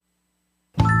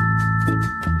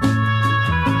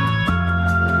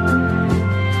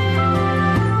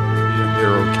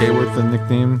okay with the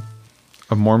nickname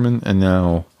of Mormon, and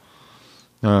now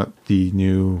the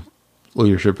new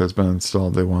leadership has been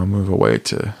installed. They want to move away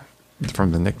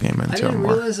from the nickname into I didn't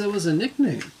more. realize that was a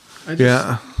nickname. I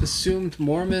just assumed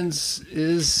Mormons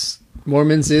is what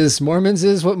Mormons is.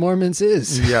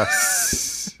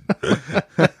 Yes. I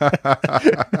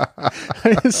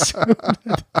assumed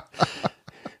it.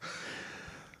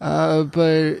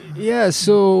 But yeah,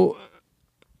 so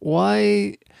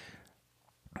why?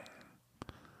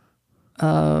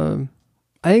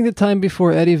 I think the time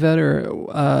before Eddie Vedder,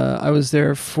 I was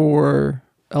there for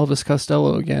Elvis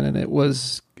Costello again, and it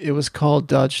was called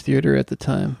Dodge Theater at the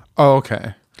time. Oh,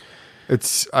 okay.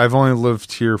 I've only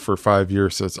lived here for 5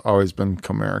 years, so it's always been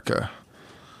Comerica.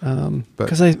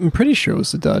 Because I'm pretty sure it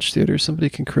was the Dodge Theater. Somebody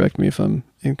can correct me if I'm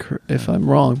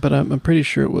wrong, but I'm pretty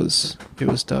sure it was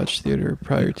Dodge Theater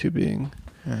prior to being.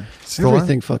 Yeah.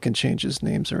 Everything fucking changes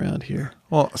names around here.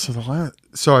 Well,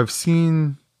 so I've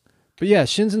seen. But yeah,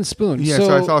 Shins and Spoon. Yeah,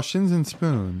 so I saw Shins and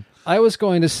Spoon. I was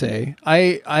going to say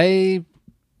I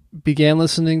began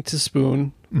listening to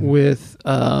Spoon with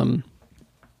what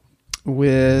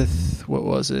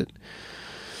was it?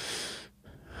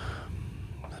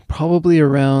 Probably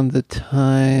around the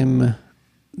time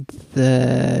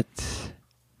that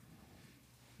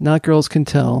Not Girls Can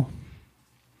Tell,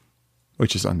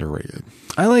 which is underrated.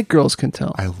 I like Girls Can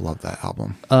Tell. I love that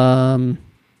album.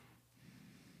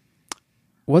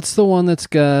 What's the one that's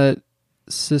got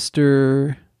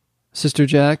Sister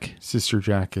Jack? Sister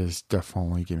Jack is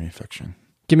definitely Gimme Fiction.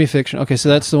 Gimme Fiction. Okay, so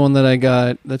that's the one that I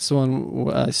got. That's the one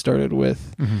I started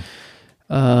with.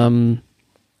 Mm-hmm.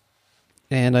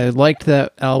 And I liked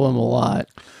that album a lot.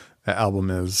 That album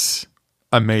is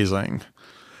amazing.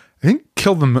 I think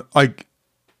Kill Them, like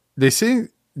they say,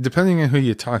 depending on who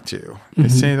you talk to, they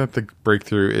say that the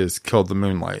breakthrough is Kill the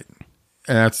Moonlight.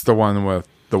 And that's the one with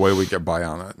The Way We Get By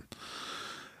on it.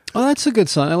 Oh, that's a good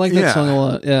song. I like that song a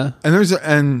lot. Yeah.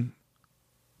 And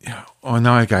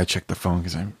now I gotta check the phone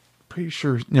because I'm pretty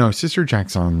sure, Sister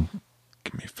Jack's on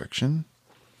Gimme Fiction.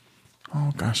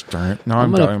 Oh gosh darn it. Now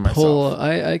I'm doubting myself.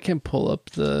 I can pull up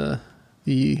the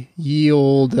ye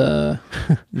old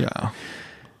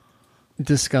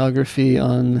discography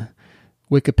on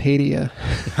Wikipedia.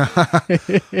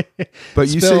 But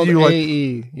you said you like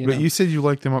AE, you said you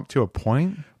liked them up to a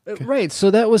point? Okay. Right,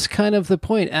 so that was kind of the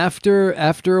point.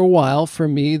 After a while, for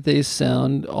me,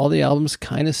 all the albums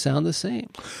kind of sound the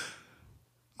same.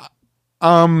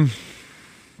 I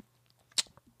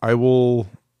will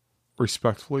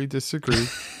respectfully disagree.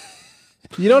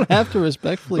 You don't have to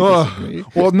respectfully disagree.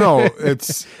 Well, no,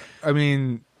 I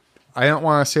don't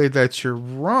want to say that you're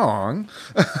wrong.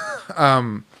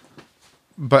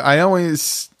 But I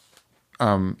always,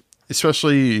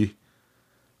 especially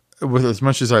with as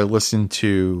much as I listened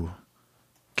to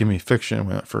Gimme Fiction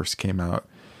when it first came out,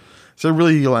 so I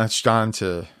really latched on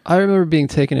to. I remember being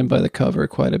taken in by the cover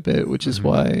quite a bit, which is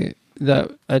why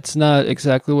that's not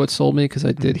exactly what sold me, because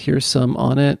I did hear some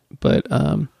on it, but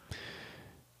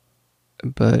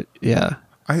yeah.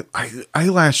 I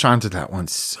latched onto that one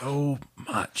so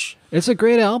much. It's a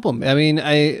great album. I mean,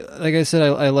 like I said,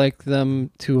 I like them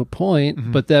to a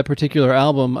point, but that particular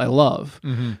album I love.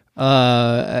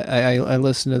 I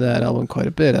listened to that album quite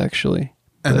a bit, actually.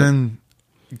 And then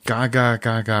Gaga,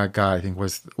 I think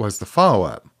was the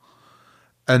follow-up.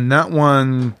 And that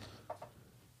one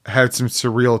had some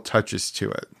surreal touches to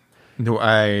it.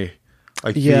 The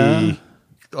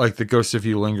Ghost of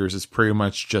You Lingers is pretty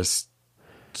much just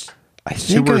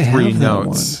two or three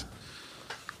notes.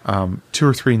 2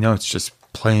 or 3 notes just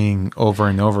playing over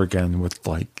and over again with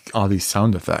like all these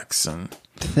sound effects. And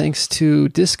thanks to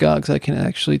Discogs, I can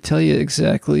actually tell you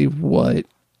exactly what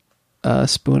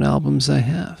Spoon albums I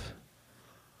have.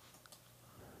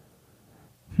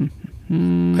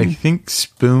 I think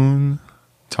Spoon,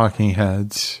 Talking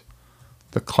Heads,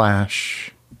 The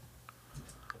Clash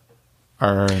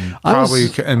are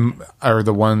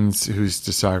the ones whose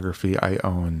discography I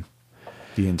own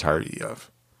the entirety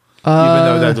of. Even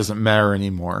though that doesn't matter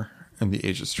anymore in the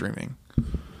age of streaming.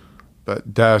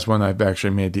 But that's when I've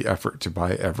actually made the effort to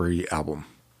buy every album.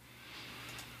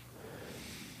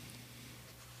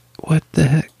 What the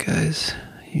heck, guys?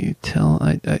 I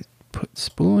put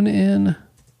Spoon in.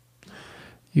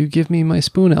 You give me my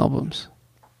Spoon albums.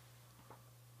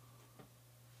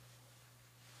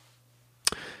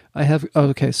 I have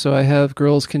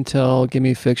Girls Can Tell,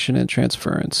 Gimme Fiction, and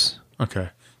Transference. Okay.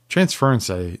 Transference,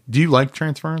 do you like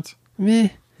Transference? Meh.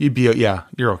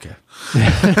 You're okay.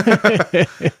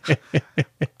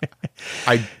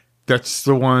 That's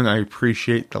the one I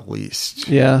appreciate the least.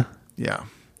 Yeah. Yeah.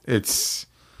 And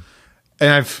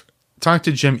I've talked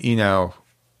to Jim Eno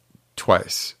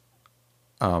twice.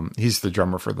 He's the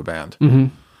drummer for the band. Mm-hmm.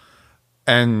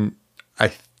 And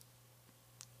I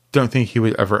don't think he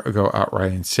would ever go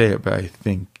outright and say it, but I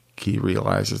think he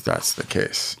realizes that's the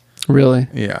case. Really?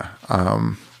 Yeah.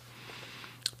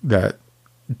 That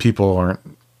people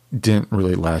didn't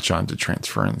really latch on to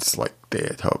Transference like they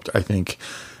had hoped. I think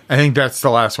that's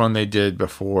the last one they did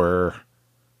before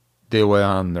they went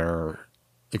on their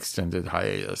extended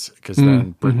hiatus, because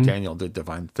then Britt Daniel did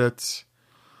Divine Fits.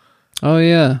 Oh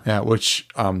yeah. Yeah, which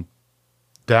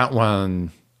that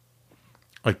one,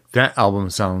 like that album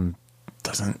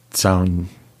doesn't sound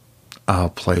out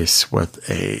of place with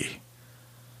a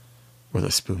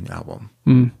Spoon album.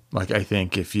 Like I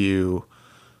think if you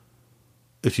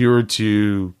were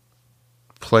to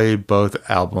play both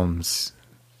albums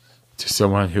to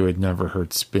someone who had never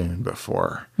heard Spoon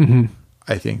before,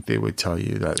 I think they would tell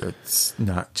you that it's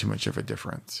not too much of a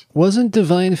difference. Wasn't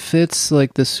Divine Fits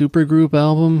like the supergroup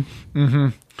album? Mm-hmm.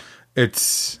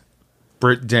 It's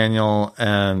Britt Daniel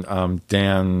and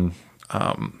Dan.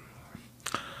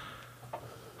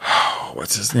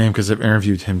 What's his name? Because I've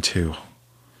interviewed him too.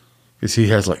 Because he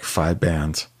has like 5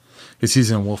 bands. Because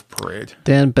he's in Wolf Parade.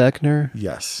 Dan Beckner?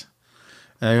 Yes.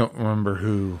 And I don't remember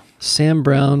who. Sam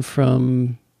Brown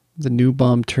from the New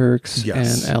Bomb Turks.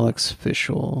 Yes. And Alex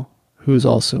Fischel, who's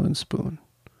also in Spoon.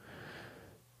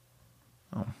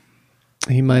 Oh.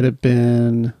 He might have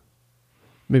been,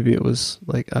 maybe it was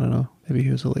like, I don't know, maybe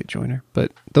he was a late joiner.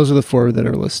 But those are the 4 that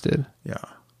are listed. Yeah.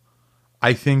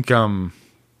 I think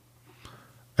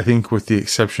with the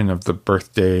exception of the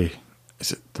birthday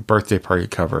party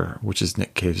cover, which is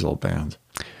Nick Cave's old band.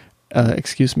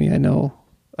 Excuse me, I know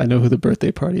who the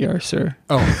Birthday Party are, sir.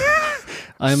 Oh,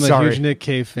 I'm a huge Nick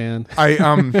Cave fan.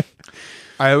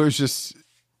 I was just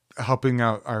helping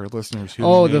out our listeners who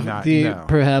may not know.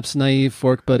 Perhaps naive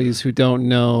fork buddies who don't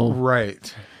know.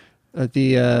 Right.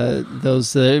 The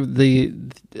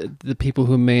people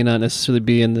who may not necessarily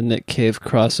be in the Nick Cave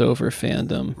crossover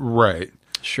fandom. Right.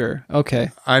 Sure. Okay.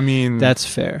 I mean, that's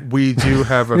fair. We do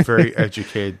have a very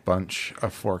educated bunch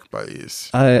of fork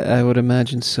buddies. I would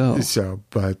imagine so.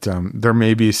 But there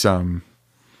may be some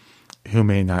who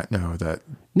may not know that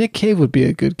Nick Cave would be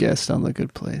a good guest on The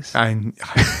Good Place.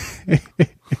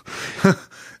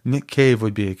 Nick Cave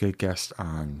would be a good guest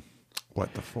on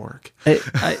What the Fork.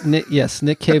 Yes,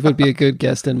 Nick Cave would be a good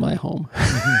guest in my home.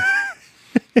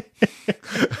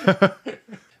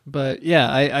 But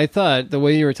yeah, I thought the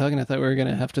way you were talking, I thought we were going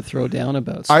to have to throw down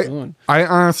about Spoon. I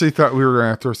honestly thought we were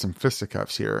going to throw some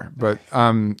fisticuffs here, but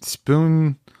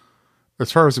Spoon,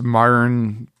 as far as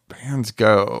modern bands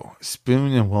go,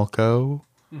 Spoon and Wilco,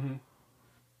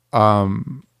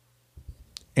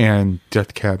 and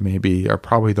Death Cab maybe are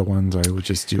probably the ones I would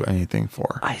just do anything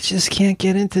for. I just can't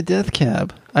get into Death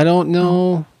Cab. I don't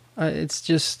know. It's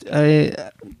just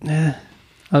it's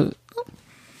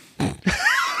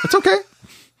okay.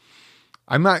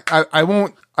 I'm not. I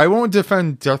won't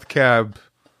defend Death Cab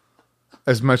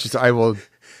as much as I will.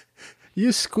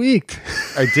 You squeaked.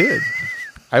 I did.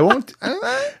 I won't.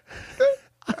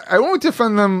 I won't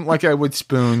defend them like I would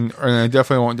Spoon, and I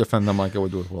definitely won't defend them like I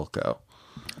would with Wilco.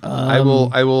 I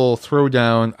will throw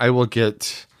down. I will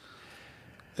get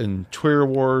in Twitter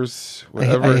wars.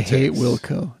 Whatever. I hate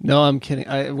Wilco. No, I'm kidding.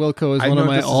 Wilco is one of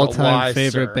my all-time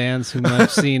favorite bands whom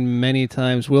I've seen many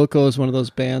times. Wilco is one of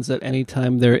those bands that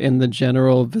anytime they're in the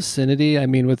general vicinity, I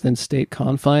mean within state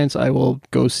confines, I will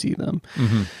go see them.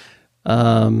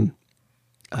 Mm-hmm.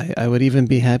 I would even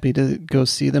be happy to go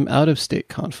see them out of state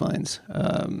confines.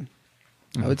 I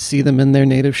would see them in their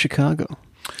native Chicago.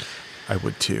 I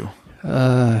would too.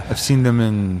 I've seen them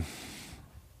in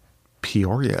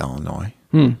Peoria, Illinois.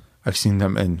 I've seen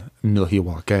them in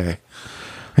Milwaukee,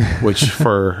 which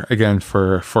for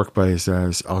Fork Buddies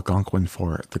as Algonquin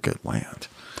for the Good Land.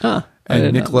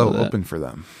 And Nick Lowe opened for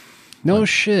them. No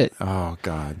shit. Oh,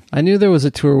 God. I knew there was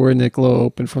a tour where Nick Lowe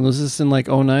opened from. Was this in like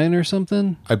 2009 or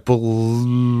something? I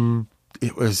believe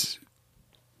it was.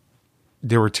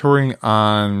 They were touring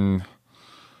on.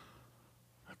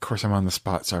 Of course, I'm on the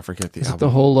spot, so I forget the album. Is it The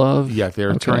Whole Love? Yeah, they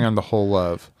were touring on The Whole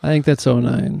Love. I think that's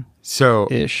 2009. So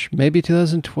ish. Maybe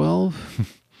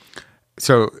 2012.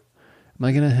 So am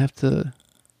I going to have to?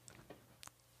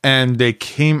 And they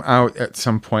came out at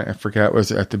some point. I forget,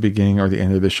 was it at the beginning or the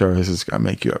end of the show? This is going to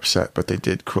make you upset, but they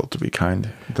did Cruel to Be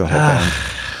Kind, the whole band.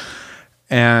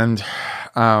 And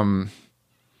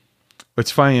what's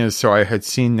funny is, so I had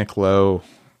seen Nick Lowe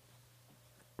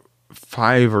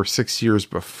 5 or 6 years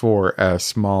before at a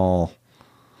small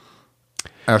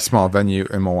venue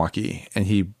in Milwaukee, and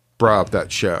he brought up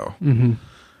that show. Mm-hmm.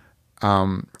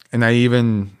 And I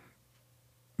even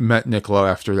met Nick Lowe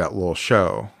after that little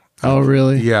show. Oh,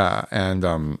 really? Yeah.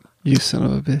 And You son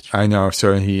of a bitch. I know.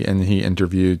 So he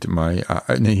interviewed my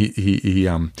and he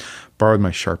borrowed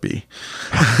my Sharpie.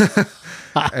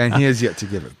 And he has yet to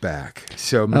give it back.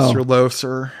 So Mr.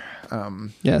 Loser,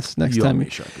 yes, next time me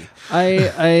Sharpie.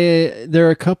 There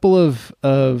are a couple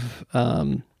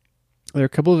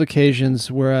of occasions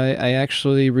where I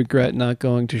actually regret not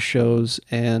going to shows,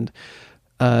 and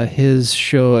his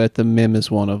show at the MIM is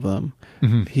one of them.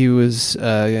 Mm-hmm.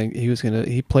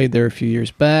 He played there a few years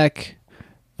back.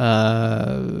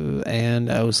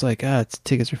 And I was like,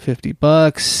 tickets are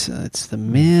 $50. It's the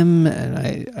MIM. And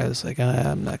I was like,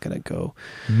 I'm not going to go.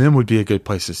 MIM would be a good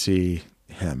place to see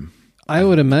him. I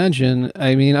would imagine.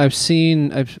 I mean, I'm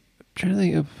trying to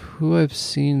think of who I've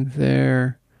seen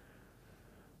there.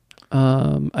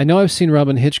 I know I've seen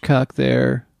Robyn Hitchcock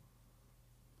there.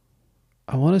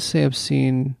 I want to say I've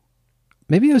seen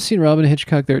Robyn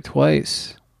Hitchcock there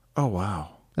twice. Oh, wow.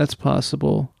 That's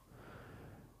possible.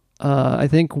 I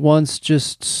think once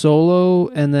just solo,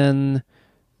 and then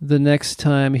the next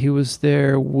time he was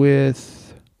there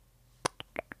with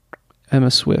Emma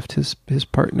Swift, his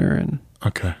partner, and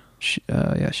okay,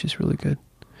 she's really good.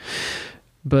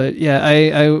 But yeah,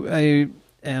 I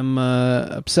am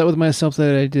upset with myself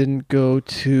that I didn't go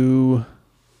to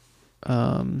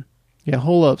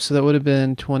Hole Up. So that would have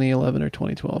been 2011 or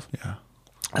 2012. Yeah,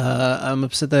 I'm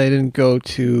upset that I didn't go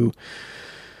to.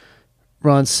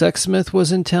 Ron Sexsmith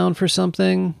was in town for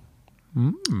something.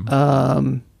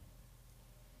 And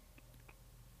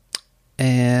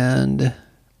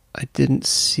I didn't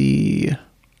see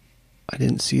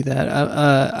that.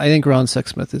 I think Ron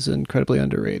Sexsmith is incredibly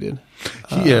underrated.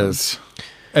 He is.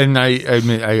 And I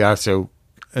mean, I also,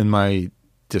 in my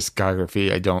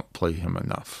discography, I don't play him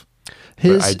enough.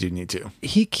 But I do need to.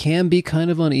 He can be kind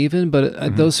of uneven,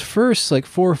 but those first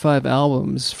 4 or 5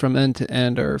 albums from end to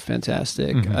end are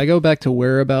fantastic. Mm-hmm. I go back to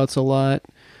Whereabouts a lot,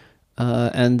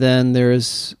 and then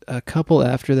there's a couple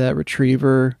after that,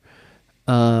 Retriever,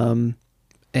 and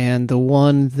the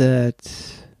one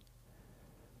that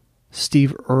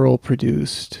Steve Earle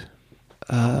produced,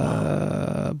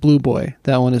 Blue Boy.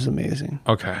 That one is amazing.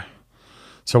 Okay.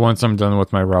 So once I'm done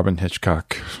with my Robyn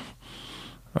Hitchcock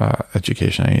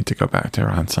education, I need to go back to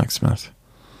Ron Sexsmith.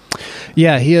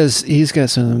 Yeah, he's got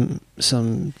some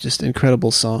just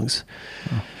incredible songs.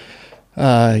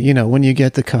 When you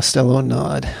get the Costello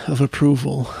nod of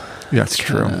approval. Yeah, it's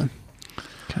true.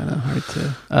 Kind of hard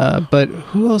to. But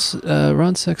who else?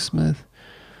 Ron Sexsmith.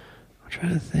 I'm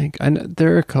trying to think. I know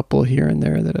there are a couple here and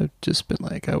there that I've just been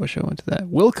like, I wish I went to that.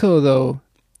 Wilco, though,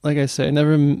 like I say, I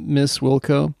never miss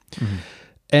Wilco. Mm-hmm.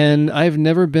 And I've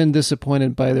never been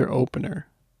disappointed by their opener.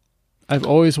 I've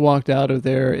always walked out of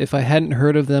there. If I hadn't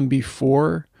heard of them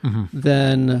before,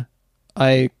 then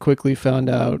I quickly found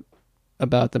out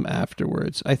about them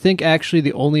afterwards. I think actually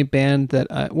the only band that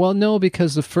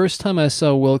because the first time I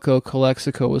saw Wilco,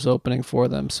 Calexico was opening for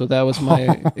them. So that was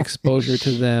my exposure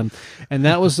to them. And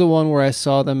that was the one where I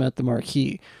saw them at the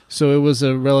Marquee. So it was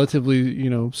a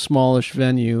relatively, smallish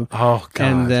venue. Oh, God.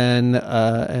 And then,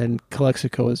 and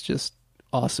Calexico was just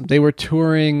awesome. They were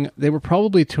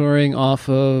probably touring off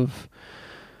of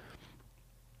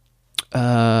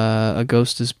A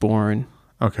Ghost Is Born.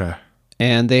 Okay.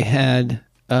 And they had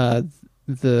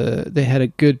they had a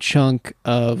good chunk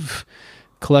of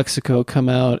Calexico come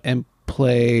out and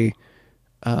play.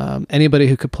 Anybody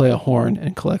who could play a horn,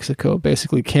 and Calexico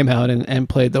basically came out and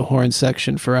played the horn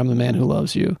section for "I'm the Man Who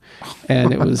Loves You,"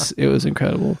 and it was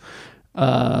incredible.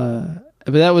 But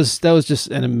that was just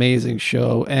an amazing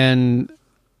show. And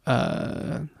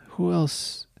who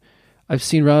else? I've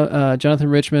seen Jonathan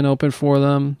Richman open for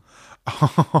them.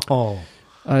 Oh,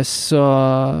 I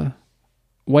saw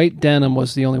White Denim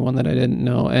was the only one that I didn't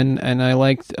know, and I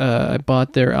liked. I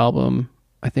bought their album,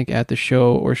 I think, at the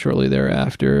show or shortly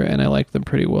thereafter, and I liked them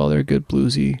pretty well. They're a good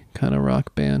bluesy kind of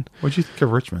rock band. What'd you think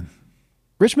of Richman?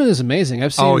 Richman is amazing.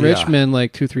 I've seen Richman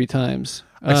like 2-3 times,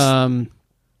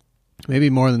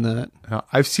 maybe more than that.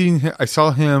 I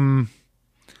saw him.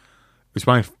 It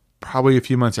was probably a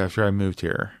few months after I moved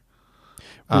here.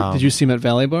 Did you see him at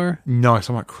Valley Bar? No, I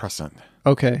saw him at Crescent.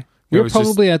 Okay. We were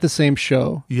probably at the same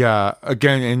show. Yeah.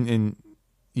 Again, and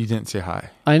you didn't say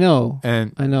hi. I know.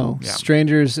 And I know. Yeah.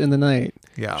 Strangers in the night.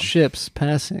 Yeah. Ships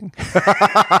passing.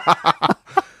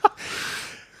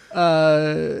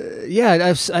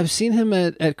 I've seen him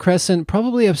at Crescent.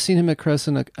 Probably I've seen him at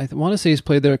Crescent. I want to say he's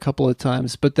played there a couple of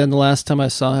times, but then the last time I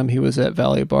saw him, he was at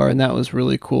Valley Bar, and that was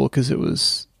really cool because it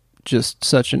was just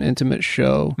such an intimate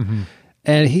show. Mm-hmm.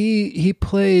 And he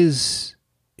plays.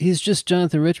 He's just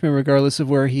Jonathan Richman, regardless of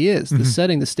where he is. The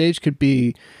setting, the stage could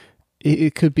be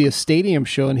a stadium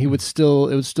show, and it would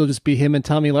still just be him and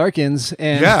Tommy Larkins.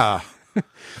 And yeah,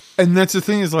 And that's the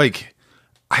thing is like,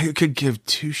 I could give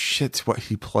two shits what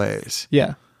he plays.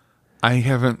 Yeah. I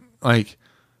haven't, like,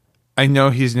 I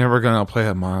know he's never going to play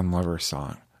a Modern Lovers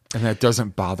song, and that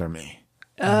doesn't bother me.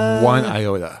 One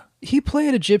iota. He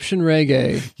played Egyptian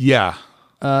reggae. Yeah.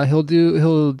 He'll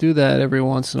do that every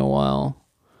once in a while.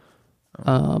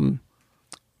 And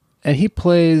he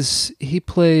plays.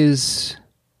 Is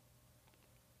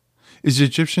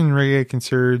Egyptian reggae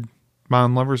considered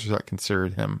Modern Lovers, or is that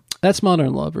considered him? That's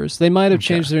Modern Lovers. They might have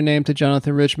changed their name to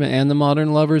Jonathan Richman and the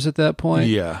Modern Lovers at that point.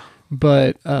 Yeah.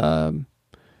 But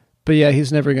yeah,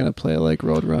 he's never going to play like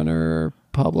Roadrunner or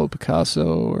Pablo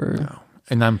Picasso or. No.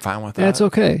 And I'm fine with that. That's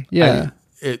okay. Yeah.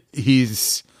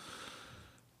 He's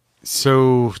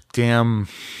so damn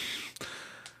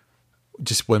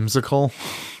just whimsical,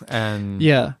 and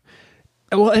yeah.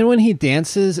 Well, and when he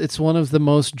dances, it's one of the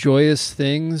most joyous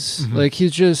things. Mm-hmm. Like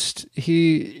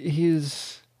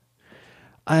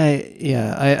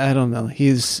I don't know.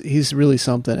 He's really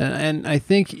something, and I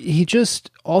think he just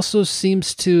also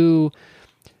seems to.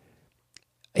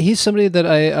 He's somebody that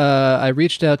I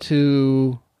reached out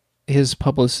to his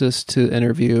publicist to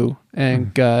interview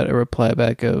and got a reply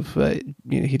back of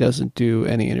he doesn't do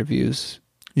any interviews,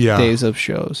 days of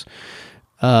shows,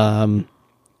 but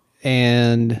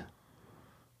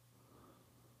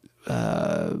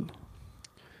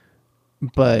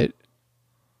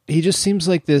he just seems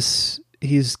like this.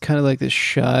 He's kind of like this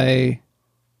shy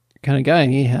kind of guy,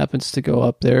 and he happens to go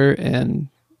up there and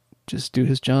just do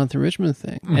his Jonathan Richman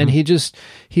thing. Mm-hmm. And he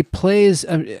plays,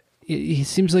 he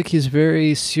seems like he's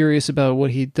very serious about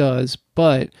what he does,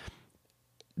 but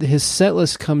his set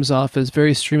list comes off as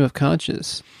very stream of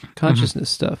consciousness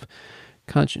stuff,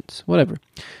 conscience, whatever.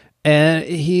 And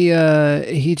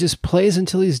he just plays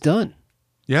until he's done.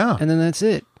 Yeah. And then that's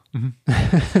it.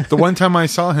 Mm-hmm. The one time I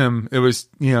saw him, it was,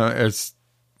 it's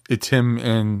him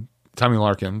and Tommy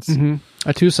Larkins. Mm-hmm.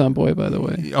 A Tucson boy, by the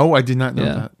way. Oh, I did not know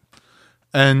that.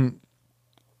 And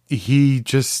he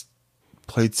just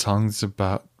played songs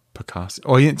about Picasso.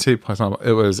 Oh, he didn't say Picasso.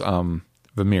 It was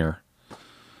Vermeer.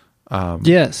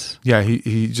 Yes. Yeah,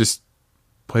 he just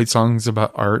played songs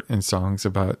about art and songs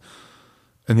about,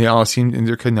 and they all seemed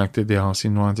interconnected. They all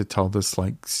seemed wanted to tell this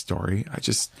like story.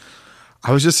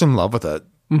 I was just in love with it,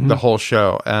 the whole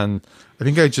show. And I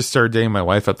think I just started dating my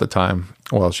wife at the time.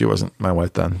 Well, she wasn't my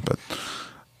wife then, but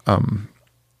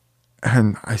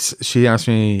and she asked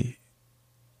me,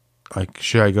 like,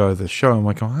 should I go to the show? I'm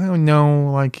like, oh, I don't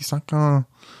know. Like, he's not gonna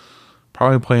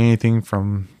probably play anything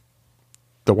from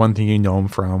the one thing you know him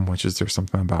from, which is There's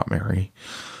Something About Mary.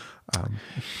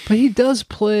 But he does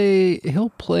play. He'll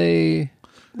play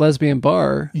Lesbian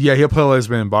Bar. Yeah, he'll play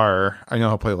Lesbian Bar. I know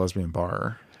he'll play Lesbian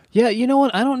Bar. Yeah, you know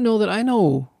what? I don't know that I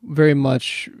know very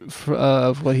much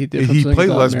of what he did. He played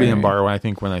Lesbian Bar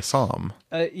when I saw him.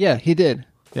 Yeah, he did.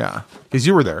 Yeah, because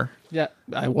you were there. Yeah,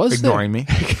 I was ignoring me.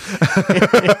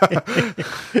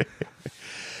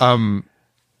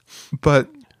 But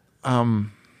no,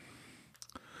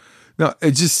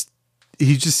 he just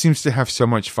seems to have so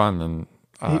much fun,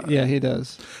 and he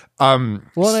does. Well,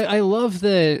 I love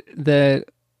that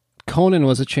Conan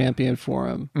was a champion for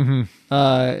him.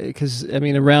 Because I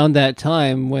mean, around that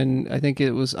time when I think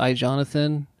it was I,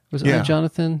 Jonathan. Was it I,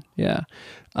 Jonathan? Yeah.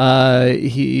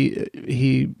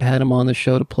 He had him on the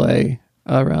show to play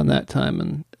around that time,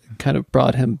 and kind of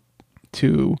brought him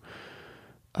to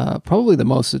probably the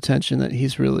most attention that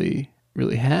he's really,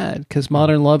 really had. Because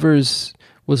Modern Lovers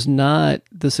was not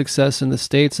the success in the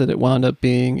States that it wound up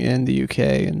being in the UK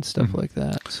and stuff like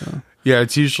that. So yeah,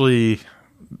 it's usually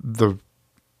the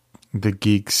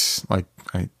geeks, like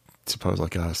I suppose,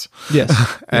 like us. Yes.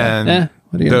 And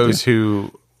those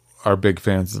who are big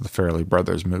fans of the Farrelly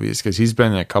Brothers movies, because he's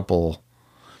been in a couple.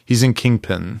 He's in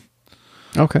Kingpin.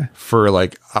 Okay. For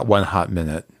like one hot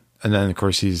minute, and then of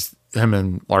course him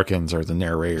and Larkins are the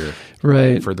narrator,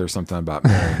 right? For There's Something About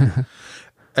Mary.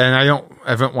 And I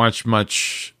haven't watched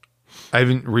much. I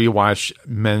haven't rewatched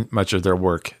much of their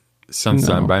work since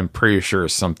then, but I'm pretty sure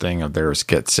something of theirs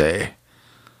gets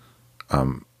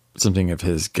something of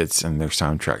his gets in their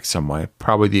soundtrack some way.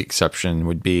 Probably the exception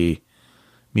would be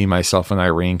Me, Myself, and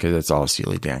Irene, because it's all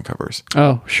Steely Dan covers.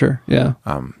 Oh, sure, yeah.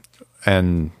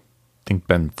 And I think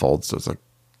Ben Folds does a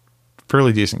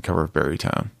fairly decent cover of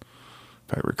Barrytown,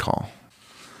 if I recall.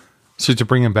 So to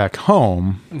bring him back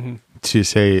home to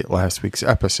say last week's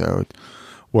episode,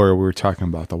 where we were talking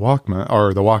about the Walkmen,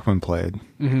 or the Walkmen played.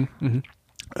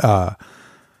 The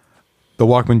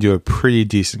Walkmen do a pretty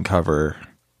decent cover,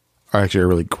 or actually a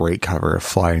really great cover of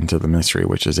Fly Into the Mystery,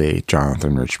 which is a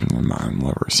Jonathan Richman and Modern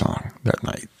Lovers song that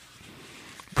night.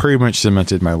 Pretty much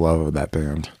cemented my love of that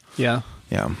band. Yeah.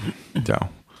 Yeah. So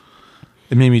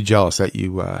It made me jealous that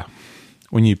you,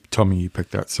 when you told me you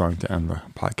picked that song to end the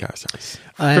podcast, I was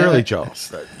fairly jealous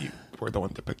that you were the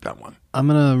one to pick that one.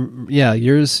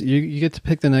 Yours, you get to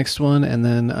pick the next one, and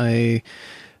then I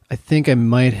think I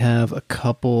might have a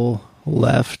couple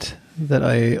left that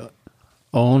I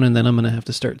own, and then I'm going to have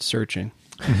to start searching.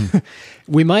 Mm-hmm.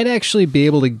 We might actually be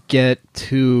able to get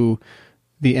to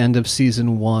the end of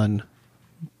season 1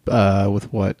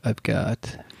 with what I've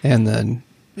got, and then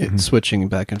switching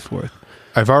back and forth.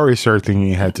 I've already started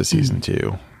thinking ahead to season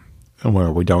 2,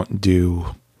 where we don't do,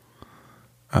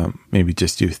 maybe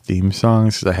just do theme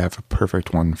songs, because I have a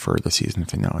perfect one for the season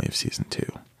finale of season 2.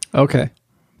 Okay.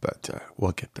 But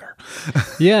we'll get there.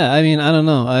 Yeah, I mean, I don't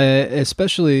know. I'm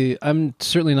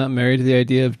certainly not married to the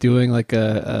idea of doing like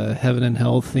a heaven and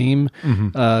hell theme,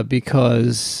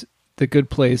 because The Good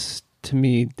Place, to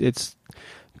me,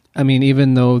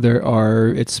 even though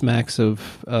it smacks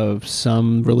of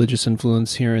some religious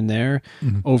influence here and there,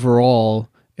 overall,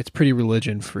 it's pretty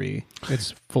religion free.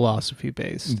 It's philosophy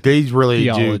based. They really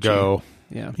do go.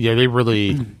 Yeah, they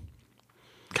really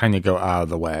kind of go out of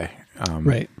the way.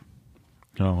 Right.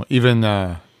 Even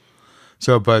I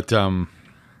suppose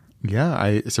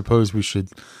we should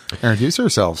introduce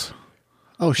ourselves.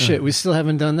 Oh shit, we still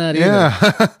haven't done that either.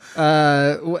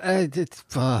 Yeah.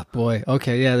 Oh boy.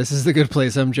 Okay, yeah, this is The Good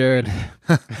Place. I'm Jared.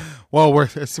 Well,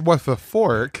 it's with the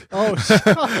fork. Oh,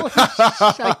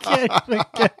 I can't even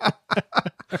get.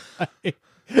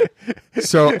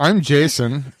 So I'm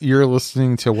Jason. You're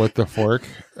listening to What the Fork,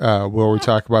 where we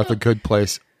talk about The Good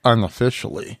Place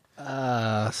unofficially.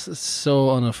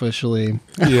 So unofficially.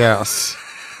 Yes.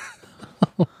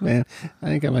 Oh man, I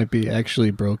think I might be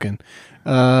actually broken.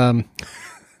 The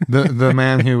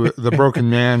broken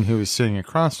man who is sitting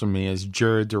across from me is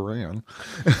Jared Duran.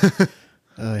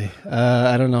 I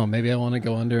don't know. Maybe I want to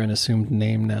go under an assumed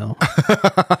name now.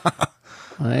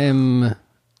 I am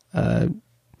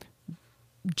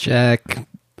Jack.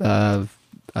 I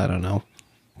don't know.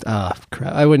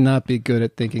 Crap. I would not be good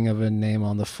at thinking of a name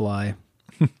on the fly.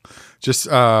 Just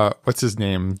what's his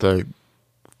name? The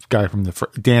guy from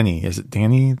Danny. Is it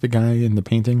Danny? The guy in the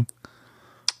painting.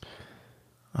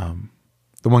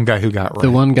 The one guy who got right.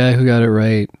 The one guy who got it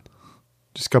right.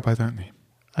 Just go by that name.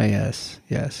 Yes.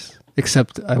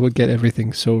 Except I would get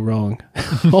everything so wrong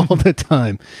all the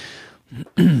time.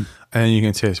 And you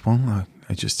can say, well,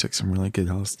 I just took some really good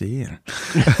LSD and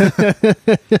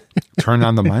turned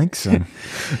on the mics. And,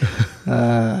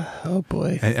 oh,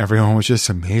 boy. And everyone was just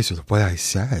amazed with what I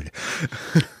said.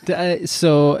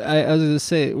 So I was going to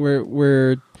say,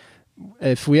 we're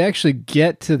if we actually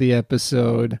get to the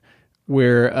episode,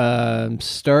 we're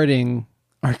starting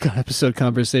our episode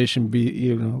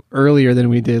conversation earlier than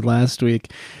we did last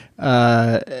week.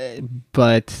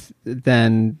 But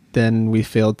then we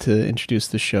failed to introduce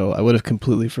the show. I would have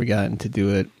completely forgotten to do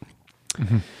it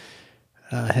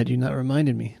had you not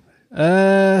reminded me.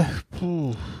 All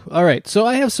right, so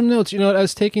I have some notes. You know what? I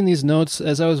was taking these notes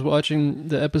as I was watching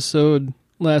the episode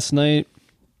last night.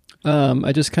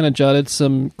 I just kind of jotted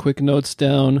some quick notes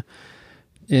down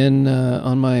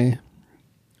on my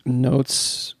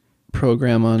notes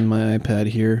program on my iPad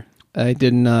here. I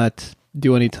did not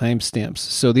do any timestamps,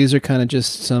 so these are kind of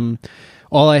just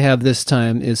all I have this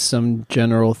time is some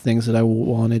general things that I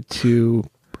wanted to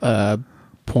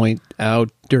point out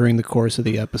during the course of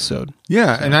the episode.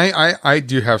 Yeah, so. And I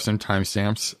do have some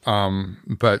timestamps,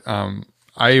 but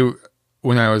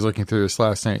when I was looking through this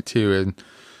last night too, and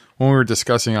when we were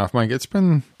discussing off mic,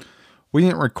 we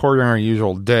didn't record on our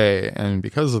usual day, and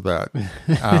because of that,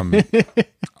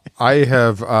 I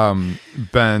have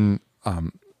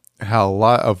had a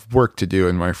lot of work to do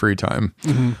in my free time.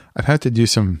 Mm-hmm. I've had to do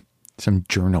some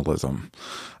journalism,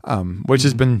 which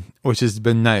has been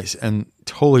nice and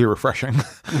totally refreshing,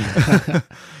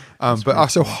 but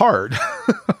also hard.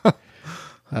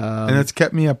 And it's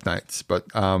kept me up nights. But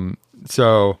it's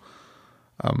all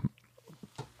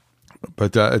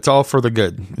for the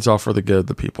good. It's all for the good of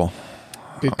the people.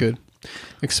 Good.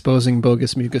 Exposing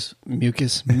bogus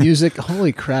music.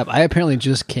 Holy crap. I apparently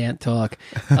just can't talk.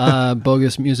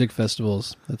 Bogus music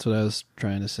festivals. That's what I was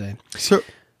trying to say. So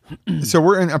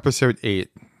we're in episode 8.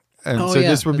 And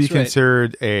this would be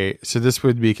considered this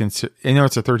would be considered,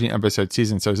 it's a 13 episode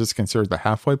season. So is this considered the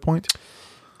halfway point?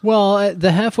 Well,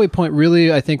 the halfway point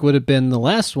really, I think, would have been the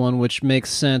last one, which makes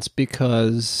sense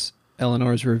because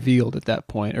Eleanor is revealed at that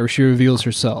point, or she reveals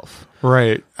herself.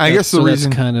 Right. I guess the reason...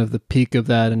 that's kind of the peak of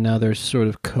that, and now they're sort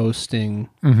of coasting.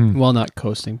 Mm-hmm. Well, not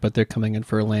coasting, but they're coming in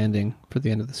for a landing for the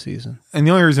end of the season. And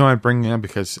the only reason why I bring it up,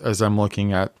 because as I'm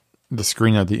looking at the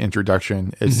screen of the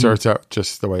introduction, it starts out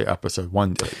just the way episode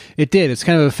 1 did. It did. It's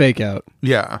kind of a fake out.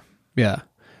 Yeah. Yeah.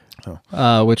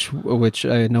 which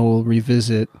I know we'll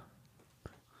revisit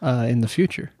in the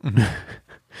future.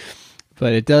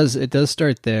 But it does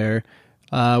start there.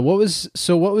 What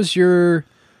was your?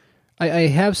 I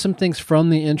have some things from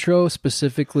the intro,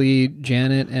 specifically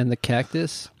Janet and the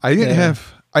cactus. I didn't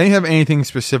have anything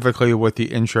specifically with the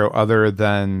intro other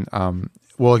than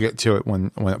we'll get to it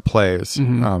when it plays.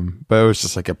 But it was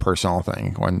just like a personal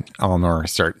thing when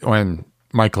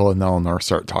Michael and Eleanor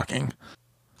start talking,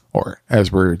 or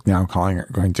as we're now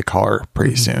going to call her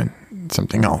pretty soon,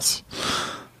 something else.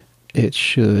 It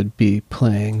should be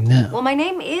playing now. Well, my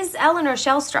name is Eleanor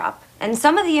Shellstrop, and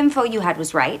some of the info you had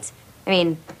was right. I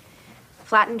mean,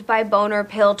 flattened by boner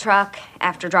pill truck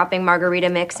after dropping margarita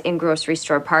mix in grocery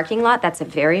store parking lot. That's a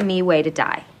very me way to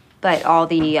die. But all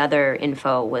the other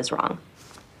info was wrong.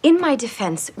 In my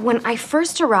defense, when I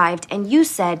first arrived and you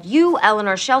said you,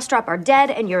 Eleanor Shellstrop, are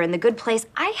dead and you're in the good place,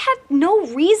 I had no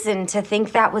reason to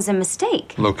think that was a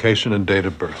mistake. Location and date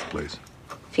of birth, please.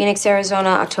 Phoenix, Arizona,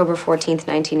 October 14th,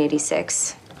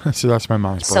 1986. So that's my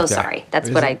mom's birthday. So sorry. That's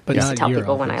what I used to tell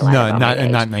people when I lied about my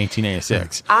age. Not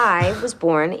 1986. I was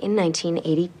born in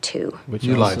 1982. Which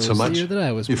you lied so much. The year that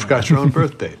I was you born. forgot your own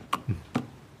birth date.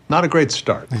 Not a great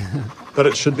start. But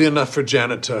it should be enough for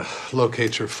Janet to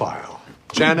locate your file.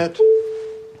 Janet?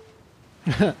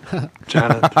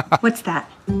 Janet? What's that?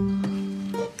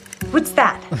 What's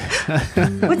that?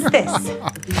 What's this?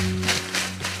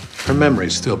 Her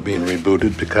memory's still being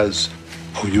rebooted because,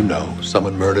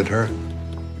 someone murdered her.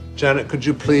 Janet, could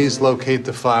you please locate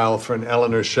the file for an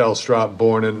Eleanor Shellstrop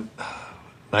born in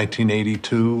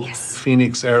 1982? Yes.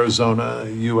 Phoenix, Arizona,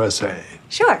 USA.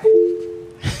 Sure.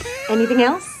 Anything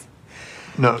else?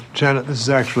 No, Janet, this is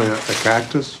actually a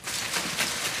cactus.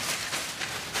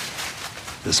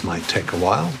 This might take a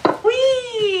while.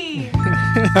 Whee!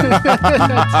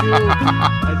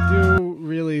 I do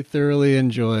really thoroughly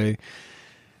enjoy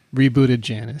rebooted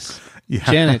Janice. Yeah.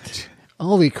 Janet,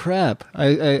 holy crap.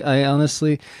 I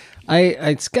honestly,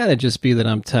 it's got to just be that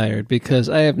I'm tired because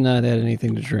I have not had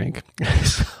anything to drink.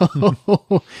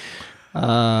 So,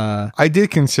 I did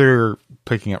consider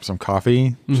picking up some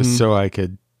coffee just so I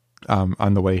could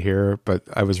on the way here, but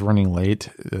I was running late.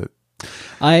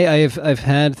 I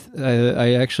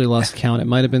actually lost count. It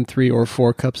might have been 3 or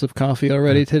 4 cups of coffee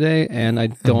already today, and I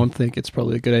don't think it's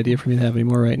probably a good idea for me to have any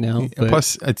more right now. But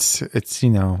plus, it's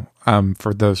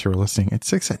for those who are listening, it's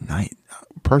 6 at night,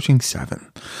 approaching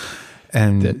 7.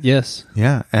 And yes,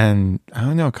 yeah, and I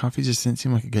don't know, coffee just didn't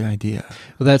seem like a good idea.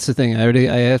 Well, that's the thing. I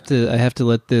have to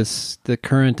let the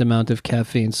current amount of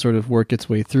caffeine sort of work its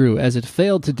way through. As it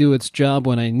failed to do its job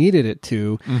when I needed it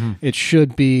to, it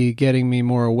should be getting me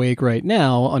more awake right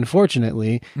now,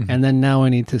 unfortunately. And then now I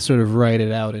need to sort of ride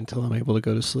it out until I'm able to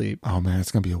go to sleep. Oh man, it's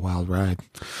gonna be a wild ride.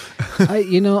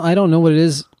 I don't know what it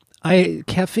is.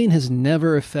 Caffeine has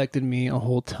never affected me a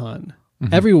whole ton.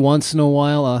 Every once in a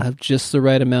while, I'll have just the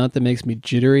right amount that makes me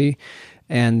jittery,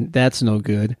 and that's no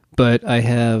good. But I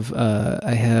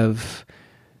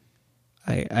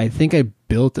think I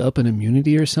built up an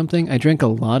immunity or something. I drank a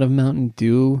lot of Mountain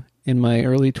Dew in my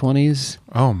early 20s.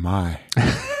 Oh my!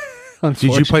 Did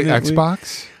you play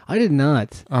Xbox? I did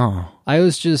not. Oh, I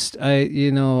was just I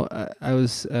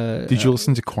was. Did you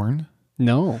listen to Korn?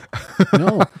 No.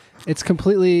 It's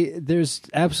completely, there's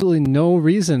absolutely no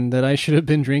reason that I should have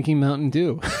been drinking Mountain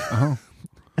Dew. Oh.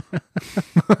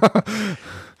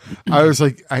 I was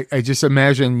like, I just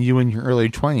imagine you in your early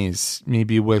 20s,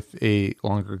 maybe with a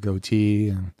longer goatee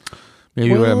and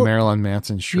maybe with a Marilyn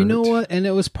Manson shirt. You know what? And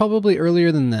it was probably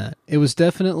earlier than that. It was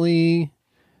definitely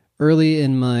early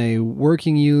in my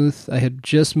working youth. I had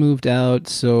just moved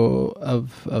out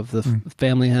of the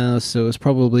family house, so it was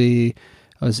probably,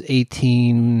 I was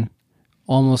 18,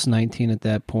 almost 19 at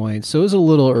that point. So it was a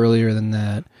little earlier than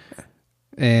that.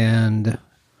 And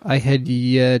I had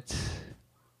yet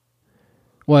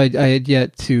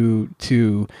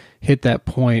to hit that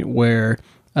point where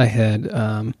I had,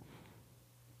 I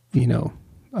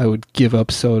would give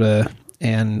up soda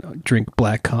and drink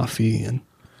black coffee and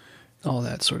all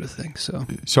that sort of thing. So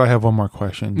I have one more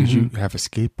question. Did you have a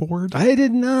skateboard? I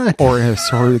did not. Or a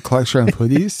assorted collection of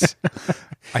hoodies?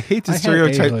 I hate the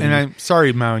stereotype, and I'm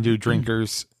sorry, Mountain Dew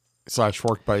drinkers /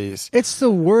 fork buddies. It's the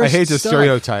worst. I hate the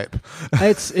stereotype.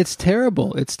 It's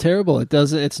terrible. It's terrible. It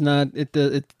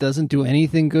doesn't do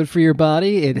anything good for your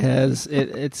body. It has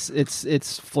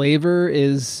its flavor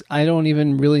is, I don't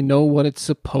even really know what it's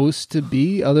supposed to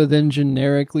be other than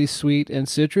generically sweet and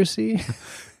citrusy.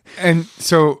 And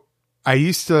so I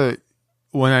used to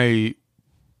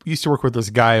work with this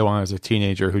guy when I was a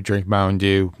teenager who drank Mountain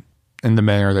Dew in the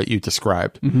manner that you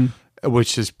described,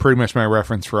 which is pretty much my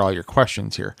reference for all your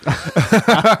questions here.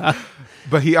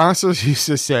 But he also used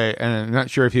to say, and I'm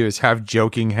not sure if he was half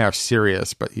joking, half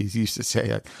serious, but he used to say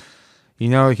that,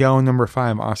 yellow number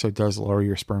 5 also does lower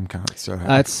your sperm count. So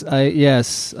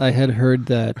yes, I had heard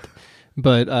that,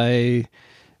 but I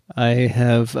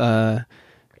have, but,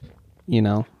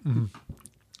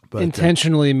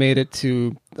 intentionally made it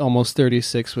to almost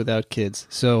 36 without kids.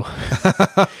 So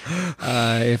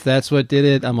if that's what did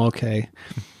it, I'm okay.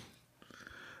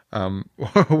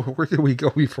 Where did we go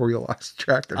before we lost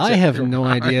track? I have no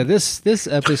idea. This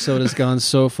episode has gone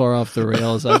so far off the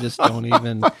rails. I just don't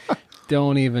even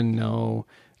know.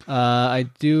 I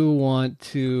do want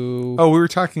to. Oh, we were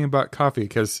talking about coffee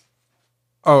because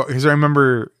I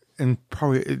remember, and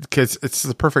probably because it's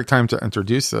the perfect time to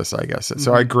introduce this, I guess.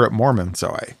 So I grew up Mormon,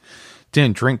 so I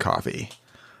didn't drink coffee.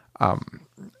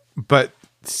 But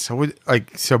so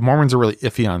Mormons are really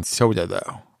iffy on soda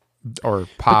though. Or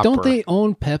pop. But don't they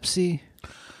own Pepsi?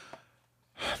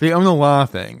 They own a lot of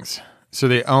things. So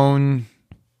they own,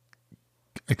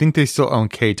 I think they still own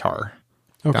Qatar.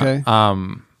 Okay.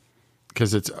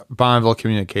 Because it's Bonneville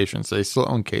Communications. So they still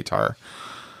own Qatar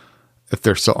if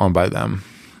they're still owned by them.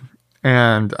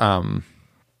 And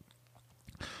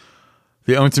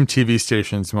they own some TV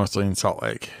stations, mostly in Salt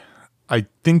Lake. I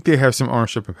think they have some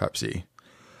ownership of Pepsi.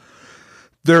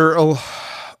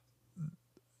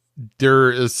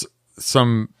 There is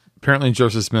some, apparently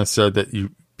Joseph Smith said that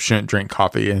you shouldn't drink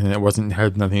coffee, and it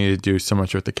had nothing to do so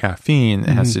much with the caffeine. It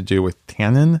has to do with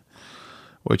tannin,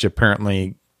 which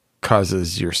apparently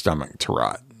causes your stomach to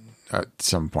rot at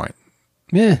some point.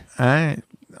 Yeah.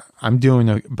 I'm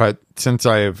doing but since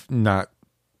I have not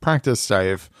practiced, I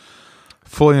have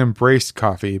fully embraced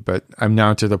coffee, but I'm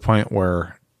now to the point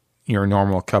where your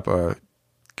normal cup of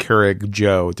Keurig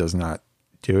Joe does not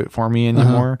do it for me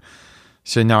anymore.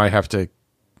 So now I have to,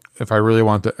 if I really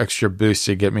want the extra boost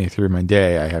to get me through my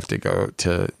day, I have to go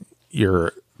to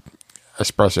your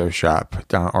espresso shop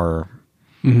down or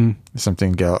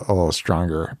something get a little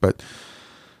stronger. But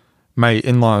my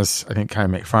in-laws, I think, kind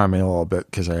of make fun of me a little bit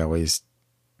because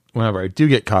whenever I do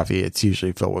get coffee, it's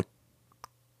usually filled with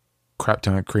crap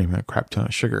ton of cream and a crap ton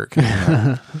of sugar.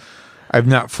 I've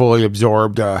not fully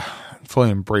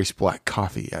embraced black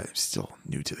coffee. I'm still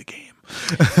new to the game.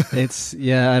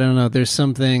 I don't know. There's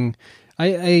something.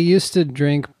 I used to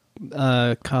drink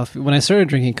coffee. When I started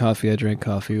drinking coffee, I drank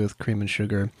coffee with cream and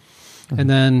sugar. And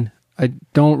then I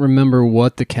don't remember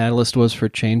what the catalyst was for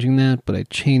changing that, but I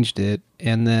changed it.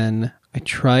 And then I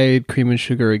tried cream and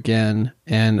sugar again,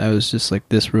 and I was just like,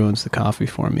 this ruins the coffee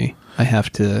for me.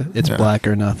 It's black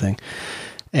or nothing.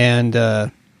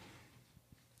 And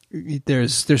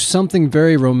there's something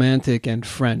very romantic and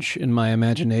French in my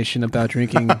imagination about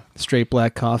drinking straight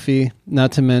black coffee.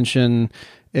 Not to mention,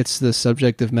 it's the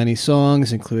subject of many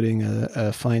songs, including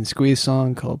a Fine Squeeze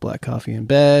song called "Black Coffee in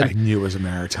Bed." I knew it was a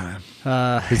maritime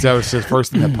because that was the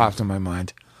first thing that popped in my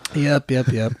mind. Yep.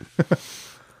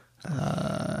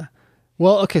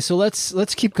 Well, okay, so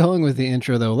let's keep going with the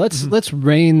intro though. Let's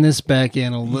rein this back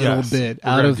in a little bit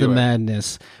out of the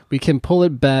madness. We can pull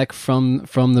it back from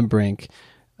the brink.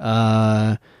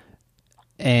 And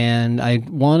I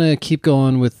want to keep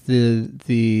going with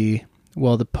the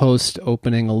post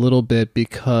opening a little bit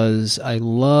because I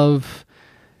love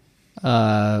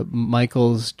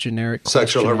Michael's generic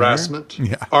sexual harassment,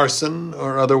 arson,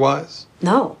 or otherwise.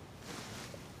 No.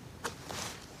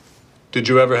 Did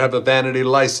you ever have a vanity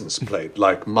license plate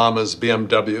like Mama's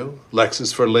BMW,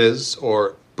 Lexus for Liz,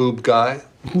 or Boob Guy?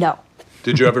 No.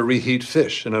 Did you ever reheat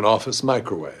fish in an office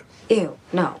microwave? Ew,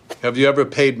 no. Have you ever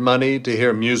paid money to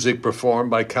hear music performed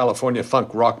by California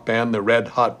funk rock band The Red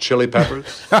Hot Chili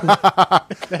Peppers?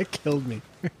 That killed me.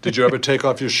 Did you ever take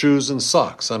off your shoes and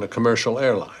socks on a commercial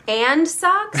airline? And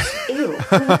socks? Ew,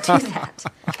 who would do that?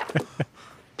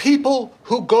 People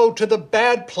who go to the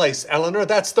bad place, Eleanor,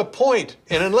 that's the point.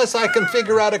 And unless I can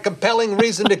figure out a compelling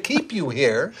reason to keep you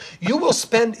here, you will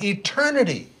spend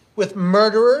eternity with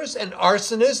murderers and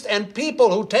arsonists and people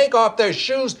who take off their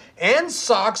shoes and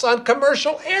socks on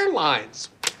commercial airlines.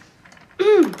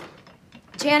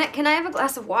 Janet, can I have a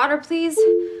glass of water, please?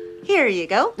 Here you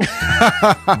go.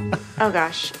 Oh,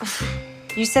 gosh.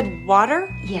 You said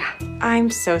water? Yeah. I'm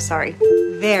so sorry.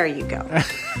 There you go.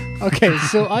 Okay,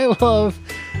 so I love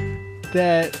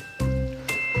that.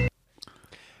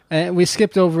 And we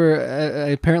skipped over. I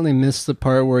apparently missed the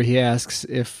part where he asks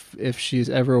if she's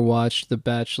ever watched The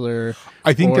Bachelor.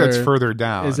 I think that's further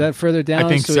down. Is that further down? I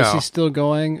think so. Is he still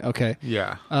going? Okay.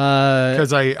 Yeah.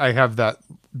 Because I have that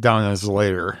down as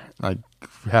later, like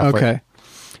halfway. Okay.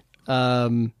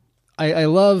 I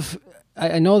love.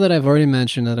 I know that I've already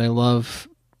mentioned that I love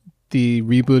the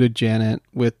rebooted Janet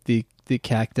with the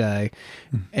cacti,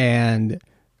 and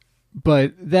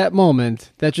But that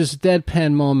moment, that just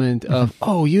deadpan moment of,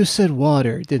 oh, you said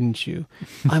water, didn't you?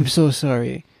 I'm so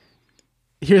sorry.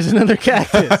 Here's another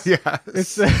cactus. Yeah,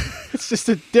 it's just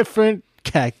a different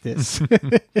cactus.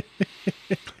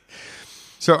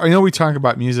 So I know we talk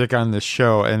about music on this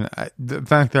show, and the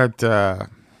fact that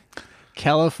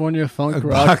California funk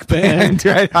rock band,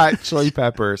 Red Hot Chili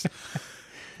Peppers,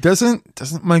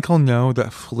 doesn't Michael know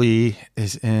that Flea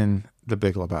is in The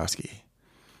Big Lebowski?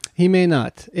 He may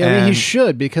not. I mean, he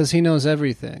should, because he knows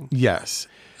everything. Yes,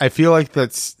 I feel like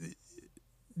that's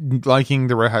liking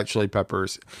the Red Hot Chili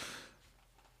Peppers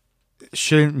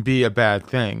shouldn't be a bad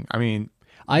thing. I mean,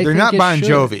 they're not Bon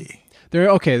Jovi.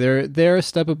 They're a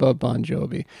step above Bon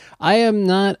Jovi. I am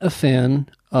not a fan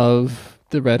of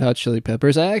the Red Hot Chili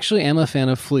Peppers. I actually am a fan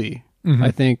of Flea. Mm-hmm.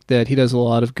 I think that he does a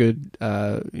lot of good,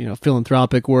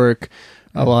 philanthropic work,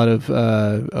 a lot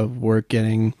of work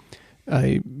getting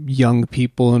young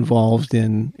people involved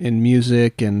in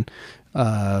music, and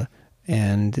I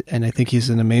think he's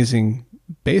an amazing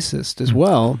bassist as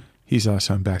well. He's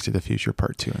also in Back to the Future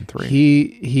Part 2 and 3.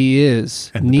 He is.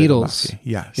 And Needles.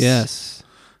 Yes.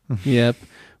 Yep.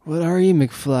 What are you,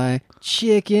 McFly?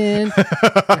 Chicken.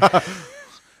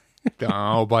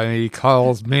 Nobody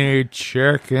calls me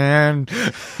chicken.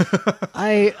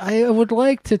 I would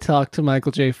like to talk to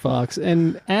Michael J. Fox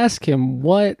and ask him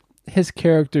what his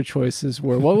character choices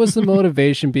were. What was the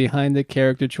motivation behind the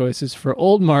character choices for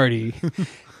old Marty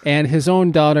and his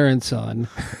own daughter and son?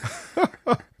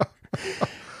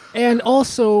 And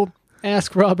also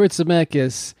ask Robert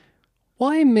Zemeckis,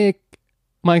 why make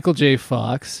Michael J.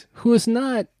 Fox, who is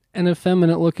not an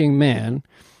effeminate-looking man,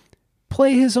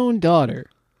 play his own daughter?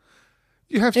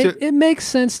 You have to. It makes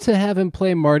sense to have him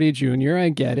play Marty Jr. I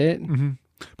get it,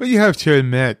 but you have to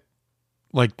admit,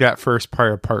 like that first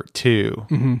part of Part 2,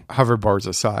 hoverboards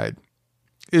aside,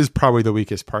 is probably the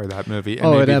weakest part of that movie,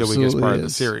 and maybe the weakest part of the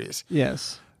series.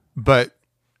 Yes, but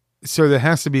so there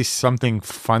has to be something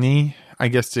funny, I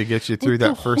guess, to get you through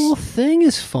that first. The whole thing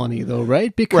is funny, though,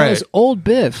 right? Because old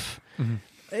Biff,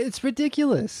 it's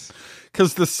ridiculous.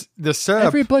 Because the setup,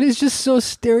 everybody's just so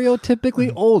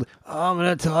stereotypically old. I'm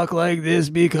gonna talk like this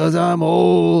because I'm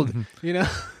old, you know.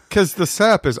 Because the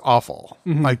setup is awful.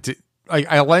 I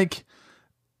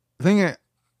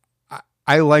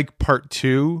like Part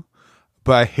 2,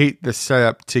 but I hate the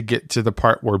setup to get to the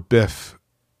part where Biff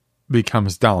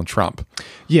becomes Donald Trump.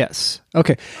 Yes.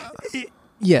 Okay.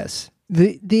 Yes.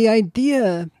 The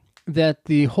idea that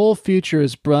the whole future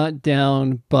is brought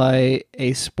down by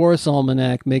a sports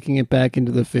almanac making it back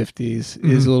into the 50s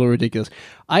is a little ridiculous.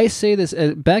 I say this,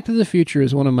 Back to the Future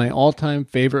is one of my all-time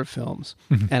favorite films,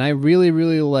 and I really,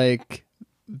 really like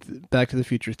Back to the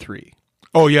Future 3.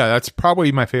 Oh, yeah, that's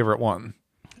probably my favorite one.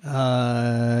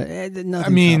 Nothing tops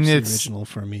the original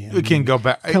for me. We can go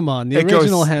back. Come on, the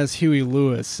original has Huey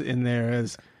Lewis in there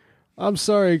as... I'm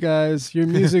sorry, guys. Your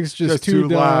music's just too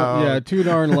loud. Yeah, too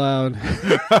darn loud.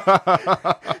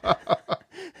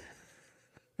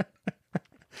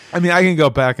 I mean, I can go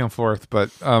back and forth,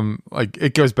 but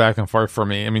it goes back and forth for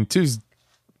me. I mean, 2's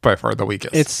by far the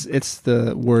weakest. It's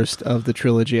the worst of the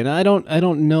trilogy, and I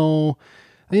don't know.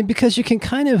 I mean, because you can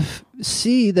kind of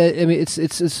see that. I mean, it's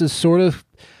a sort of.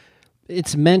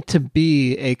 It's meant to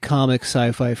be a comic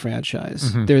sci-fi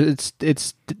franchise.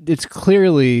 It's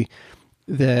clearly.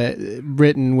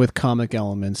 Written with comic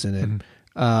elements in it,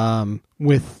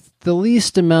 with the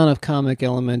least amount of comic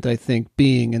element, I think,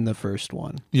 being in the first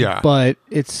one. Yeah. But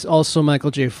it's also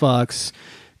Michael J. Fox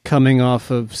coming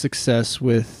off of success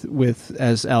with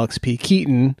as Alex P.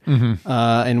 Keaton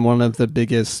in one of the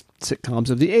biggest sitcoms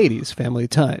of the 80s, Family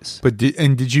Ties. But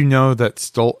did you know that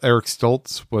Eric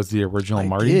Stoltz was the original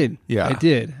Marty? I did. Yeah, I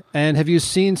did. And have you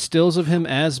seen stills of him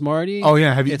as Marty? Oh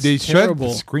yeah, they showed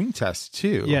the screen test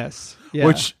too. Yes. Yeah.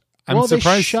 Which I'm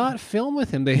surprised. They shot film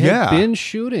with him. They had been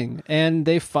shooting, and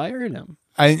they fired him.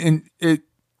 I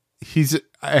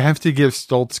have to give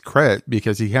Stoltz credit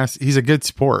because he's a good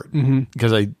sport.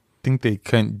 Because I think they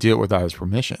couldn't do it without his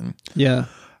permission. Yeah.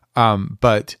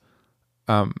 But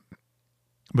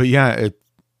yeah,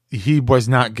 he was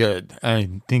not good.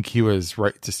 I think he was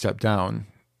right to step down.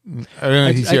 I don't know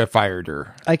if he got fired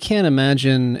or. I can't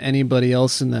imagine anybody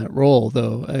else in that role,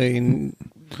 though. I mean.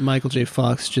 Michael J.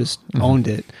 Fox just owned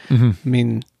it. I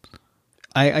mean,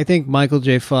 I think Michael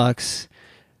J. Fox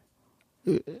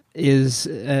is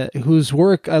whose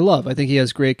work I love. I think he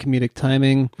has great comedic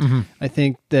timing. I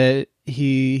think that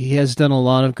he has done a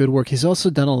lot of good work. He's also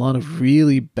done a lot of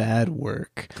really bad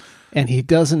work, and he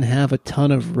doesn't have a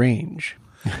ton of range.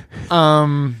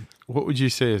 What would you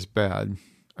say is bad?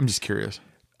 I'm just curious.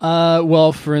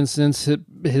 Well, for instance,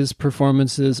 his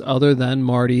performances other than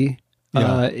Marty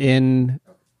in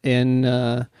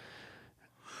in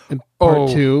part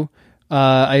 2.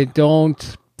 I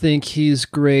don't think he's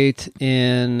great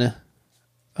in.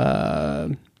 I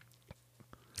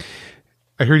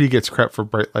heard he gets crap for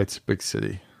Bright Lights, Big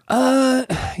City.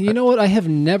 You know what? I have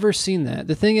never seen that.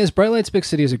 The thing is, Bright Lights, Big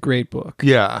City is a great book.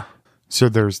 Yeah. So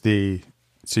there's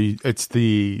it's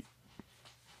the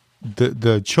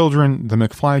children, the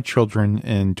McFly children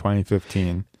in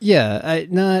 2015. Yeah,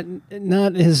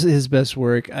 not his best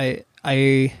work. I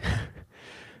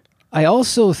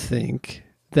also think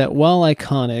that while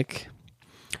iconic,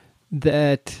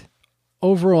 that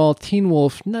overall Teen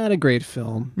Wolf, not a great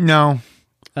film. No.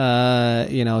 I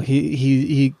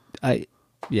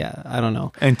don't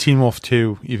know. And Teen Wolf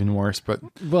 2, even worse. But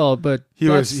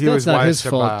that's not his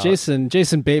fault.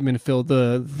 Jason Bateman filled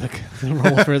the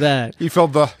role for that. He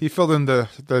filled in the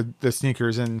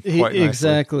sneakers in quite nicely.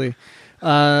 Exactly.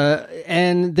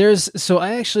 And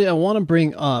I want to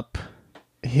bring up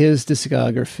his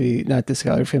discography, not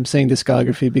discography. I'm saying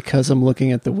discography because I'm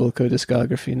looking at the Wilco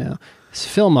discography now. His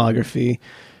filmography,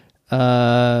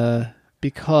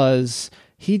 because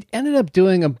he ended up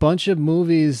doing a bunch of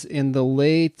movies in the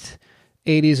late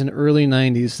 80s and early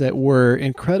 90s that were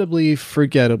incredibly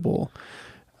forgettable.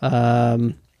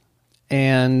 And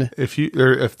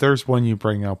if there's one you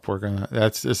bring up,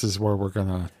 this is where we're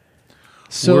gonna.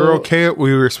 So we're okay.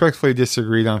 We respectfully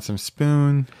disagreed on some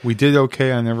Spoon. We did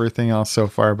okay on everything else so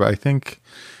far, but I think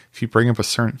if you bring up a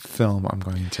certain film, I'm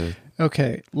going to.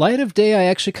 Okay, Light of Day I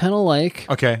actually kind of like.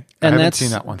 Okay, I haven't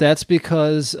seen that one. That's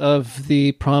because of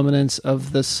the prominence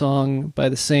of the song by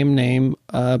the same name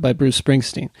by Bruce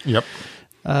Springsteen. Yep.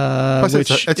 Plus it's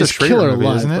a Killer movie,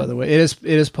 live, isn't it? By the way. It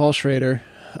is Paul Schrader.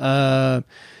 And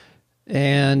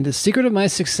The Secret of My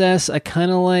Success I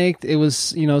kind of liked. It was,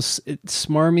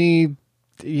 smarmy,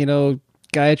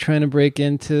 guy trying to break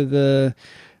into the...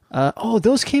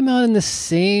 those came out in the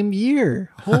same year.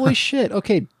 Holy shit.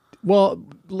 Okay, well...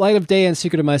 Light of Day and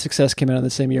Secret of My Success came out in the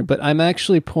same year, but I'm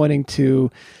actually pointing to,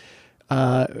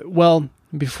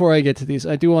 before I get to these,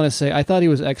 I do want to say I thought he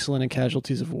was excellent in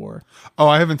Casualties of War. Oh,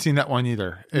 I haven't seen that one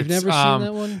either. You've never seen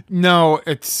that one? No,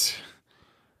 it's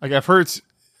like I've heard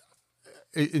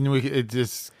it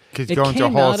just could go into a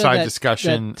whole side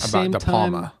discussion about De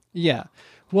Palma. Yeah.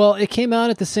 Well, it came out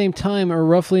at the same time, or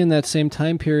roughly in that same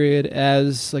time period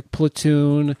as like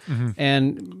Platoon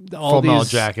and all Full Metal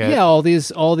Jacket. Yeah, all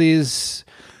these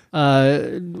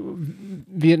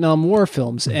Vietnam War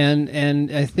films,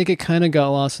 and I think it kind of got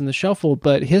lost in the shuffle.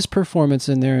 But his performance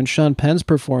in there and Sean Penn's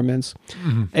performance,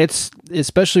 it's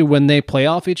especially when they play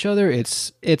off each other,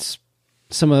 it's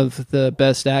some of the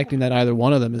best acting that either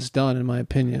one of them has done, in my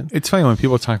opinion. It's funny when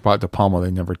people talk about De Palma,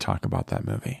 they never talk about that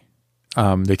movie.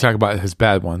 They talk about his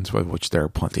bad ones, which there are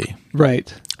plenty,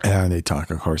 right? And they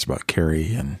talk, of course, about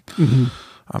Carrie and.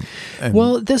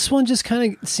 Well, this one just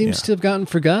kind of seems to have gotten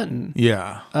forgotten.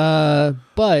 Yeah.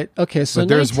 But okay, so but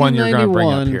there's one you're going to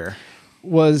bring up here.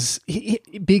 He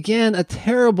began a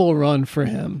terrible run for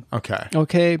him.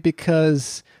 Okay,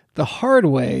 because The Hard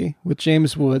Way with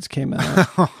James Woods came out.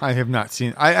 I have not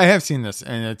seen. I have seen this,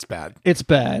 and it's bad. It's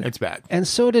bad. It's bad. And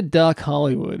so did Doc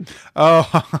Hollywood. Oh,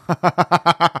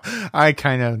 I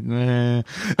kind of.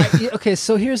 Okay,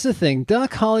 so here's the thing.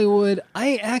 Doc Hollywood,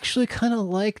 I actually kind of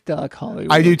like Doc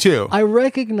Hollywood. I do too. I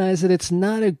recognize that it's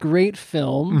not a great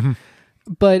film.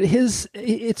 But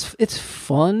it's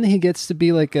fun. He gets to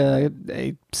be like a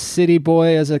city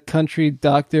boy as a country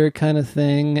doctor kind of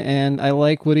thing, and I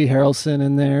like Woody Harrelson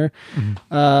in there.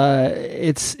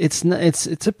 It's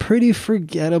a pretty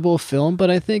forgettable film, but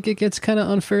I think it gets kind of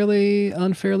unfairly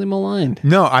maligned.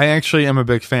 No, I actually am a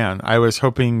big fan. I was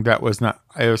hoping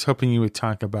you would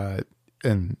talk about it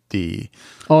in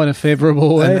a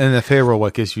favorable way. In a favorable way,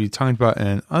 because you talked about it in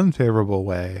an unfavorable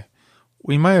way,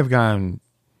 we might have gotten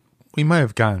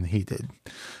heated.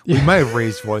 We might have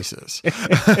raised voices.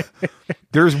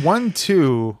 There's one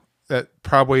too that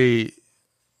probably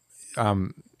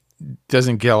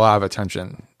doesn't get a lot of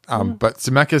attention. But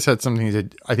Zemeckis had something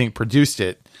that I think produced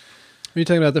it. Are you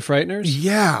talking about The Frighteners?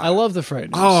 Yeah. I love The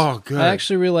Frighteners. Oh, good. I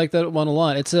actually really like that one a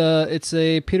lot. It's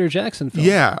a Peter Jackson film.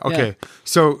 Yeah, okay. Yeah.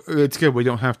 So it's good. We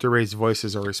don't have to raise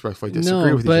voices or respectfully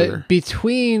disagree with each other. But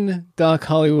between Doc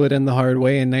Hollywood and The Hard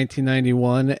Way in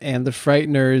 1991 and The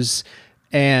Frighteners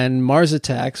and Mars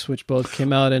Attacks, which both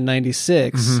came out in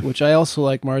 96, which I also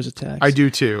like Mars Attacks. I do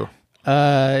too.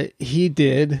 He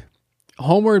did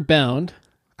Homeward Bound,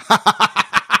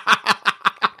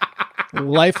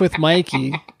 Life with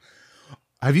Mikey.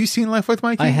 Have you seen Life with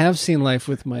Mikey? I have seen Life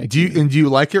with Mikey. Do you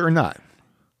like it or not?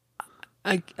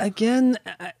 I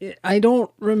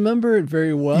don't remember it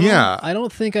very well. Yeah. I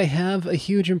don't think I have a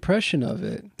huge impression of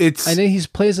it. I know he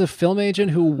plays a film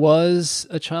agent who was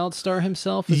a child star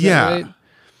himself. Is that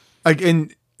right?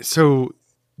 And so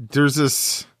there's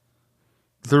this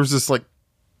like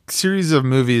series of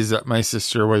movies that my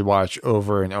sister would watch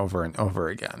over and over and over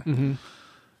again.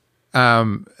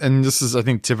 And this is, I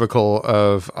think, typical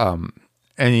of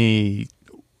any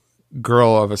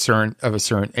girl of a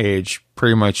certain age,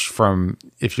 pretty much from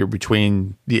if you're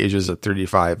between the ages of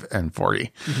 35 and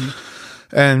 40.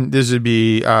 And those would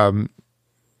be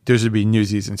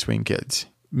Newsies and Swing Kids,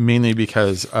 mainly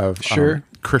because of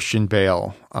Christian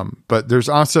Bale. But there's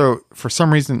also, for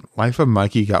some reason, Life of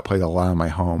Mikey got played a lot in my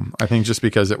home. I think just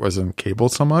because it was on cable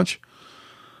so much.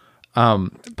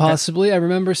 Possibly. I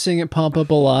remember seeing it pop up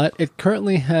a lot. It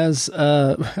currently has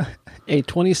a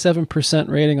 27%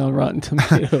 rating on Rotten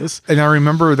Tomatoes. And I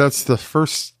remember that's the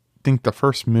first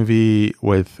movie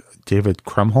with David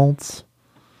Krumholtz.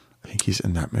 I think he's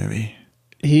in that movie.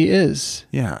 He is.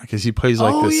 Yeah, because he plays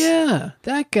like this. Oh, yeah.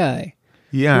 That guy.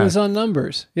 Yeah. He was on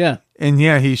Numbers. Yeah. And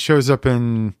yeah, he shows up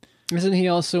in... Isn't he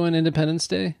also in Independence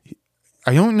Day?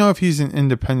 I don't know if he's in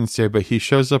Independence Day, but he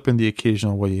shows up in the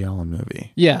occasional Woody Allen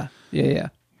movie. Yeah.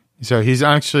 So he's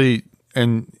actually...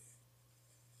 And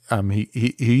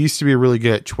he used to be really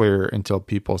good at Twitter until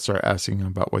people started asking him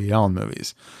about Woody Allen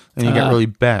movies. And he got really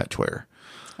bad at Twitter.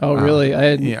 Oh, really?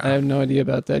 I have no idea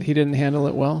about that. He didn't handle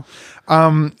it well?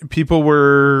 People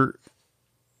were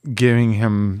giving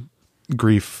him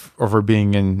grief over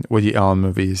being in Woody Allen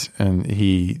movies, and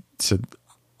he said,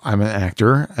 I'm an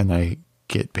actor and I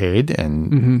get paid,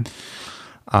 and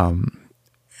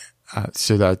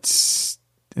so that's,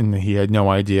 and he had no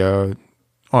idea.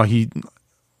 Oh, he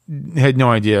had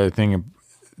no idea. I think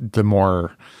the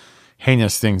more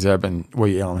heinous things that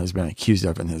Woody Allen has been accused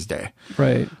of in his day,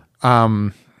 right?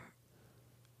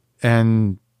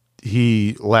 And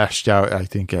he lashed out, I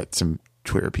think, at some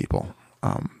Twitter people.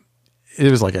 It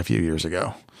was like a few years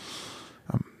ago.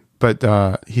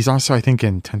 But he's also, I think,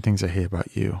 in 10 Things I Hate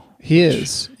About You. He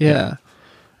is, yeah.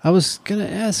 I was going to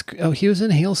ask, he was in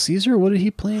Hail Caesar? What did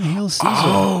he play in Hail Caesar?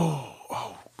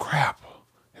 Oh, crap.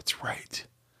 That's right.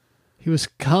 He was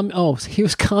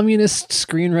communist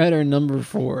screenwriter number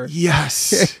 4.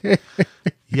 Yes.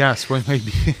 Yes, I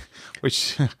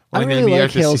really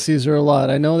like Hail Caesar a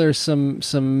lot. I know there's some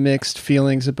mixed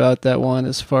feelings about that one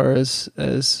as far as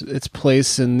its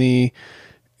place in the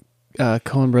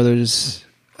Coen Brothers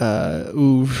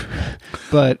oeuvre,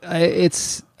 but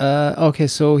it's okay.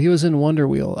 So he was in Wonder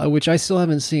Wheel, which I still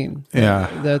haven't seen.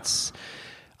 Yeah,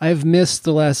 I've missed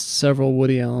the last several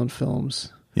Woody Allen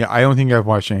films. Yeah, I don't think I've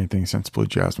watched anything since Blue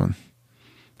Jasmine.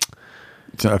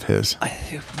 It's of his.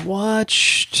 I've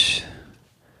watched.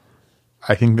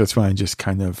 I think that's when I just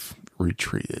kind of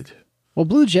retreated. Well,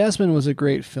 Blue Jasmine was a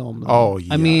great film, though. Oh,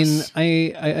 yes. I mean,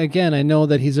 I know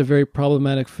that he's a very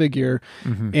problematic figure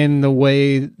in the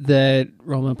way that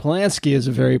Roman Polanski is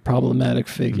a very problematic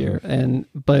figure.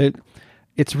 But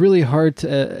it's really hard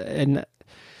to, and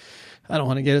I don't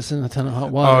want to get us in a ton of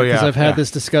hot water because I've had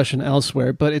this discussion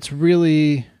elsewhere, but it's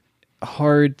really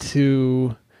hard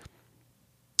to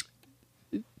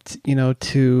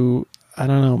I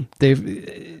don't know.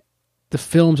 The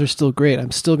films are still great.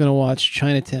 I'm still going to watch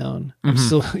Chinatown. I'm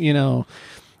still,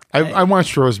 I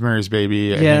watched Rosemary's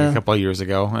Baby a couple of years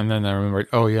ago, and then I remembered,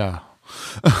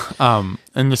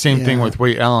 and the same thing with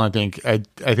Woody Allen. I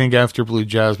think after Blue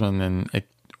Jasmine, and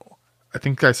I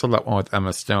think I saw that one with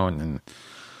Emma Stone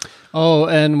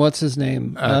and what's his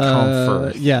name? Colin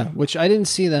Firth. Yeah, which I didn't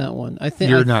see that one. I think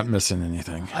you're not missing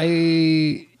anything.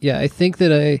 I think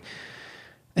that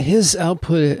his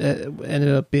output ended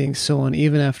up being so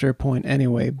uneven after a point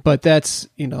anyway, but that's,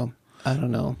 I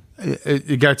don't know.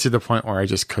 It got to the point where I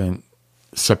just couldn't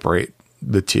separate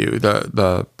the two,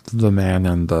 the man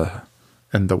and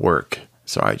the work.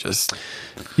 So I just,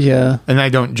 and I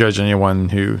don't judge anyone,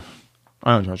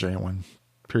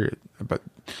 period.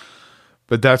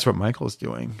 But that's what Michael's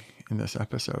doing in this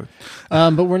episode.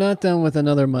 But we're not done with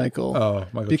another Michael. Oh,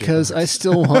 Michael because J. Fox. I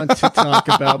still want to talk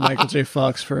about Michael J.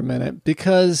 Fox for a minute,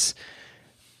 because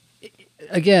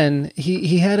again,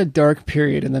 he had a dark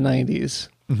period in the 90s,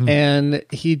 and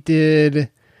he did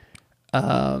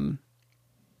For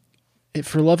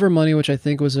Love or Money, which I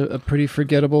think was a pretty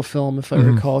forgettable film, if I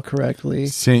recall correctly.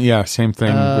 Same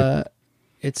thing.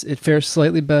 It fares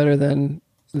slightly better than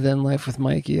Life with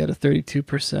Mikey at a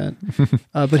 32%.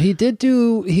 But he did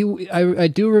do I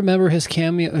do remember his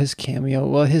cameo.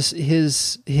 Well,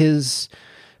 his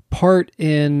part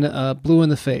in Blue in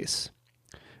the Face,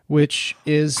 which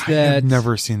is that I have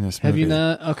never seen this movie. Have you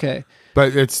not? Okay.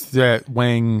 But it's that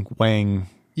Wang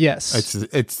Yes.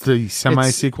 It's the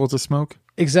semi-sequel to Smoke?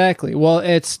 Exactly. Well,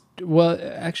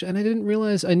 actually, and I didn't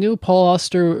realize, I knew Paul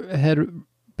Auster had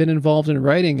been involved in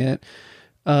writing it,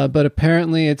 but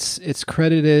apparently it's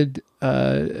credited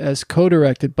as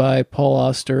co-directed by Paul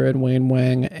Auster and Wayne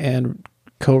Wang and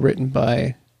co-written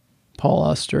by Paul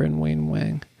Auster and Wayne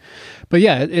Wang. But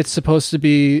yeah, it's supposed to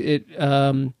be it.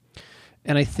 And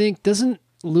I think, doesn't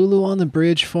Lulu on the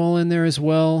Bridge fall in there as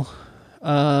well?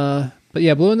 But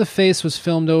yeah, Blue in the Face was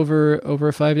filmed over a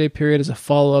 5-day period as a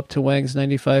follow-up to Wang's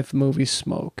 1995 movie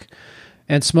Smoke.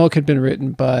 And Smoke had been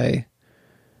written by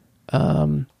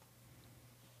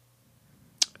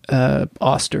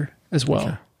Auster as well.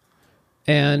 Okay.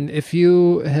 And if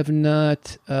you have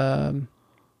not...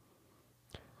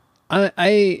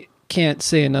 I can't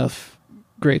say enough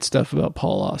great stuff about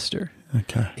Paul Auster.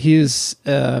 Okay. He's...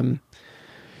 and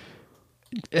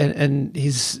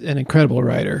he's an incredible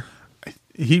writer.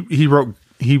 He wrote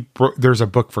there's a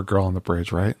book for Girl on the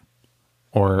Bridge, right?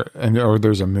 Or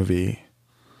there's a movie.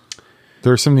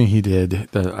 There's something he did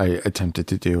that I attempted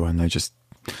to do, and it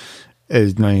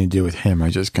has nothing to do with him. I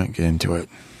just couldn't get into it.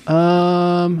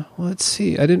 Well, let's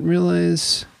see. I didn't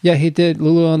realize. Yeah, he did.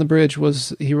 Lulu on the Bridge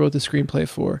he wrote the screenplay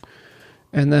for,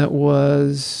 and that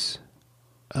was.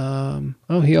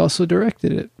 He also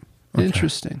directed it. Okay.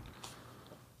 Interesting.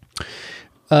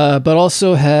 But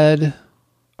also had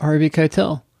Harvey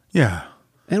Keitel. Yeah.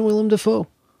 And Willem Dafoe.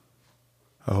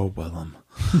 Oh, Willem.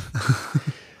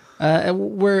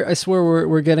 I swear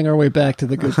we're getting our way back to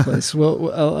the good place.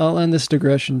 Well, I'll end this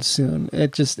digression soon.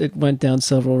 It went down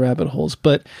several rabbit holes,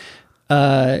 but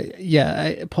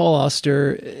Paul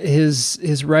Auster,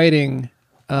 his writing,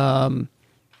 I've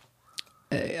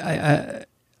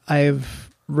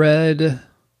read.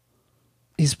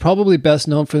 He's probably best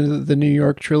known for the New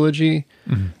York trilogy,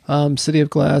 City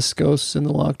of Glass, Ghosts in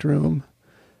the Locked Room.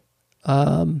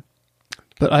 But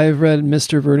I've read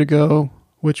Mr. Vertigo,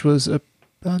 which was did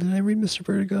I read Mr.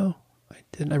 Vertigo? I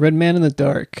didn't. I read Man in the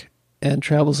Dark and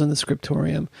Travels in the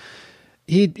Scriptorium.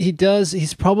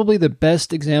 He's probably the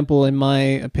best example, in my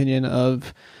opinion,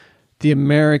 of the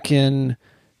American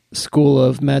school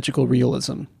of magical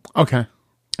realism. Okay.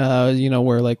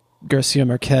 Where like Garcia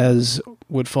Marquez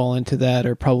would fall into that,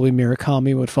 or probably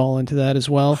Murakami would fall into that as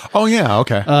well. Oh yeah,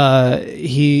 okay.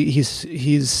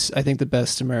 He's I think the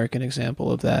best American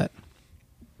example of that.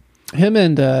 Him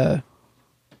and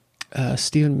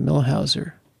Steven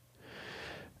Millhauser.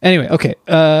 Anyway, okay.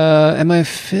 Am I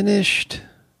finished?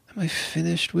 Am I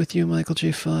finished with you, Michael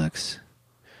J. Fox?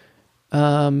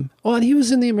 And he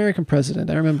was in The American President.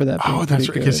 I remember that. Oh, that's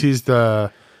right, because he's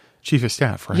the chief of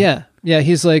staff, right? Yeah.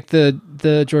 He's like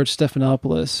the George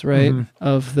Stephanopoulos, right,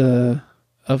 of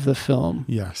the film.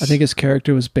 Yes, I think his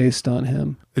character was based on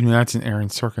him. I mean, that's an Aaron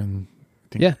Sorkin.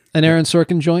 Yeah, an Aaron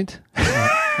Sorkin joint.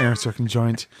 Aaron Sorkin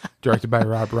joint, directed by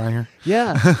Rob Reiner.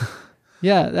 Yeah.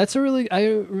 Yeah, that's I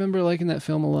remember liking that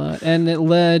film a lot. And it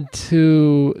led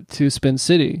to Spin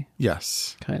City.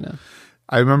 Yes. Kind of.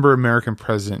 I remember American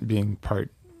President being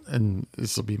part, and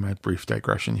this will be my brief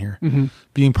digression here,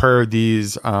 being part of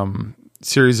these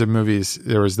series of movies.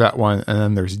 There was that one, and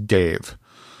then there's Dave,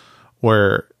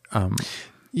 where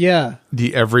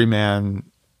the everyman,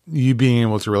 you being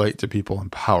able to relate to people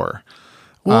in power.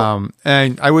 Well,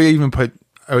 and I would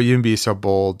even be so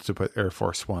bold to put Air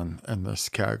Force One in this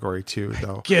category too,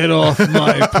 though. Get off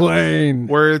my plane.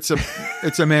 Where it's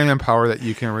a man in power that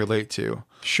you can relate to.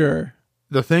 Sure.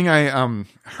 The thing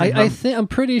I think I'm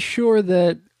pretty sure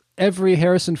that every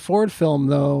Harrison Ford film,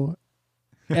 though,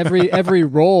 every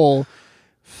role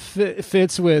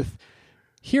fits with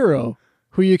hero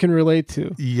who you can relate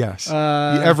to. Yes,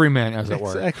 the everyman, as it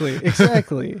were.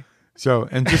 Exactly. So,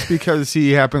 and just because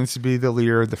he happens to be the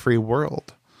leader of the free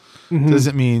world,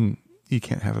 doesn't mean you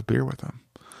can't have a beer with him.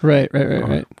 Right.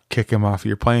 Kick him off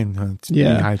your plane when it's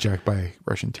being hijacked by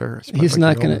Russian terrorists. He's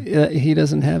not going to, he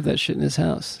doesn't have that shit in his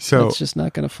house. So it's just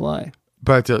not going to fly.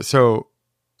 But so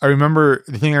I remember,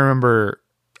 the thing I remember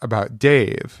about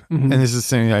Dave, and this is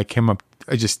something that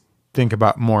I just think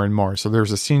about more and more. So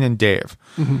there's a scene in Dave.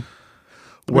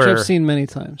 Which I've seen many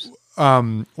times.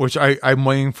 Which I'm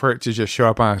waiting for it to just show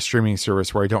up on a streaming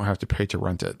service where I don't have to pay to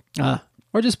rent it.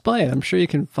 Or just buy it. I'm sure you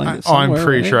can find it somewhere. I'm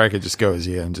pretty sure I could just go as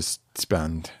you and just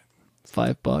spend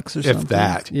 $5 or something. If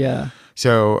that. Yeah.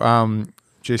 So,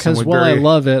 Jason Woodbury. Because while I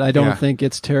love it, I don't think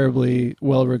it's terribly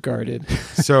well regarded.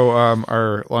 So,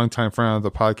 our longtime friend of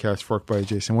the podcast, Fork by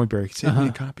Jason Woodbury, can send me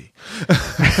a copy.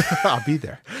 I'll be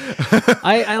there.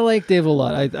 I like Dave a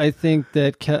lot. I think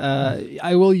that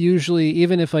I will usually,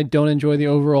 even if I don't enjoy the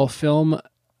overall film,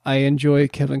 I enjoy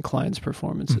Kevin Kline's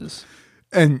performances.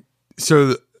 And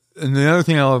so and the other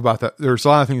thing I love about that, there's a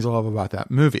lot of things I love about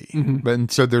that movie, Mm-hmm. but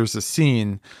and so there's a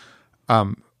scene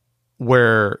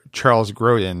where Charles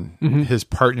Grodin, Mm-hmm. his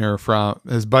partner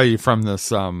his buddy from this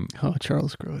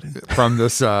Charles Grodin.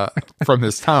 from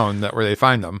this town where they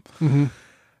find him, Mm-hmm.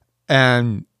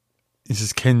 and he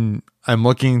says, I'm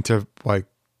looking to like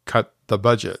cut the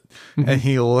budget, Mm-hmm. and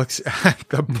he looks at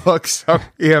the books of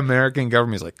the American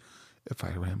government. He's like, if I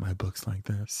ran my books like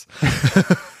this,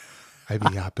 I'd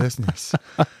be out of business.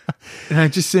 And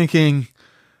I'm just thinking,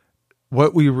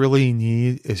 what we really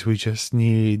need is we just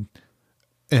need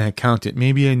an accountant,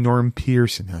 maybe a Norm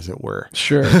Peterson, as it were.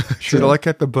 Sure. To look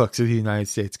at the books of the United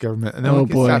States government, and then we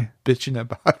can stop bitching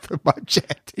about the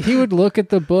budget. He would look at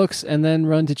the books and then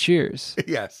run to Cheers.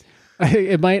 Yes.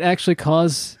 It might actually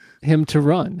cause him to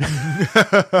run.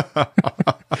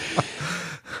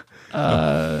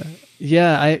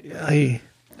 Yeah, I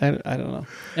don't know.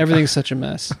 Everything's such a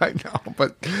mess. I know,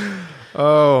 but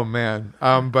oh man.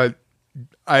 But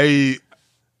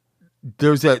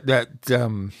there's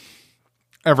that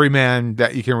every man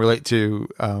that you can relate to.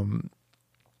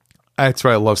 That's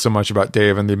what I love so much about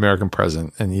Dave and the American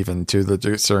President, and even to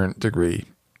the certain degree,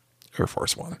 Air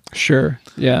Force One. Sure.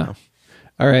 Yeah.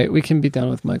 All right, we can be done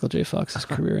with Michael J. Fox's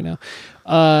career now.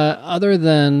 Other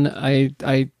than I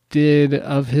did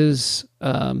of his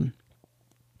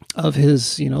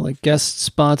like guest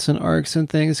spots and arcs and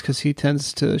things, because he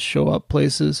tends to show up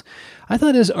places. I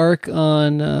thought his arc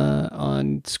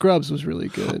on Scrubs was really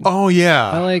good. Oh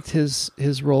yeah, I liked his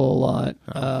role a lot.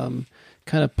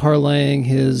 Kind of parlaying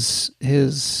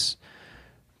his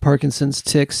Parkinson's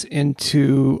tics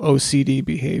into OCD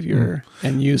behavior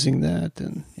and using that,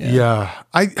 and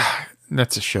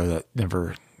that's a show that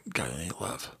never got any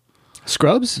love.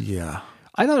 Scrubs. Yeah,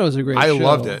 I thought it was a great show. I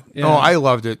loved it. Yeah. Oh, I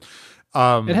loved it.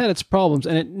 It had its problems,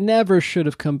 and it never should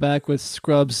have come back with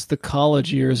Scrubs: The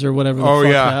College Years or whatever the fuck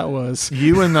that was.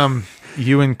 You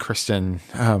and Kristen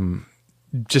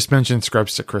just mentioned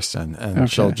Scrubs to Kristen,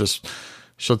 and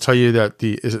she'll tell you that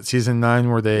is it season 9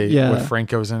 where with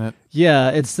Franco's in it?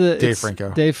 Yeah, it's Dave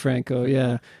Franco. Dave Franco,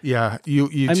 yeah. Yeah,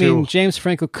 you I too. mean, James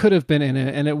Franco could have been in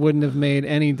it, and it wouldn't have made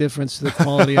any difference to the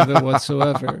quality of it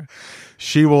whatsoever.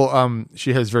 She will.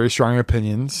 She has very strong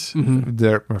opinions. Mm-hmm.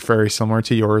 They're very similar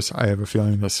to yours. I have a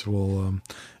feeling this will.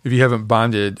 If you haven't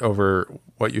bonded over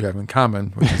what you have in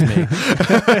common, which is me,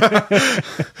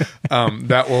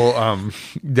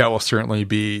 that will certainly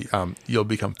be. You'll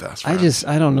become fast friends.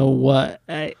 I don't know what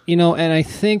and I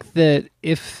think that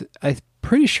I'm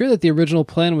pretty sure that the original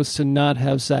plan was to not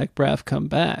have Zach Braff come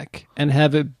back and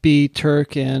have it be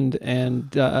Turk and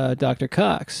Dr.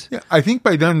 Cox. Yeah, I think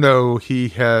by then though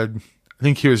I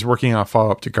think he was working on a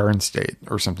follow-up to Garden State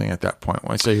or something at that point.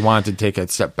 So he wanted to take a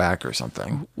step back or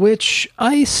something. Which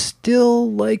I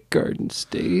still like Garden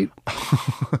State.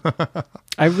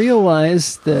 I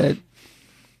realize that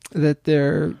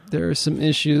there are some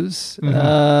issues,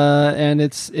 and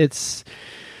it's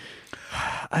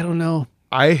I don't know.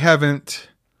 I have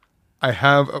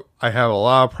a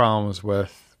lot of problems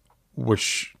with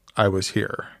Wish I Was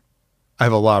Here. I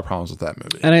have a lot of problems with that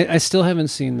movie, and I still haven't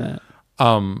seen that.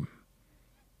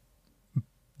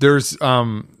 There's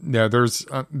some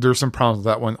problems with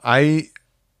that one.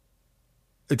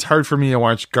 It's hard for me to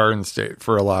watch Garden State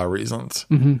for a lot of reasons.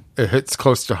 Mm-hmm. It hits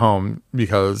close to home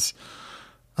because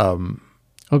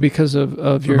because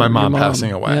of your mom your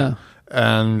passing away. Yeah.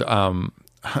 And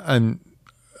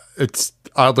it's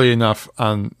oddly enough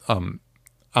on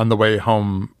the way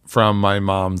home from my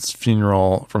mom's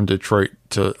funeral from Detroit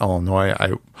to Illinois,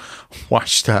 I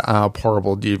watched that on a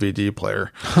portable DVD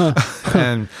player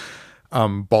and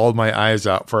bawled my eyes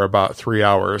out for about 3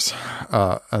 hours.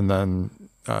 And then,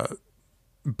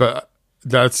 but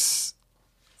that's,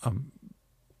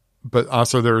 but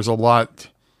also there's a lot,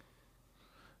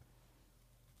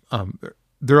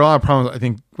 there are a lot of problems, I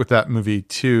think, with that movie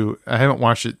too. I haven't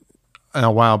watched it in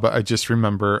a while, but I just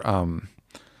remember,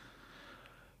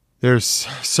 there's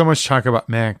so much talk about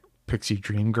Manic Pixie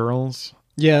Dream Girls.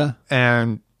 Yeah.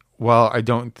 And while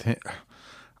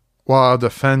I'll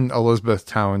defend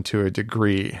Elizabethtown to a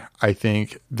degree, I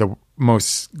think the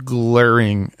most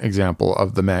glaring example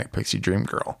of the Manic Pixie Dream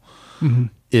Girl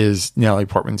is Natalie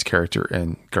Portman's character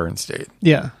in Garden State.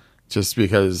 Yeah. Just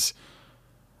because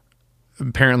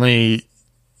apparently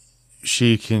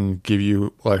she can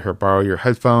let her borrow your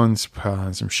headphones, put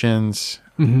on some Shins.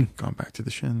 Going back to the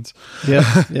Shins.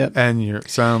 Yeah. And you're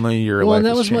suddenly your well, life and that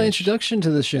has was my changed. introduction to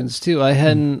the Shins too. I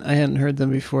hadn't heard them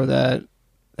before that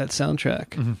soundtrack.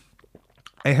 Mm-hmm.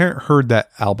 I hadn't heard that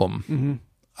album.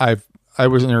 I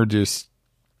was introduced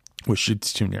with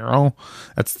Shoots Too Narrow.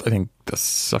 That's I think the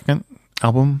second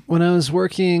album. When I was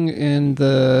working in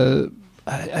the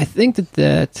I think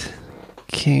that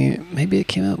maybe it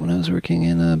came out when I was working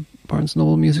in a Barnes &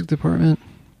 Noble music department.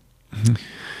 Mm-hmm.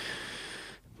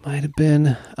 Might have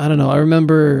been. I don't know. I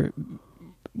remember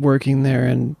working there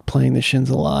and playing the Shins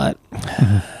a lot.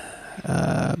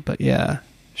 But yeah,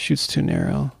 Shoots Too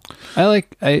Narrow.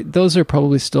 Those are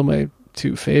probably still my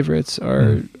two favorites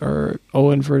are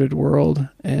Oh Inverted World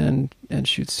and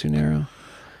Shoots Too Narrow.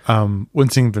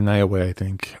 Wincing the Night Away, I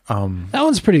think. That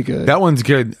one's pretty good. That one's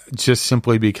good just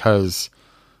simply because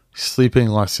Sleeping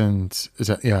Lessons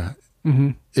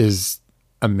is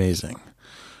amazing.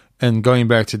 And going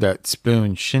back to that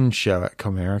Spoon Shin show at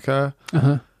Comerica,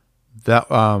 that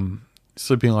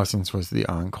Sleeping Lessons was the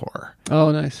encore.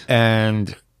 Oh, nice.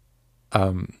 And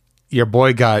your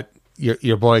boy got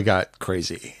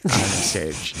crazy on the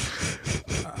stage.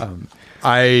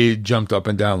 I jumped up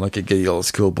and down like a giddy little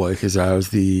schoolboy because I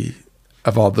was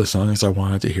of all the songs I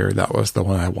wanted to hear, that was the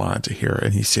one I wanted to hear,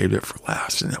 and he saved it for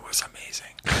last, and it was amazing.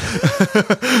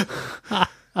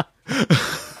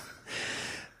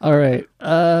 All right.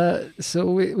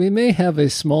 So we may have a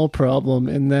small problem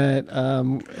in that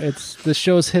the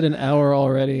show's hit an hour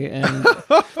already, and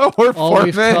we're 4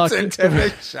 minutes into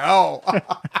the show.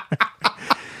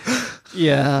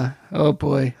 Yeah. Oh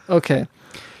boy. Okay.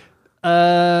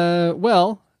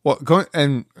 Well,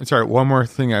 sorry, one more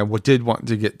thing I did want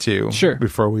to get to. Sure.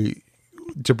 Before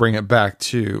to bring it back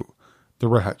to the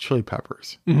Red Hot Chili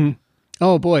Peppers. Mm-hmm.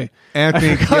 Oh boy,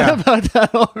 Anthony, I forgot about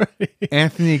that already.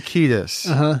 Anthony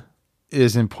Kiedis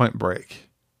is in Point Break,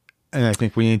 and I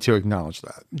think we need to acknowledge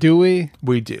that. Do we?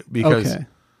 We do, because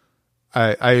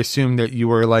I assume that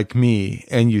you are like me,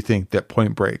 and you think that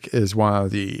Point Break is one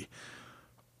of the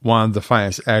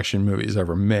finest action movies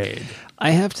ever made.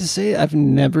 I have to say, I've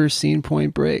never seen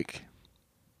Point Break.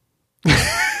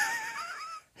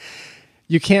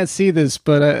 You can't see this,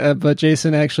 but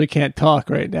Jason actually can't talk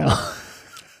right now.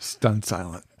 Stunned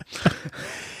silent.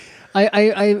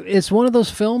 It's one of those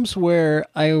films where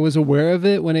I was aware of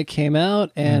it when it came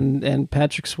out, and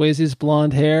Patrick Swayze's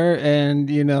blonde hair, and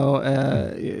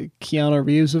Keanu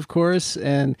Reeves, of course,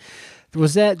 and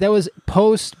that was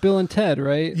post Bill and Ted,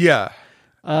 right? Yeah,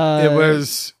 it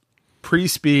was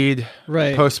pre-Speed,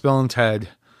 right? Post Bill and Ted.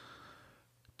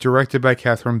 Directed by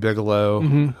Catherine Bigelow,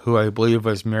 who I believe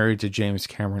was married to James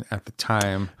Cameron at the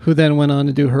time. Who then went on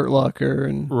to do Hurt Locker.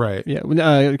 And, right. Yeah,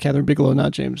 Catherine Bigelow,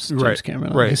 not James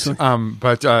Cameron. Obviously. Right.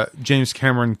 But James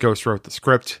Cameron ghost wrote the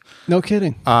script. No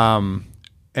kidding.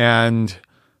 And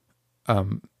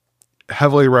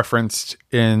heavily referenced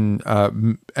and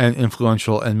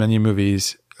influential in many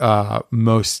movies,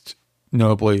 most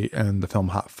notably in the film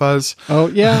Hot Fuzz. Oh,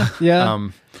 yeah, yeah.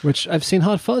 Which I've seen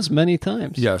Hot Fuzz many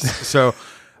times. Yes. So...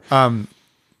 so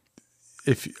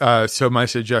my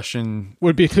suggestion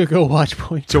would be to go watch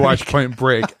Point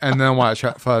Break and then watch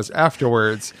Hot Fuzz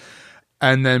afterwards,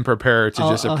 and then prepare to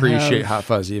just appreciate Hot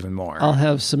Fuzz even more. I'll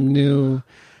have some new.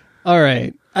 All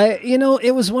right,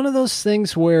 it was one of those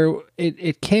things where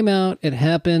it came out, it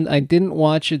happened. I didn't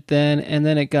watch it then, and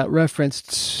then it got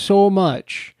referenced so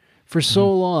much for so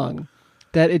long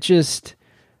that it just.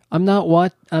 I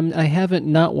haven't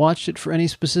not watched it for any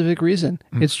specific reason.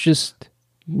 It's just.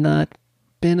 Not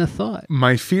been a thought.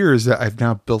 My fear is that I've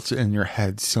now built it in your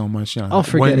head so much. I'll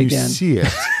forget when you again. see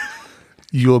it,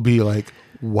 you'll be like,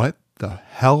 "What the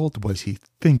hell was he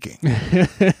thinking?"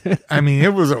 I mean,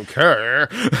 it was okay.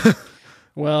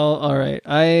 Well, all right.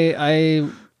 I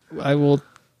will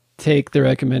take the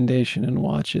recommendation and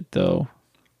watch it though.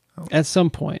 At some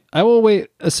point, I will wait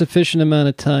a sufficient amount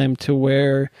of time to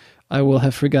where I will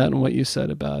have forgotten what you said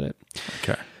about it.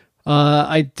 Okay.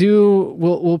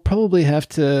 We'll probably have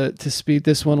to speed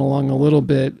this one along a little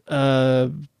bit,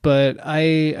 but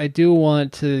I do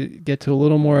want to get to a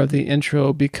little more of the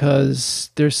intro because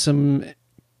there's some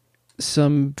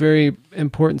very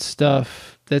important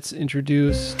stuff that's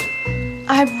introduced.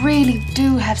 I really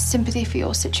do have sympathy for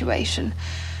your situation.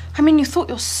 I mean, you thought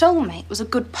your soulmate was a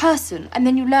good person, and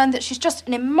then you learned that she's just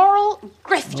an immoral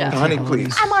grifter. Oh, honey,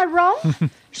 please. Am I wrong?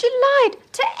 She lied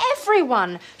to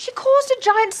everyone. She caused a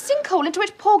giant sinkhole into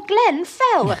which poor Glenn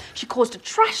fell. She caused a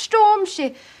trash storm.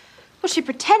 She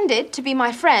pretended to be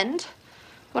my friend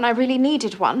when I really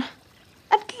needed one.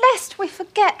 And lest we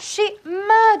forget, she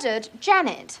murdered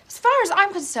Janet. As far as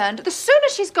I'm concerned, the sooner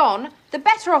she's gone, the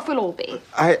better off we'll all be.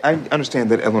 I understand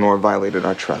that Eleanor violated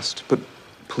our trust, but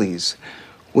please...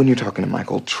 when you're talking to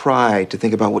Michael, try to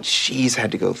think about what she's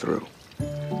had to go through.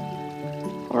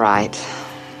 All right.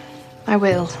 I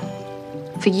will.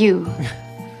 For you.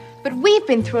 But we've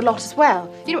been through a lot as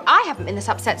well. I haven't been this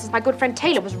upset since my good friend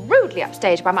Taylor was rudely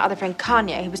upstaged by my other friend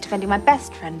Kanye, who was defending my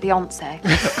best friend, Beyonce.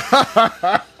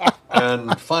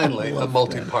 And finally, a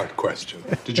multi-part question.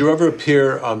 Did you ever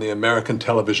appear on the American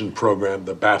television program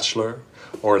The Bachelor,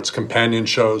 or its companion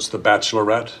shows The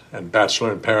Bachelorette and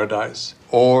Bachelor in Paradise,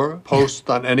 or post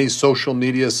on any social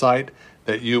media site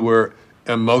that you were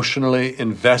emotionally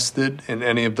invested in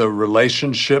any of the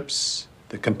relationships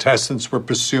the contestants were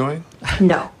pursuing?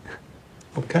 No.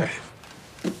 Okay.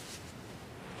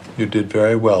 You did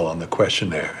very well on the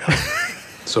questionnaire.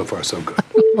 So far, so good.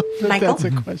 Michael,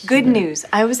 good news.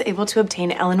 I was able to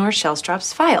obtain Eleanor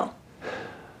Shellstrop's file.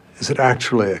 Is it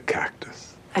actually a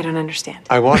cactus? I don't understand.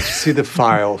 I want to see the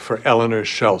file for Eleanor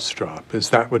Shellstrop. Is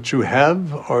that what you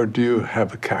have, or do you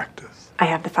have a cactus? I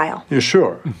have the file. You're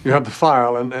sure? You have the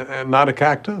file and not a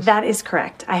cactus? That is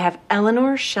correct. I have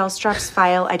Eleanor Shellstrop's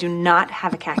file. I do not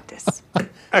have a cactus.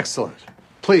 Excellent.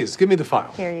 Please, give me the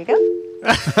file. Here you go.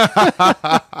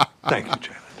 Thank you,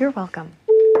 Janet. You're welcome.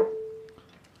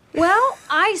 Well,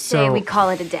 I say So- we call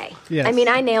it a day. Yes. I mean,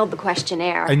 I nailed the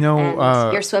questionnaire. I know,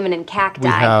 and you're swimming in cacti. We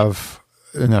have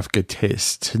enough good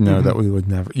taste to know that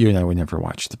you and I would never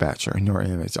watch The Bachelor, nor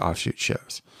any of its offshoot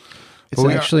shows. It's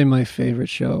actually my favorite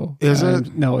show. Is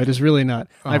it? No, it is really not.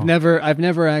 I've never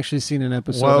actually seen an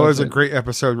episode. Well, it was of a great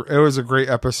episode. It was a great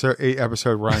episode,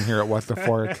 8-episode run here at What the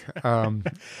Fork.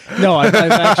 No, I've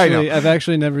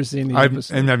actually never seen the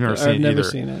episode. And I've never seen it either.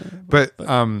 Seen it. But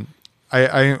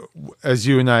I, as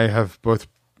you and I have both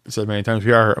said many times,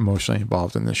 we are emotionally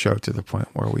involved in the show to the point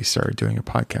where we started doing a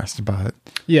podcast about it.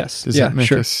 Yes. Does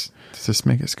this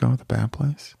make us go the bad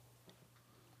place?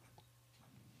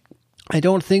 I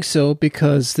don't think so,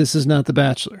 because this is not The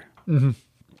Bachelor. Mm-hmm.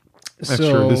 That's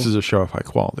true. This is a show of high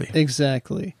quality.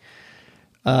 Exactly.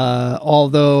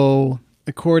 Although,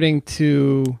 according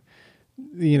to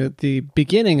the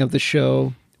beginning of the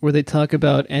show, where they talk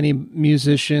about any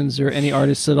musicians or any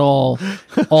artists at all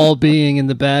being in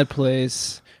the bad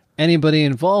place, anybody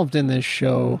involved in this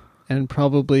show, and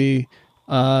probably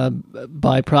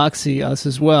by proxy us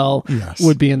as well,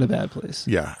 would be in the bad place.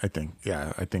 Yeah, I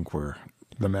think we're.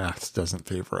 The maths doesn't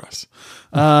favor us.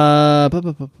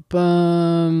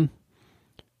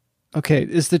 Okay,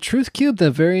 is the Truth Cube the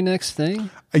very next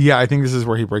thing? Yeah, I think this is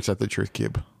where he breaks out the Truth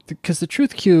Cube. Because the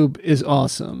Truth Cube is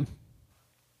awesome.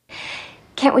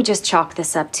 Can't we just chalk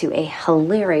this up to a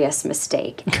hilarious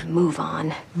mistake and move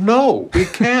on? No, we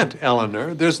can't,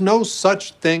 Eleanor. There's no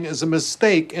such thing as a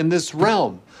mistake in this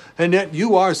realm. And yet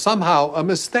you are somehow a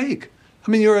mistake.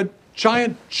 I mean, you're a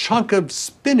giant chunk of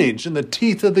spinach in the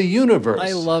teeth of the universe.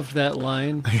 I love that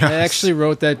line. Yes. I actually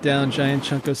wrote that down, giant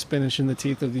chunk of spinach in the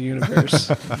teeth of the universe.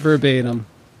 Verbatim.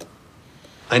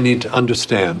 I need to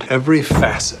understand every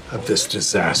facet of this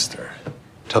disaster.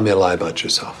 Tell me a lie about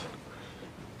yourself.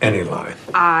 Any lie.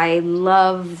 I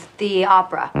love the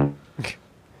opera.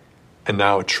 And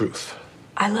now a truth.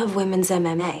 I love women's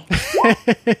MMA.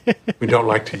 We don't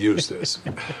like to use this.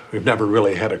 We've never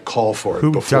really had a call for it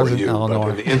Who before doesn't, you, Eleanor? but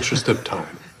in the interest of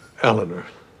time. Eleanor,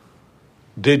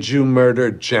 did you murder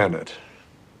Janet?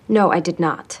 No, I did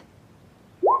not.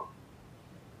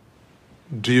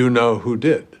 Do you know who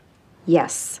did?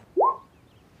 Yes.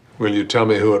 Will you tell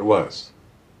me who it was?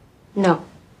 No.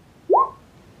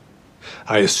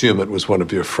 I assume it was one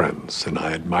of your friends, and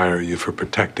I admire you for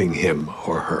protecting him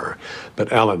or her.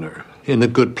 But Eleanor, in the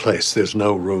good place, there's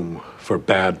no room for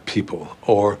bad people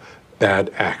or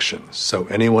bad actions. So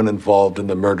anyone involved in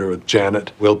the murder of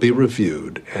Janet will be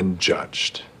reviewed and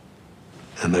judged.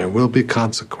 And there will be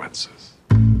consequences.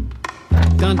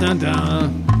 Dun, dun,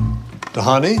 dun.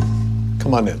 Dahani,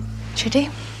 come on in. Chitty?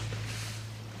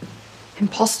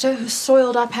 Imposter who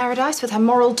soiled our paradise with her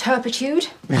moral turpitude?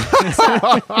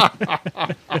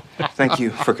 Thank you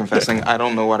for confessing. I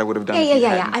don't know what I would have done. if you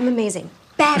Yeah. hadn't. I'm amazing.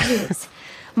 Bad news.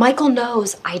 Michael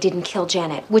knows I didn't kill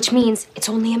Janet, which means it's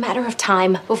only a matter of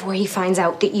time before he finds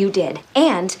out that you did.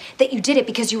 And that you did it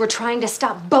because you were trying to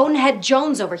stop Bonehead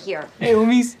Jones over here. Hey,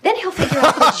 homies. Then he'll figure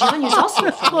out that Janya's also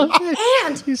a phony.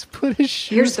 And He's put his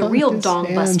shoes here's the on real his dong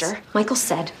hands. buster. Michael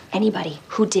said anybody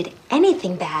who did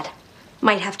anything bad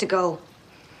might have to go.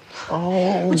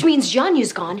 Oh. Which means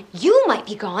Janya's gone, you might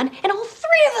be gone, and all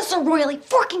three of us are royally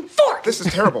forking forked. This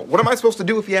is terrible. What am I supposed to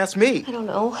do if you ask me? I don't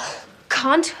know.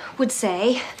 Kant would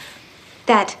say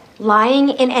that lying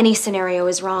in any scenario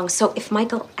is wrong. So if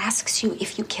Michael asks you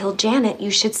if you killed Janet,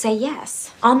 you should say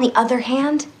yes. On the other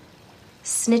hand,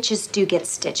 snitches do get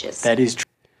stitches. That is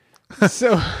true.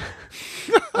 So,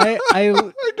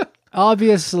 I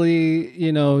obviously,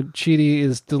 Chidi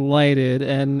is delighted,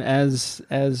 and as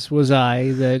was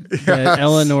I, that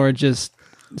Eleanor just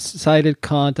cited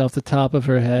Kant off the top of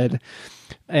her head,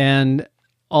 and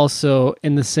also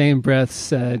in the same breath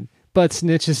said, "But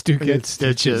snitches do get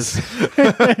stitches."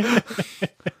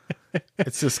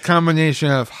 It's this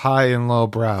combination of high and low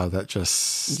brow that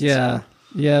just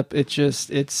Yep.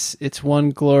 It's one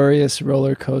glorious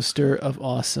roller coaster of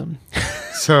awesome.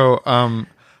 So,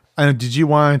 did you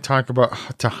want to talk about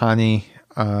Tahani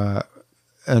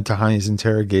and Tahani's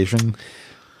interrogation?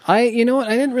 You know what?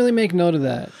 I didn't really make note of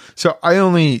that. So the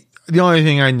only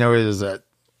thing I noted is that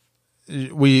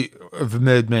we have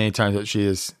admitted many times that she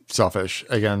is selfish.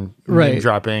 Again,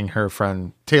 dropping her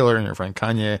friend Taylor and her friend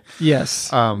Kanye. Yes.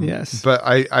 Yes. But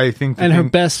I think her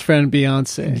best friend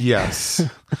Beyonce. Yes.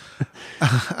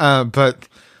 But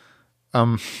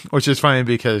which is funny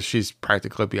because she's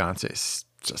practically Beyonce's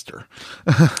sister.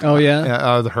 Oh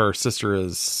yeah. Her sister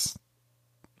is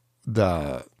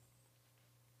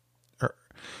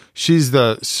she's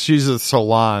a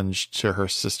Solange to her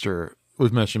sister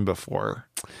we've mentioned before.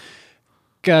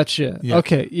 Gotcha. Yeah.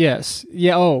 Okay. Yes.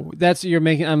 Yeah. Oh, that's you're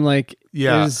making. I'm like,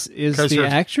 yeah. Is the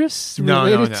actress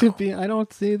related to be? I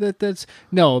don't see that. That's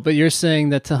no. But you're saying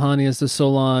that Tahani is the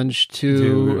Solange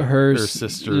to her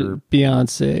sister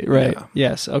Beyonce, right? Yeah.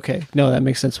 Yes. Okay. No, that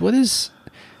makes sense. What is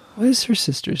her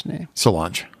sister's name?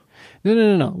 Solange.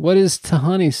 No. What is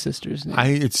Tahani's sister's name?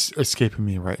 It's escaping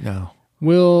me right now.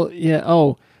 Yeah.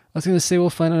 Oh. I was going to say we'll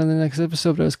find out in the next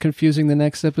episode, but I was confusing the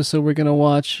next episode we're going to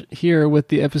watch here with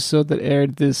the episode that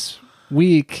aired this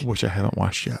week. Which I haven't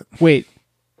watched yet. Wait.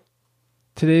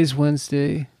 Today's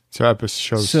Wednesday. So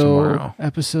episode tomorrow.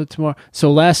 Episode tomorrow.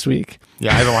 So last week.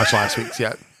 Yeah, I haven't watched last week's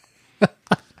yet. Okay.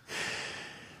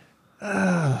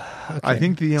 I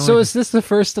think So is this the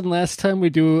first and last time we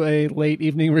do a late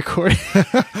evening recording?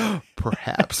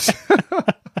 Perhaps.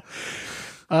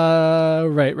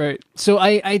 Right. So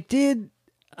I did...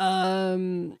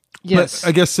 yes. But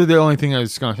I guess the only thing I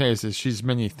was going to say is she's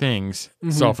many things,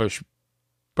 selfish,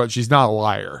 but she's not a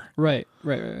liar. Right.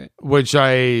 Which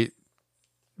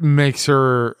makes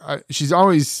her, she's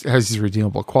always has these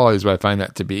redeemable qualities, but I find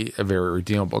that to be a very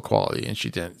redeemable quality, and she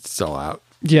didn't sell out.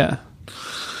 Yeah.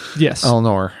 Yes.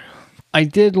 Eleanor. I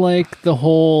did like the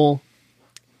whole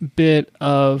bit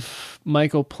of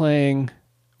Michael playing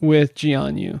with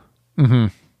Jianyu. Mm-hmm.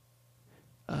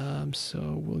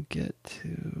 So we'll get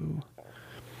to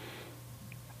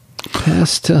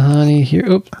past Tahani here.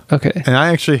 Oops. Okay. And I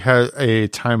actually had a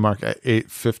time mark at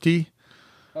 8:50.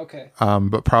 Okay.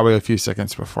 But probably a few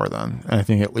seconds before then. And I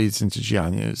think it leads into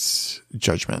Jianyu's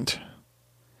judgment.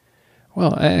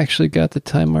 Well, I actually got the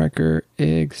time marker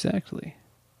exactly.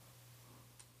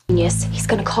 Yes, he's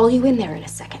gonna call you in there in a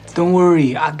second. Don't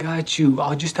worry, I got you.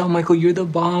 I'll just tell Michael you're the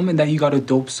bomb and that you got a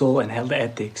dope soul and hella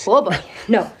ethics. Oh boy,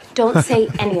 no, don't say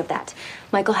any of that.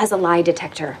 Michael has a lie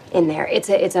detector in there. It's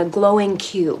a glowing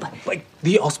cube. Like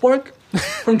the Allspark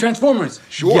from Transformers.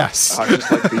 Sure. Yes. Just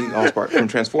like the Allspark from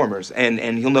Transformers. And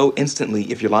he'll know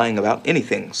instantly if you're lying about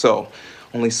anything. So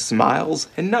only smiles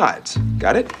and nods.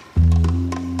 Got it?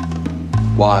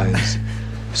 Wise,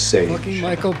 sage, Fucking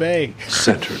Michael Bay.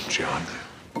 centered John.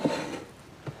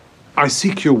 I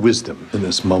seek your wisdom in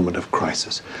this moment of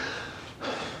crisis.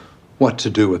 What to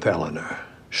do with Eleanor?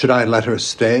 Should I let her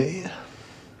stay?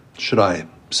 Should I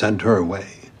send her away?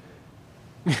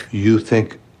 You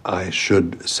think I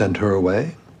should send her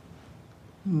away?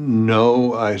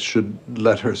 No, I should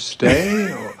let her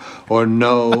stay? Or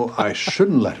no, I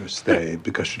shouldn't let her stay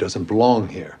because she doesn't belong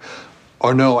here?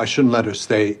 Or no, I shouldn't let her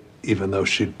stay even though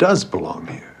she does belong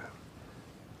here?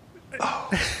 Oh,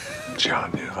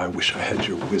 John, I wish I had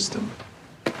your wisdom.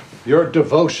 Your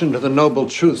devotion to the noble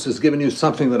truths has given you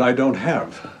something that I don't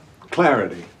have.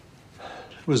 Clarity.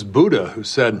 It was Buddha who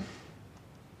said,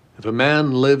 if a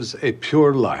man lives a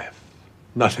pure life,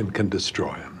 nothing can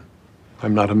destroy him.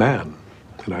 I'm not a man,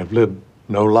 and I've lived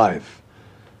no life.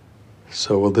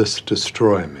 So will this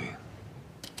destroy me?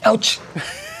 Ouch.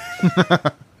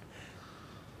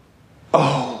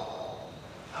 Oh,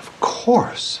 of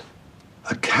course.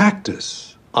 A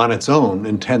cactus on its own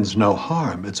intends no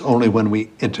harm. It's only when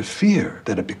we interfere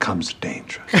that it becomes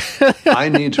dangerous. I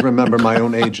need to remember my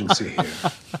own agency here.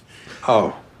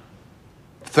 Oh,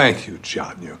 thank you,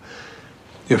 John.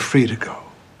 You're free to go.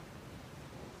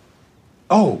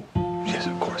 Oh, yes,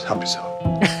 of course. Help yourself.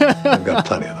 I've got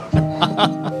plenty of those.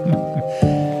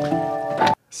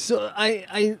 So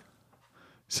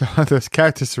this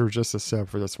cactus were just a sub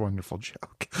for this wonderful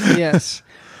joke. Yes.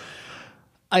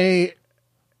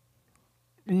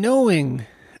 Knowing,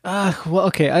 well,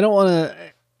 okay, I don't want to,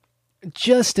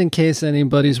 just in case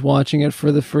anybody's watching it for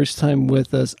the first time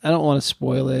with us, I don't want to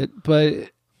spoil it, but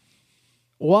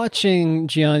watching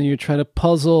Jianyu try to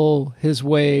puzzle his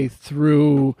way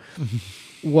through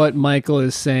what Michael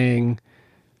is saying,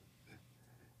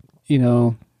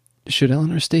 should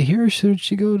Eleanor stay here or should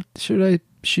she go, should I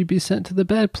she be sent to the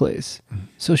bad place.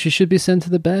 So she should be sent to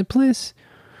the bad place?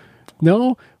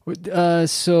 No?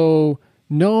 So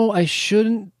no, I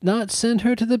shouldn't not send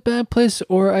her to the bad place,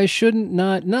 or I shouldn't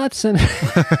not send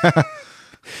her.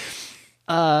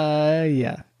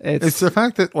 Yeah. It's the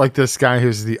fact that like this guy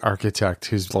who's the architect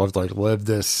who's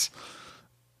lived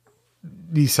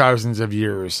these thousands of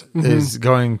years is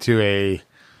going to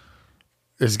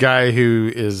this guy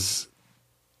who is,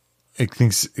 I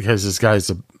think, because this guy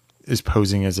is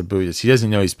posing as a Buddhist. He doesn't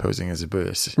know he's posing as a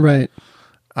Buddhist. Right.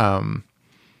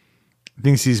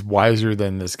 Thinks he's wiser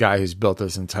than this guy who's built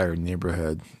this entire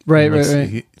neighborhood. Right.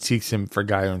 He seeks him for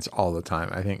guidance all the time.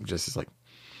 I think just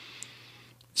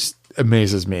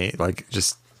amazes me. Like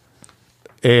just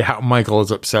how Michael is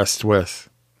obsessed with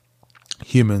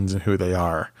humans and who they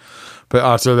are, but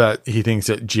also that he thinks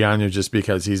that Jianyu, just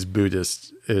because he's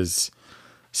Buddhist,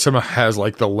 somehow has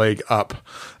like the leg up.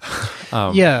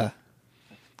 Yeah.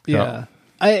 So.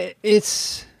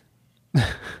 It's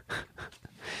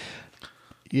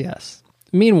yes.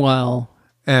 Meanwhile,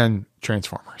 and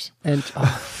Transformers. And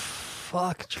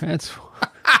fuck Transformers.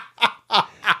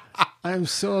 I'm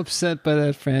so upset by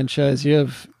that franchise. You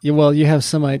have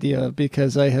some idea,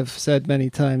 because I have said many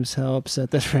times how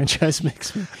upset that franchise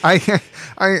makes me. I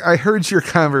heard your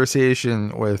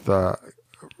conversation with Barb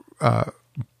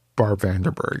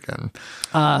Vanderberg,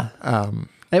 and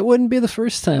it wouldn't be the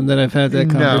first time that I've had that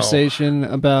conversation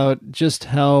about just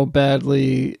how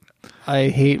badly I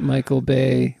hate Michael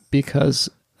Bay because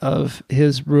of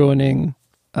his ruining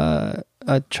a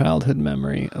childhood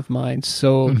memory of mine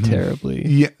so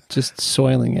terribly, just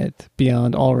soiling it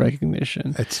beyond all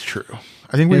recognition. It's true.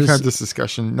 I think we've had this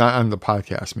discussion, not on the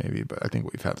podcast maybe, but I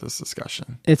think we've had this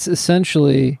discussion. It's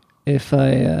essentially, if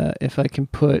I can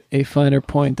put a finer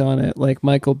point on it, like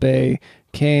Michael Bay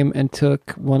came and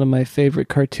took one of my favorite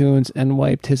cartoons and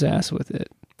wiped his ass with it,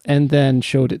 and then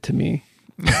showed it to me.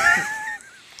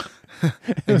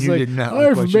 And you like, did not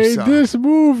I've like what you made saw. this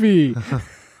movie.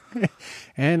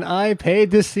 And I paid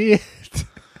to see it.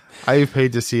 I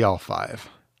paid to see all 5.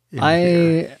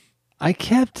 I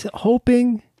kept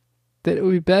hoping that it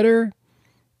would be better.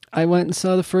 I went and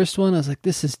saw the first one. I was like,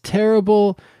 this is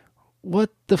terrible. What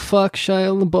the fuck,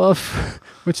 Shia LaBeouf?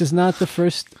 Which is not the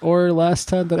first or last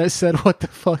time that I said, what the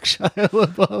fuck, Shia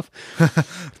LaBeouf?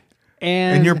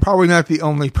 And you're probably not the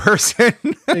only person.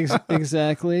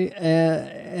 Exactly.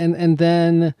 And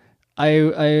then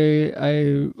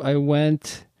I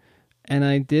went and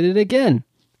I did it again.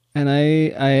 And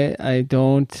I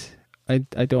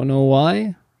don't know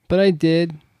why, but I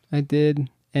did.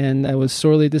 And I was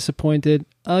sorely disappointed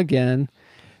again.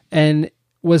 And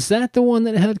was that the one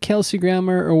that had Kelsey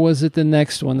Grammer, or was it the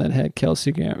next one that had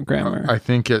Kelsey Grammer? I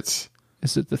think is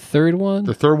it the third one?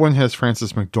 The third one has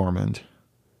Frances McDormand.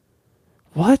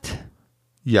 What?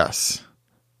 Yes.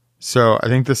 So I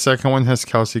think the second one has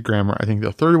Kelsey Grammer. I think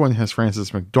the third one has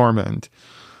Frances McDormand.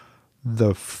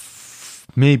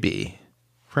 Maybe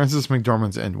Frances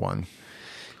McDormand's in one.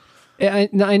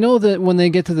 I know that when they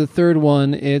get to the third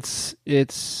one,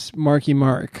 it's Marky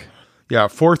Mark. Yeah,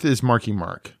 fourth is Marky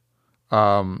Mark.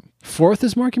 Fourth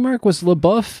is Marky Mark? Was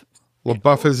LaBeouf?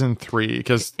 LaBeouf is in 3.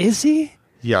 Because is he?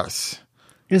 Yes.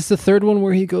 Is the third one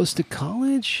where he goes to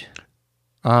college?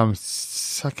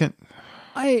 Second.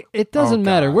 It doesn't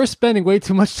matter. We're spending way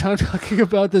too much time talking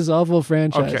about this awful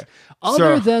franchise. Okay.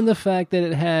 Other than the fact that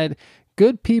it had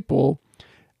good people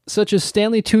such as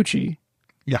Stanley Tucci.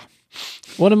 Yeah.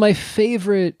 One of my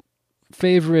favorite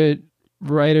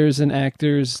writers and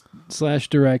actors /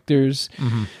 directors.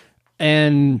 Mm-hmm.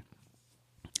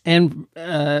 And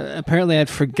apparently I'd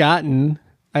forgotten.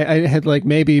 I had like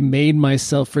maybe made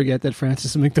myself forget that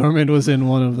Frances McDormand was in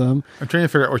one of them. I'm trying to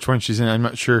figure out which one she's in. I'm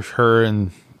not sure if her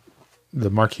and the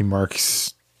Marky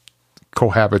Marks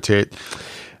cohabitate.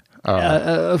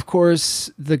 Of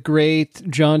course, the great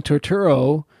John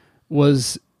Turturro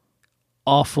was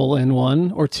awful in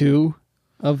one or two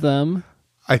of them.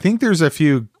 I think there's a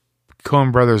few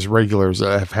Coen Brothers regulars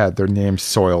that have had their names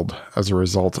soiled as a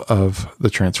result of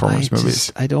the Transformers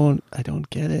movies. I don't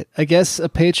get it. I guess a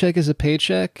paycheck is a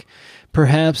paycheck.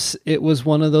 Perhaps it was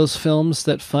one of those films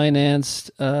that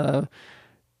financed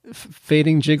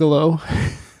Fading Gigolo.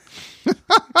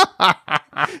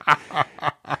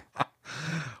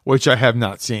 Which I have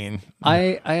not seen.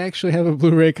 I actually have a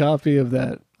Blu-ray copy of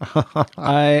that.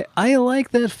 I like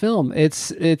that film.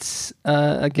 It's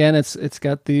again it's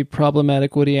got the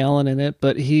problematic Woody Allen in it,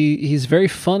 but he's very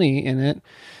funny in it.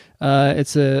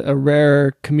 It's a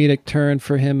rare comedic turn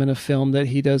for him in a film that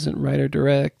he doesn't write or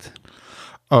direct.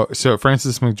 Oh, so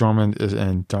Frances McDormand is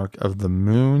in Dark of the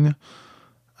Moon.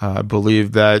 I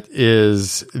believe that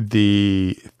is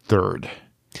the third.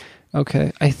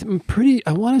 Okay. I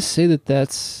want to say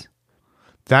that's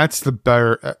the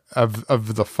better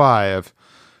of the 5.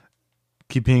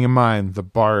 Keeping in mind the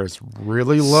bar is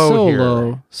really low here.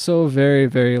 Low. So very,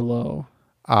 very low.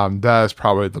 That is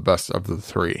probably the best of the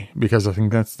 3 because I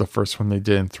think that's the first one they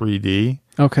did in 3D.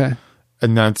 Okay.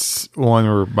 And that's one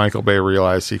where Michael Bay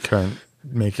realized he couldn't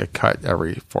make a cut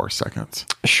every 4 seconds.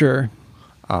 Sure.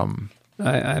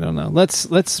 I don't know.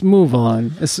 Let's move on.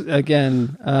 This is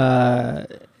going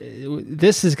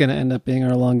to end up being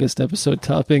our longest episode,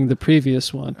 topping the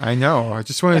previous one. I know. I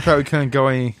just wondered if we couldn't go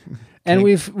any. And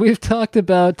we've talked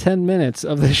about 10 minutes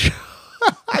of the show.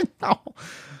 I know.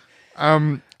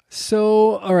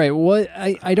 So, all right.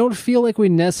 I don't feel like we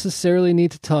necessarily need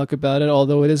to talk about it,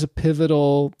 although it is a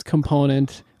pivotal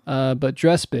component. But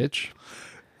Dress Bitch.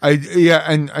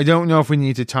 And I don't know if we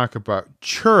need to talk about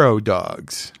churro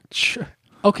dogs. Sure.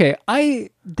 Okay. I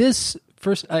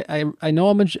know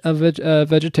I'm a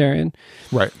vegetarian.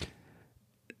 Right.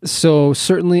 So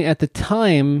certainly at the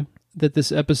time that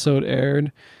this episode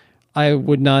aired, I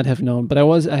would not have known, but I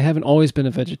haven't always been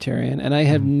a vegetarian, and I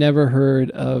have never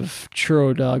heard of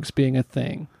churro dogs being a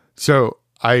thing. So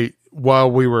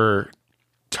while we were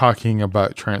talking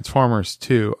about Transformers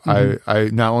 2, I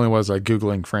not only was I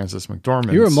Googling Frances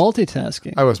McDormand. You were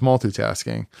multitasking. I was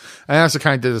multitasking. I also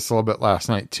kind of did this a little bit last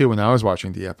night too when I was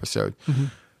watching the episode.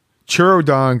 Churro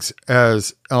dogs,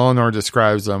 as Eleanor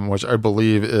describes them, which I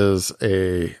believe is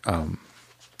a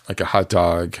hot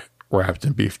dog wrapped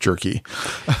in beef jerky.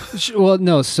 Well,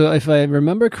 no. So if I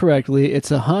remember correctly,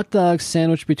 it's a hot dog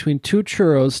sandwich between 2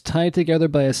 churros tied together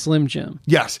by a Slim Jim.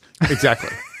 Yes,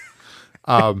 exactly.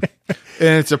 And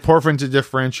it's important to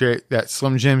differentiate that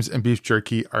Slim Jims and beef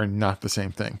jerky are not the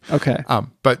same thing. Okay.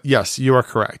 But yes, you are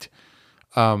correct.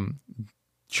 Churro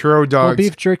dogs. Well,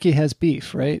 beef jerky has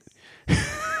beef, right?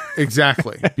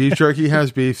 Exactly. Beef jerky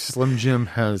has beef. Slim Jim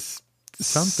has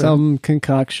some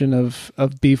concoction of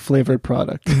beef flavored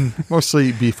product.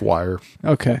 Mostly beef wire.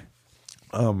 Okay.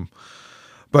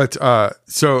 But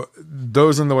so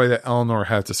those in the way that Eleanor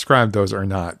has described, those are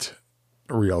not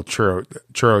real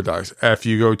churro dogs. If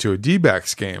you go to a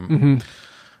D-backs game,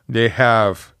 they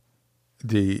have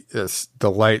the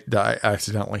light that I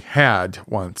accidentally had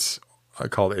once. I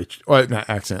called it not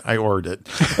accident. I ordered it,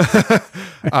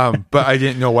 but I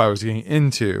didn't know what I was getting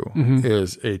into.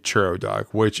 Is a churro dog,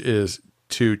 which is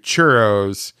 2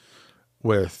 churros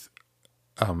with,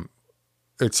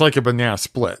 it's like a banana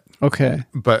split. Okay,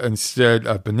 but instead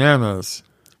of bananas,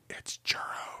 it's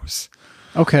churros.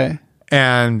 Okay,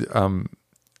 and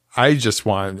I just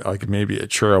wanted like maybe a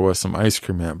churro with some ice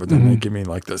cream in it, but then they give me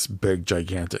like this big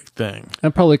gigantic thing.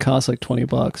 That probably cost like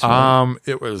 $20. Right?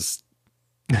 It was.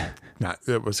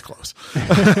 It was close.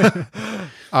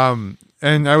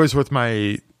 And I was with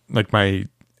my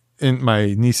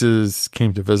nieces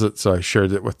came to visit, so I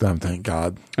shared it with them. Thank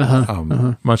God.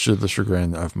 Much to the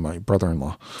chagrin of my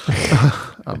brother-in-law.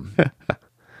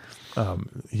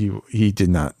 He did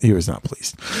not. He was not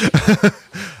pleased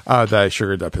that I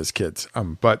sugared up his kids.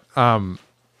 But I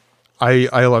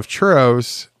love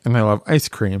churros and I love ice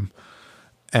cream.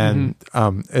 And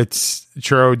it's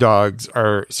churro dogs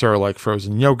are sort of like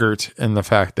frozen yogurt in the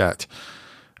fact that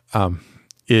it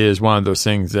is one of those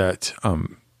things that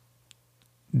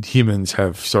humans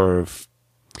have sort of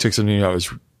took something that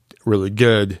was really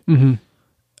good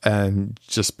and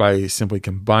just by simply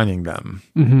combining them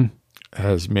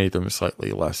has made them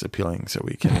slightly less appealing so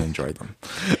we can enjoy them.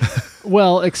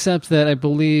 Well, except that I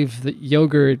believe that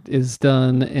yogurt is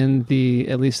done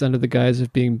at least under the guise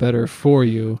of being better for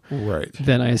you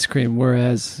than ice cream.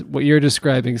 Whereas what you're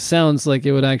describing sounds like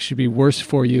it would actually be worse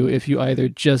for you if you either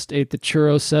just ate the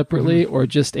churros separately or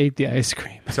just ate the ice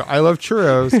cream. So I love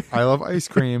churros. I love ice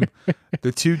cream.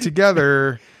 The two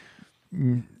together,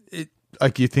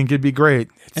 like you think it'd be great.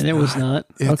 It was not.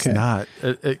 It's not.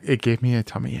 It gave me a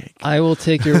tummy ache. I will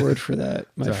take your word for that,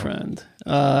 my friend.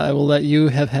 I will let you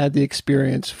have had the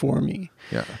experience for me.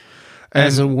 Yeah.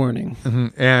 As a warning.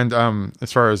 And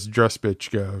as far as Dress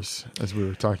Bitch goes, as we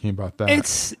were talking about that.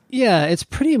 It's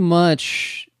pretty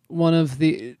much one of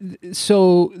the...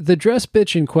 So the Dress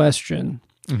Bitch in question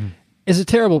is a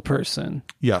terrible person.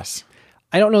 Yes.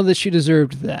 I don't know that she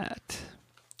deserved that.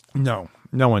 No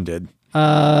one did.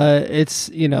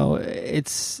 It's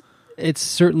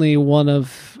certainly one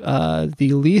of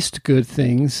the least good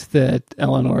things that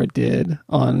Eleanor did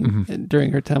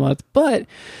during her time on it. But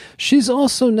she's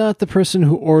also not the person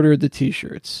who ordered the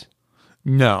T-shirts.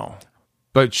 No,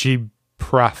 but she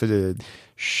profited.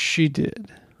 She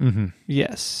did.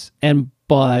 Yes, and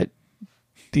bought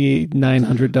the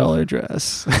 $900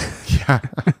 dress. Yeah.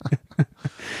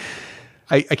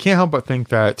 I can't help but think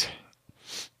that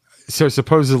So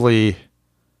supposedly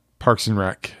Parks and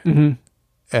Rec Mm-hmm.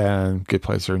 and Good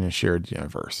Place are in a shared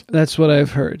universe. That's what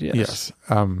I've heard. Yes.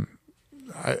 Yes.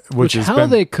 Which how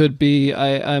they could be,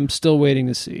 I'm still waiting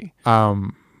to see.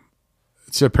 So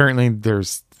apparently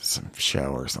there's some show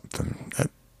or something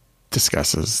that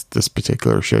discusses this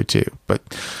particular show too. But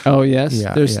yes,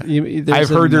 there's I've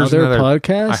heard there's another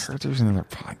podcast. I heard there's another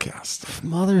podcast.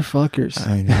 Motherfuckers!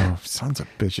 I know, sons of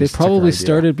bitches. They probably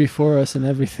started before us and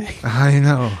everything. I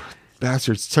know,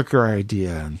 bastards took our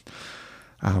idea,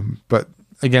 and but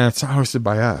again, it's not hosted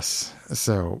by us.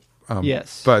 So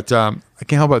yes, but I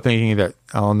can't help but thinking that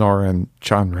Eleanor and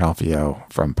John Ralphio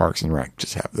from Parks and Rec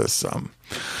just have this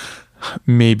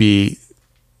maybe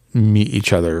meet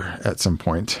each other at some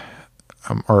point,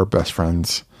 or best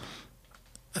friends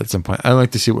at some point. I'd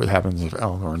like to see what happens if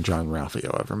Eleanor and John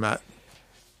Ralphio ever met.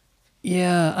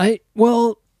 Yeah,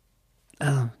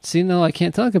 see, no, I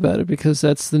can't talk about it because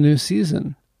that's the new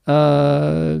season.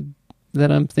 That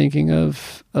I'm thinking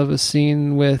of a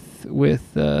scene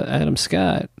with Adam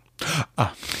Scott.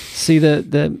 See,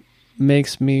 that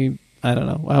makes me, I don't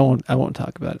know. I won't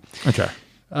talk about it. Okay.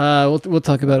 We'll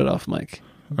talk about it off mic.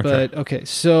 Okay. But okay,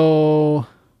 so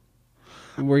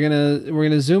we're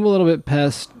gonna zoom a little bit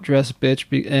past Dress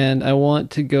Bitch, and I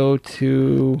want to go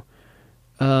to.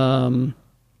 I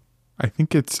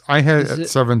think I had it at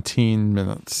 17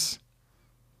 minutes.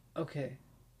 Okay,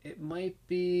 it might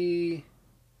be.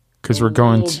 Because we're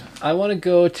going. I want to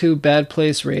go to Bad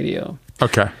Place Radio.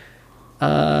 Okay.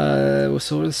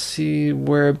 So let's see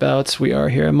whereabouts we are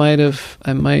here. I might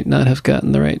not have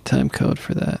gotten the right time code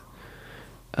for that.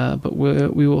 But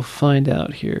we will find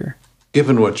out here.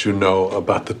 Given what you know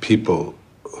about the people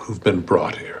who've been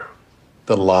brought here,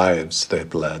 the lives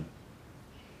they've led,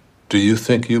 do you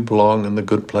think you belong in the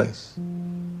good place?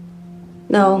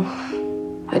 No,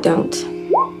 I don't.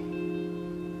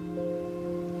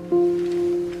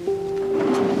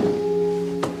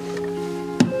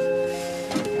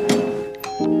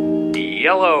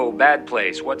 Yellow, Bad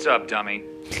Place. What's up, dummy?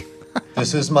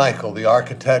 This is Michael, the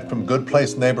architect from Good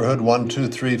Place Neighborhood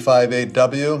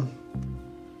 12358W.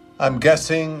 I'm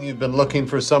guessing you've been looking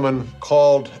for someone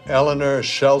called Eleanor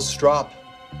Shellstrop.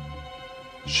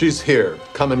 She's here.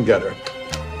 Come and get her.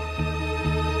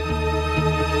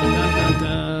 Dun, dun,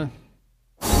 dun.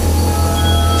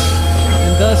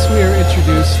 And thus we are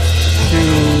introduced to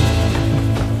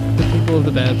the people of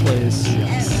the Bad Place.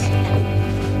 Yes.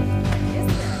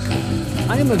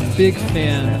 I am a big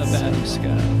fan of Adam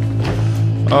Scott.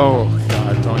 Oh,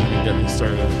 God, don't even get me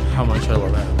started on how much I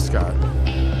love Adam Scott.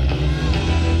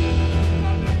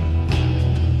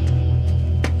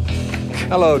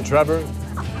 Hello, Trevor.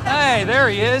 Hey, there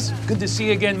he is. Good to see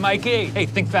you again, Mikey. Hey,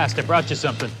 think fast. I brought you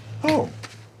something. Oh,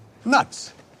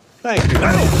 nuts. Thank you.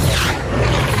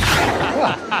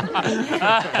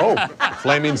 Oh,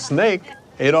 flaming snake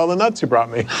ate all the nuts you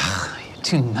brought me. You're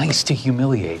too nice to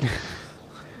humiliate.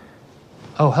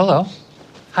 Oh, hello.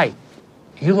 Hi.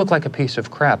 You look like a piece of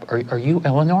crap. Are you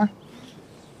Eleanor?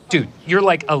 Dude, you're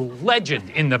like a legend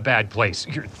in the Bad Place.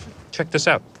 Check this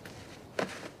out.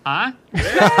 Huh?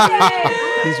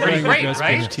 He's pretty great,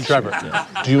 right? Trevor,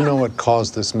 do you know what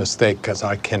caused this mistake? Because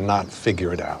I cannot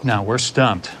figure it out. No, we're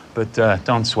stumped. But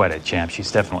don't sweat it, champ.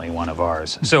 She's definitely one of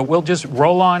ours. So we'll just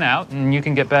roll on out, and you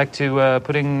can get back to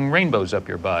putting rainbows up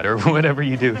your butt or whatever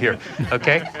you do here.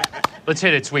 Okay? Let's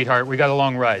hit it, sweetheart. We got a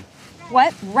long ride.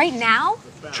 What? Right now?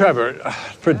 Trevor,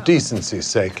 for decency's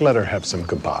sake, let her have some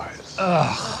goodbyes.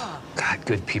 Ugh. God,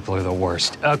 good people are the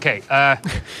worst. Okay,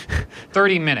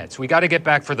 30 minutes. We got to get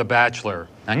back for The Bachelor.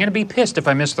 I'm going to be pissed if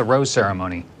I miss the rose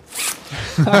ceremony.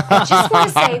 I just want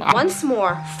to say once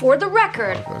more, for the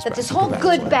record, that this whole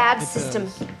good-bad system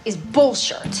is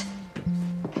bullshit.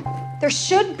 There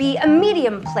should be a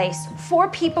medium place for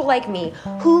people like me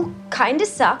who kind of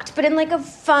sucked, but in like a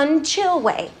fun, chill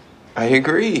way. I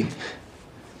agree.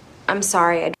 I'm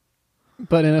sorry.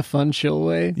 But in a fun, chill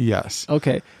way? Yes.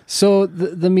 Okay. So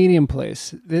the medium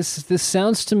place. This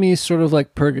sounds to me sort of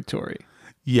like purgatory.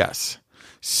 Yes.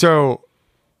 So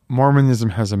Mormonism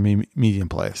has a medium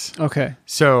place. Okay.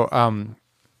 So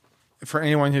for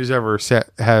anyone who's ever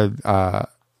had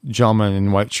gentlemen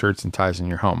in white shirts and ties in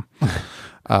your home,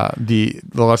 the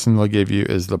lesson they'll give you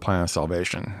is the plan of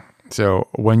salvation. So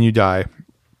when you die,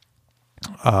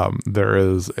 there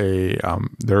is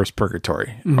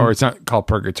purgatory, or it's not called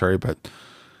purgatory, but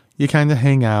you kind of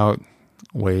hang out,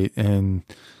 wait, and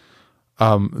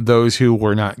those who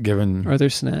were not given. Are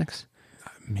there snacks?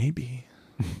 Maybe.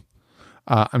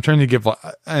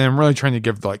 I'm really trying to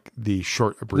give like the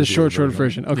short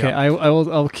version. Okay, yeah.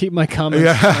 I'll keep my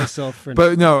comments to myself for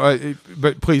but now.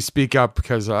 But please speak up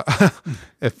because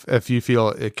if you feel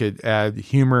it could add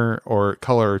humor or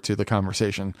color to the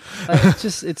conversation.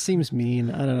 It seems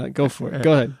mean. I don't know. Go for it.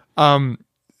 Go ahead.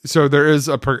 So there is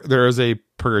a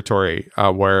purgatory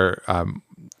where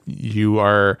you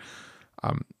are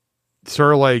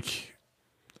sort of like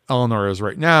Eleanor is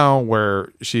right now,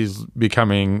 where she's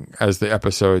becoming, as the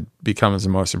episode becomes, the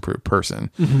most improved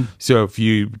person. Mm-hmm. So if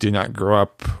you did not grow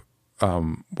up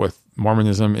with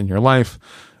Mormonism in your life,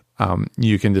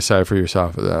 you can decide for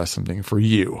yourself if that's something for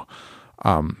you.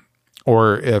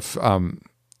 Or if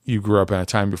you grew up in a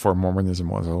time before Mormonism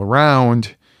was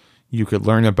around, you could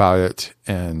learn about it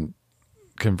and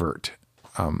convert.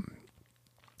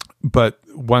 But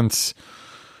once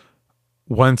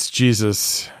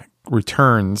Jesus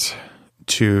returns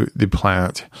to the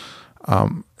planet,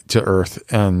 to Earth,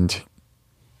 and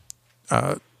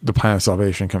the plan of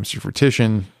salvation comes to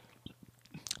fruition,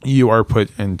 you are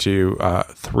put into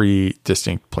 3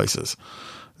 distinct places.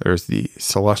 There's the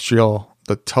celestial,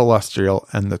 the telestial,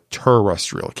 and the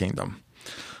terrestrial kingdom.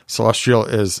 Celestial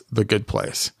is the good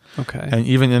place. Okay. And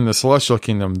even in the celestial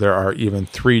kingdom, there are even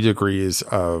 3 degrees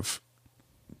of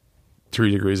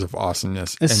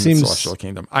awesomeness in the celestial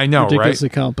kingdom. I know, ridiculously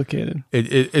right? complicated.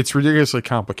 It's ridiculously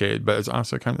complicated, but it's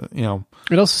also kind of,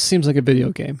 It also seems like a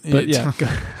video game, but yeah,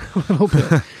 a little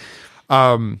bit.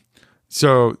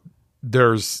 So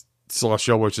there's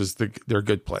celestial, which is their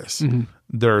good place. Mm-hmm.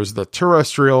 There's the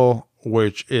terrestrial,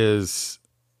 which is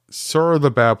sort of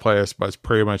the bad place, but it's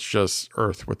pretty much just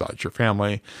Earth without your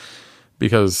family.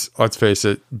 Because let's face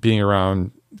it, being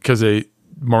around, because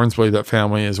Mormons believe that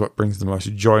family is what brings the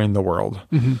most joy in the world.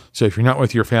 Mm-hmm. So if you're not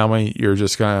with your family, you're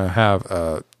just going to have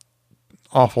a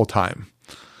awful time.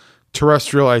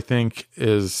 Terrestrial, I think,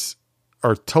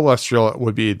 or telestial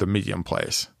would be the medium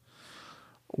place,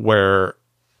 where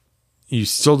you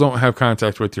still don't have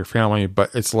contact with your family,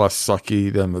 but it's less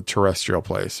sucky than the terrestrial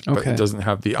place. Okay. But it doesn't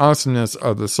have the awesomeness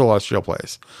of the celestial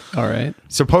place. All right.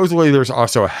 Supposedly, there's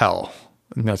also a hell,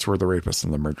 and that's where the rapists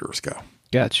and the murderers go.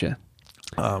 Gotcha.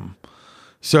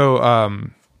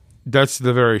 So that's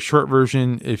the very short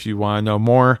version. If you want to know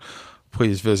more,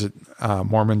 please visit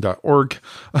Mormon.org.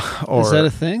 Is that a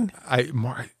thing?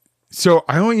 So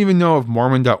I don't even know if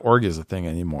Mormon.org is a thing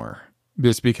anymore.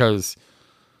 Just because,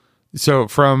 so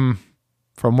from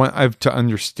what I've to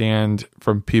understand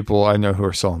from people I know who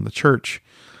are still in the church,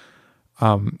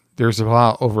 there's a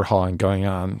lot of overhauling going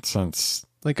on since.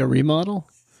 Like a remodel?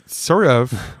 Sort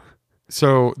of.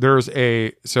 So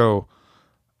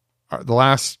the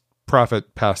last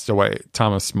prophet passed away,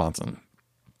 Thomas Monson,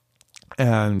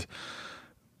 and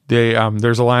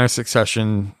there's a line of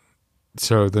succession.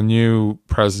 So the new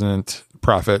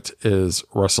prophet is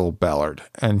Russell Ballard,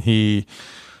 and he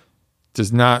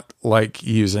does not like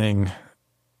using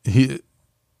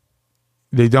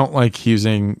they don't like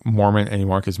using Mormon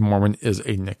anymore because Mormon is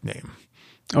a nickname.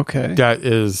 Okay, that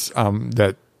is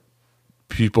that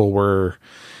people were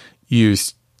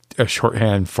used a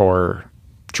shorthand for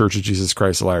Church of Jesus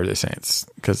Christ of Latter-day Saints,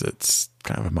 because it's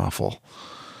kind of a mouthful.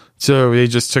 So they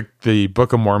just took the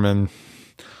Book of Mormon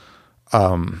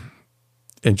and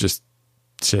just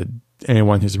said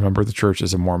anyone who's a member of the church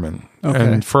is a Mormon.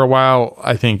 Okay. And for a while,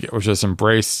 I think it was just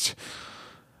embraced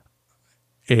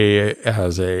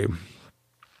as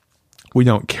we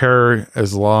don't care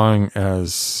as long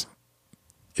as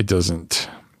it doesn't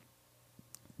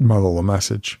muddle the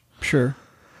message. Sure.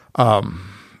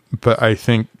 But I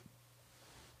think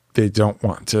they don't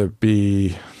want to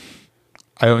be,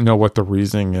 I don't know what the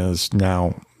reasoning is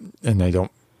now, and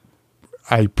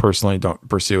I personally don't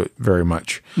pursue it very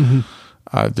much. Mm-hmm.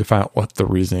 To find out what the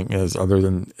reasoning is, other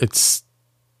than it's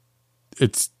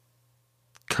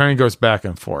kind of goes back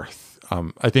and forth.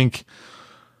 I think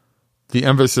the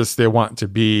emphasis they want to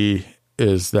be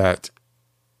is that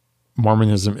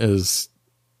Mormonism is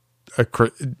a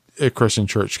Christian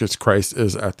church because Christ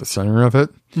is at the center of it.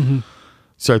 Mm-hmm.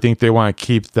 So I think they want to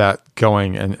keep that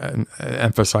going and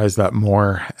emphasize that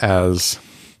more as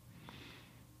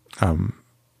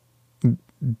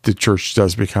the church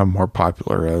does become more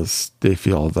popular, as they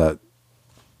feel that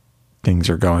things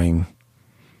are going,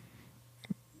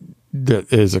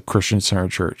 that is a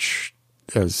Christian-centered church.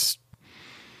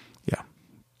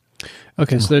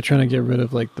 Okay, so they're trying to get rid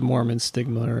of like the Mormon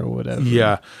stigma or whatever.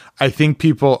 Yeah. I think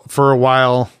for a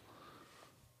while,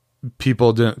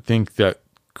 people didn't think that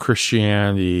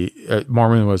Christianity,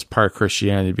 Mormon was part of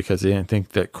Christianity because they didn't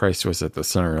think that Christ was at the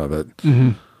center of it.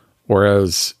 Mm-hmm.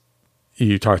 Whereas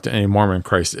you talk to any Mormon,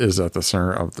 Christ is at the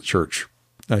center of the church.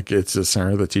 Like it's the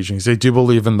center of the teachings. They do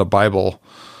believe in the Bible.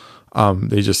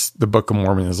 The Book of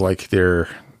Mormon is like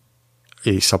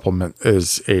a supplement,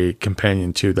 is a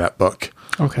companion to that book.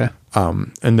 Okay.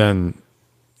 And then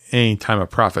anytime a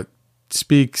prophet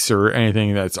speaks or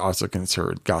anything, that's also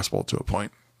considered gospel to a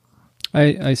point.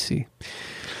 I see.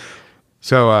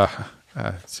 So,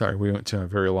 sorry, we went to a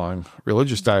very long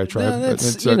religious diatribe.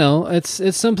 No,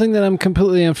 it's something that I'm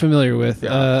completely unfamiliar with,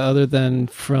 other than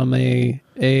from a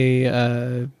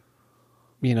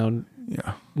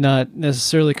not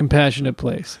necessarily compassionate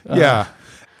place.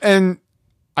 And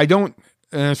I don't.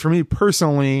 And for me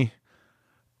personally,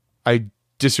 I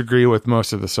disagree with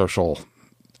most of the social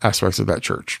aspects of that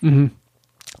church,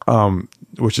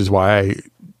 which is why I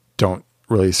don't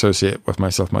really associate with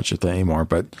myself much with it anymore.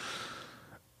 But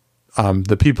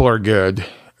the people are good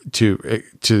to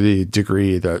the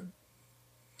degree that,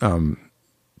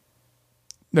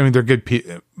 they're good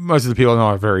people. Most of the people I know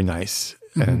are very nice,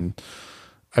 and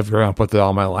I've grown up with it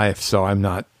all my life. So I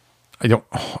don't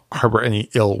harbor any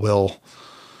ill will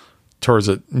towards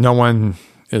it. No one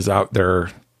is out there.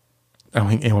 I don't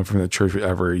think anyone from the church would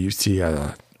ever you see at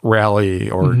a rally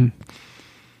or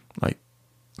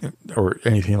or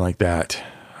anything like that.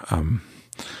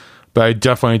 But I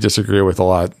definitely disagree with a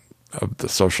lot of the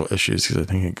social issues because I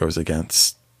think it goes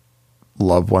against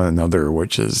love one another,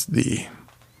 which is the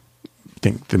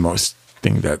most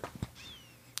thing that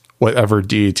whatever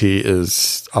deity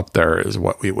is up there is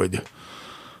what we would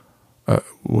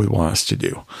want us to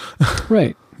do.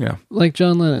 Right. Yeah. Like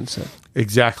John Lennon said.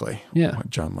 Exactly. Yeah. What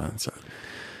John Lennon said.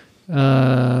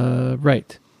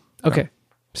 Right. Okay.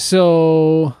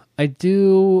 So I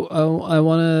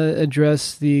want to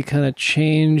address the kind of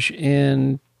change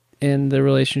in the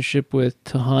relationship with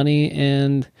Tahani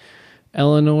and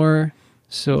Eleanor.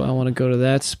 So I want to go to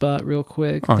that spot real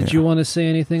quick. Did you want to say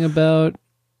anything about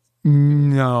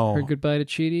her goodbye to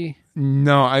Chidi?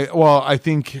 No, I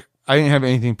think I didn't have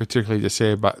anything particularly to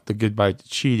say about the goodbye to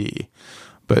Chidi,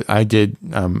 but I did.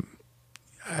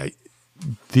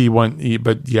 You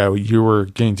were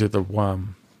getting to the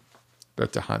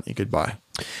Tahani goodbye.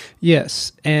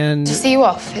 Yes, and to see you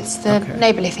off. It's the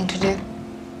neighborly thing to do.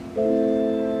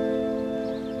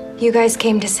 You guys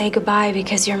came to say goodbye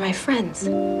because you're my friends.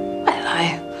 Well,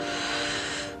 I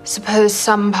suppose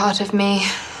some part of me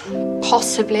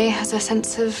possibly has a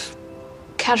sense of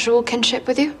casual kinship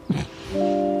with you.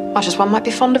 Much as one might be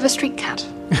fond of a street cat.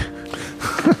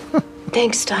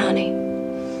 Thanks, Tahani.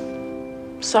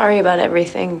 Sorry about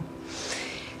everything.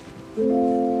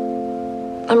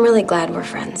 I'm really glad we're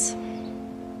friends.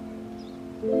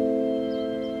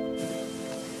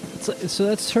 So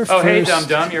that's her first... Oh, hey,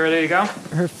 Dum-Dum, you ready to go?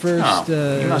 Her first...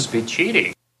 you must be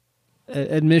cheating.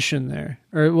 Admission there.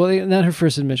 Or, well, not her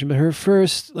first admission, but her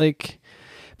first,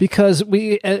 because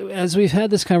as we've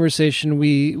had this conversation,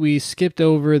 we skipped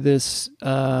over this...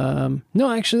 no,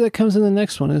 actually, that comes in the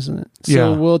next one, isn't it?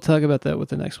 So we'll talk about that with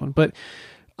the next one. But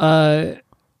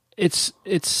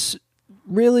it's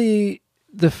really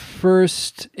the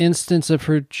first instance of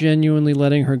her genuinely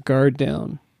letting her guard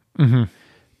down.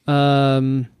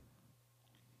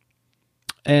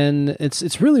 And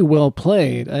it's really well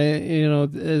played.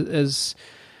 As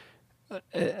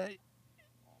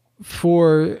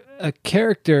for a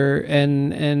character,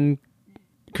 and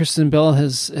Kristen Bell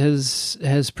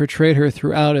has portrayed her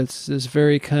throughout. It's this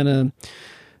very kind of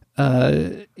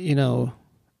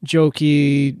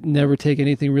jokey, never take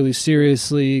anything really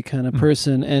seriously kind of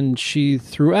person, and she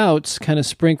throughout kind of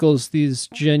sprinkles these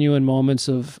genuine moments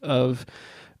of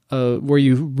where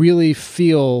you really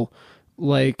feel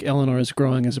like Eleanor is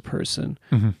growing as a person.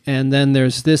 And then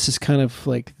this is kind of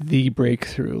like the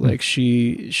breakthrough. Like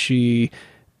she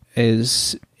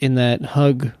is in that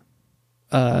hug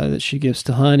that she gives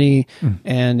to Honey,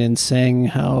 and in saying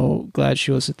how glad she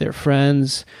was that they're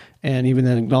friends, and even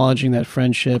then acknowledging that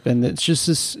friendship. And it's just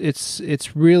this,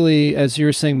 it's really, as you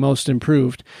were saying, most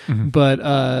improved, but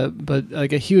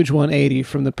like a huge 180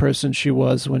 from the person she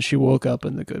was when she woke up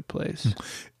in the good place.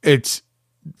 It's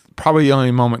probably the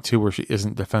only moment too where she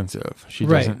isn't defensive. She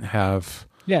doesn't have.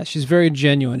 Yeah, she's very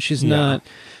genuine. She's not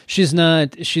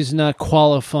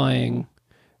qualifying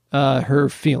her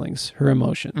feelings, her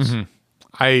emotions.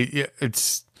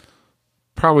 It's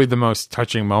probably the most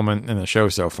touching moment in the show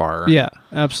so far. Yeah,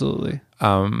 absolutely.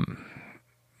 And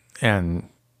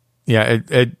yeah,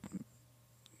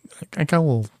 I got a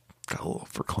little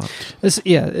verklempt.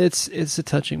 It's a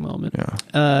touching moment.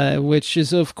 Yeah. Which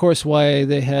is of course why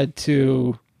they had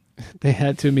to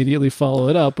immediately follow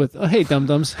it up with, "Oh, hey,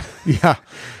 dum-dums." Yeah.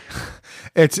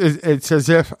 It's as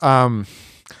if Adam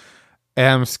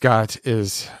Scott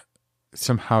is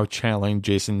somehow channeling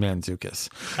Jason Mantzoukas.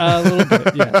 A little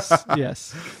bit,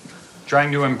 yes.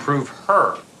 Trying to improve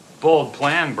her. Bold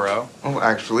plan, bro. Oh,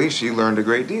 actually, she learned a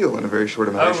great deal in a very short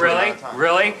amount of time. Oh,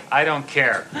 really? Really? I don't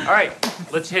care. All right,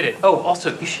 let's hit it. Oh,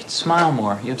 also, you should smile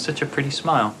more. You have such a pretty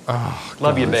smile. Oh,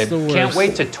 love you, babe. Can't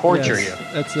wait to torture you.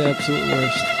 That's the absolute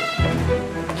worst.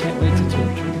 Can't wait to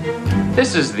torture you.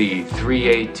 This is the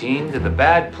 318 to the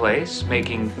bad place,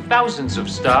 making thousands of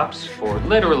stops for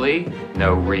literally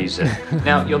no reason.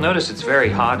 Now, you'll notice it's very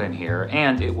hot in here,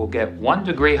 and it will get 1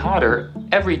 degree hotter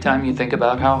every time you think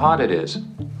about how hot it is.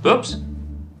 Oops.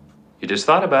 You just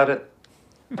thought about it.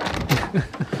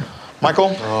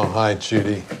 Michael? Oh, hi,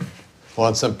 Judy.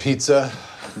 Want some pizza?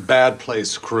 Bad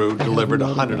Place crew delivered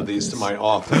 100 of these to my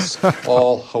office.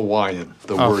 All Hawaiian.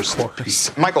 The worst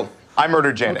pizza. Michael, I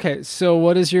murdered Janet. Okay, so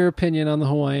what is your opinion on the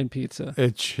Hawaiian pizza?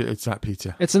 It's not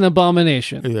pizza. It's an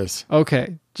abomination. It is.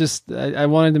 Okay, just I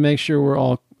wanted to make sure we're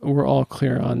all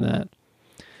clear on that.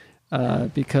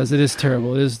 Because it is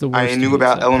terrible. It is the worst. I knew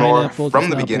about Eleanor from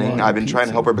the beginning. I've been trying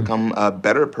to help her become a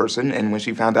better person, and when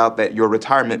she found out that your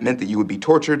retirement meant that you would be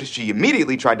tortured, she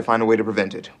immediately tried to find a way to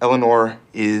prevent it. Eleanor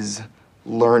is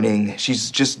learning. She's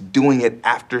just doing it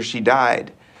after she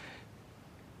died.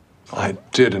 I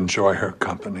did enjoy her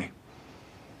company.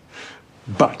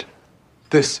 But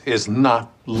this is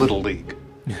not Little League.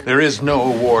 There is no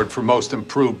award for most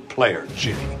improved player,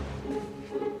 Ginny.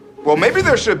 Well, maybe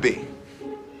there should be.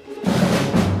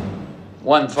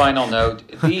 One final note.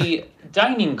 The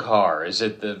dining car is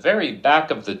at the very back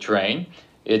of the train.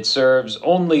 It serves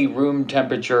only room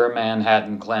temperature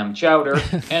Manhattan clam chowder,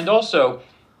 and also,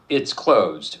 it's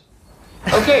closed.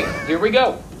 Okay, here we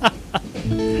go.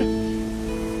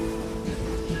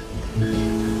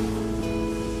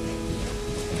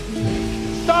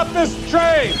 Stop this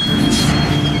train!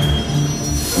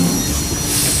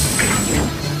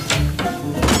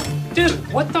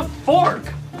 Dude, what the fork?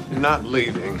 You're not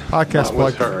leaving. Podcast not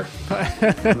with plug.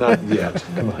 her. Not yet.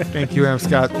 Come on. Thank you, M.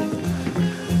 Scott.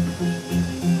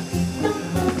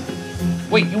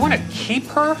 Wait, you want to keep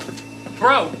her?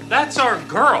 Bro, that's our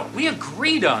girl. We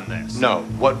agreed on this. No,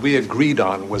 what we agreed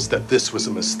on was that this was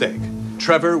a mistake.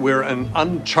 Trevor, we're in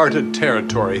uncharted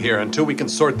territory here. Until we can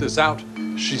sort this out,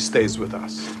 she stays with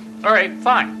us. All right,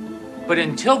 fine. But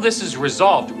until this is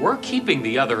resolved, we're keeping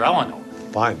the other Eleanor.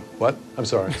 Fine. What? I'm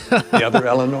sorry. The other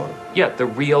Eleanor? Yeah, the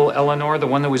real Eleanor, the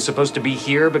one that was supposed to be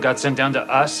here but got sent down to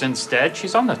us instead.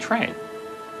 She's on the train.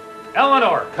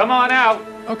 Eleanor, come on out.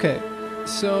 Okay,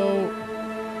 so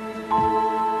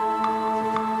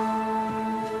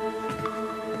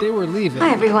they were leaving.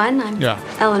 Hi, everyone. I'm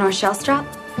Eleanor Shellstrop.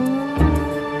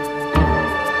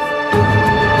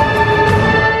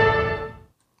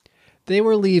 They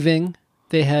were leaving.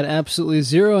 They had absolutely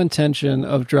zero intention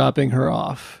of dropping her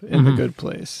off in the good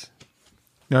place.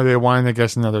 No, they wanted, I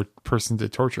guess, another person to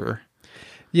torture her.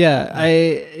 Yeah,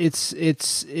 it's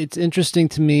interesting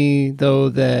to me though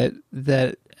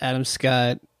that Adam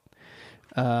Scott.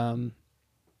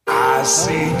 I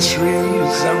see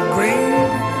trees of green.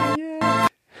 Yeah.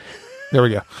 There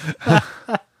we go.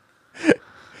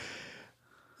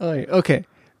 Okay,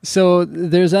 so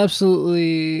there's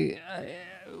absolutely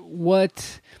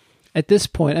what. At this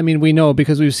point, I mean, we know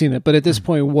because we've seen it, but at this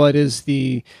point, what is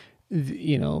the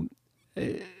there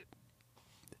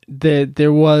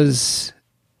was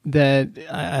that,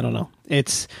 I don't know.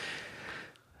 It's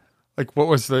like, what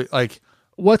was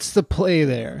what's the play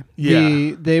there?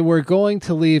 Yeah. They were going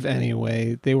to leave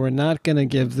anyway. They were not going to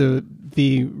give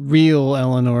the real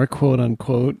Eleanor, quote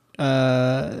unquote,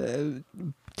 to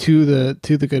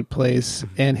the good place.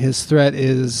 And his threat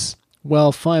is,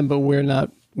 well, fine, but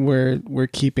we're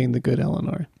keeping the good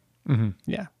Eleanor. Mm-hmm.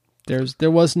 Yeah.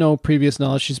 There was no previous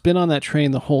knowledge. She's been on that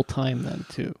train the whole time then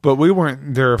too. But we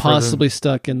weren't there. Possibly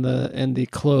stuck in the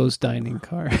closed dining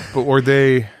car. But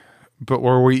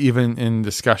were we even in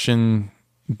discussion?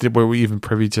 Were we even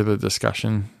privy to the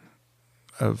discussion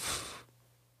of?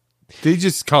 He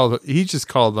just called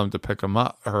them to pick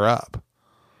her up.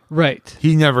 Right.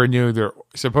 He never knew there.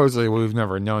 Supposedly, we've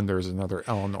never known there's another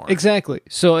Eleanor. Exactly.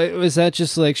 So was that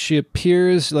just like she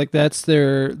appears like that's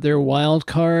their wild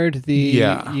card?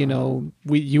 You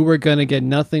were gonna get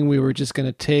nothing. We were just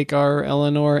gonna take our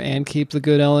Eleanor and keep the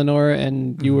good Eleanor,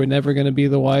 and you were never gonna be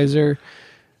the wiser.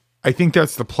 I think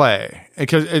that's the play,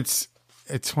 because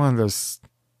it's one of those.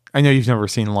 I know you've never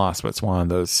seen Lost, but it's one of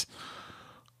those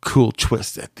cool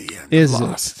twists at the end. Is of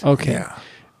Lost. It? Okay. Yeah.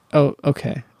 Oh,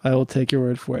 okay. I will take your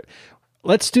word for it.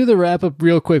 Let's do the wrap up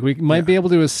real quick. We might be able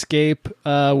to escape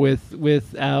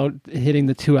without hitting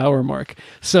the 2-hour mark.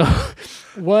 So,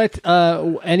 what?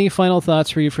 Any final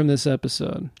thoughts for you from this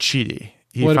episode? Chidi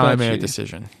He finally made a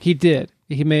decision. He did.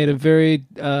 He made a very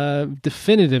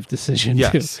definitive decision.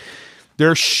 Yes. Too.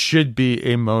 There should be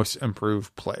a most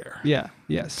improved player. Yeah.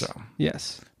 Yes. So,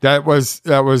 yes. That was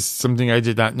something I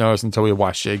did not notice until we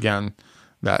watched it again.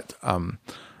 That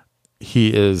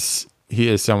he is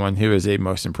someone who is a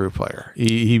most improved player.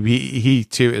 He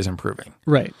too is improving.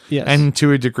 Right. Yes. And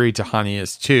to a degree, Tahani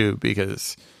is too,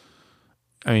 because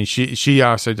I mean she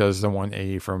also does the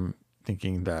 180 from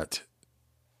thinking that.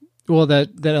 Well, that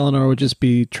Eleanor would just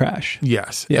be trash.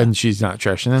 Yes. Yeah. And she's not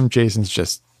trash. And then Jason's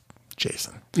just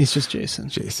Jason. He's just Jason.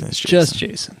 Jason is Jason. Just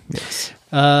Jason. Yes.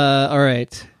 All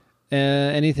right.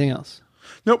 Anything else?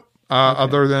 Nope. Okay.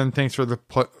 Other than thanks for the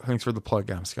plug,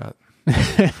 Scott.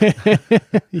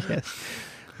 Yes.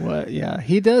 Well, yeah.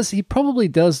 He does. He probably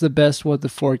does the best What the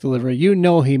Fork delivery. You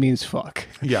know he means fuck.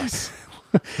 Yes.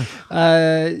 All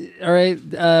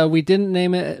right. We didn't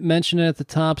mention it at the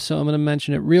top, so I'm going to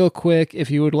mention it real quick. If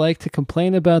you would like to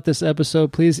complain about this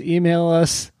episode, please email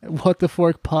us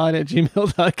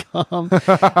whattheforkpod@gmail.com.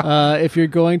 If you're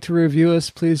going to review us,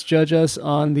 please judge us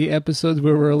on the episodes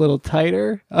where we're a little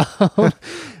tighter.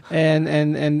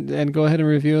 And go ahead and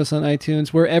review us on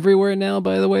iTunes. We're everywhere now,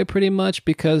 by the way, pretty much,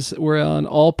 because we're on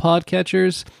all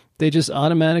podcatchers. They just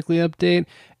automatically update.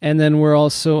 And then we're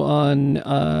also on,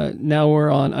 now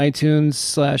we're on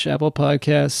iTunes / Apple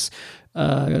Podcasts.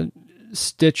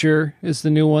 Stitcher is the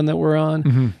new one that we're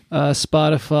on.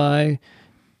 Spotify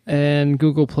and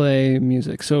Google Play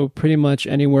Music. So pretty much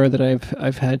anywhere that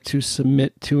I've had to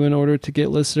submit to in order to get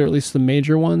listed, or at least the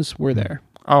major ones, we're there.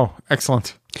 Oh,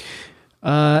 excellent.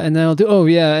 And then I'll do. Oh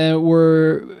yeah, and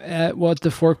we're at What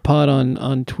the Fork Pod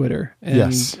on Twitter. And,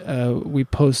 yes, we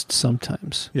post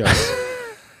sometimes. Yes,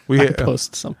 I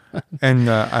post some. And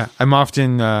I'm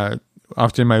often my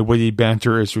witty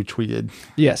banter is retweeted.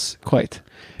 Yes, quite.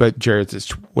 But Jared's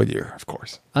is wittier, of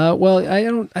course. Well, I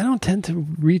don't tend to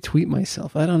retweet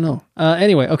myself. I don't know.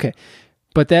 Anyway, okay,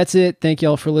 but that's it. Thank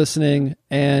y'all for listening,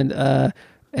 and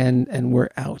we're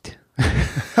out.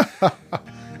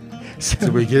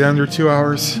 Did we get under 2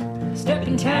 hours? Step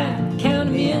in time, count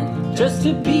 'em in, just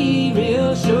to be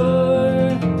real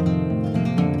sure.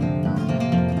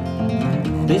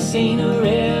 This ain't a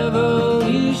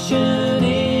revolution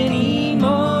anymore.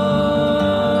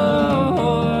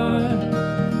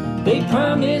 They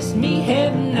promised me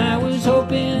heaven, I was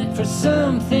hoping for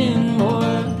something more.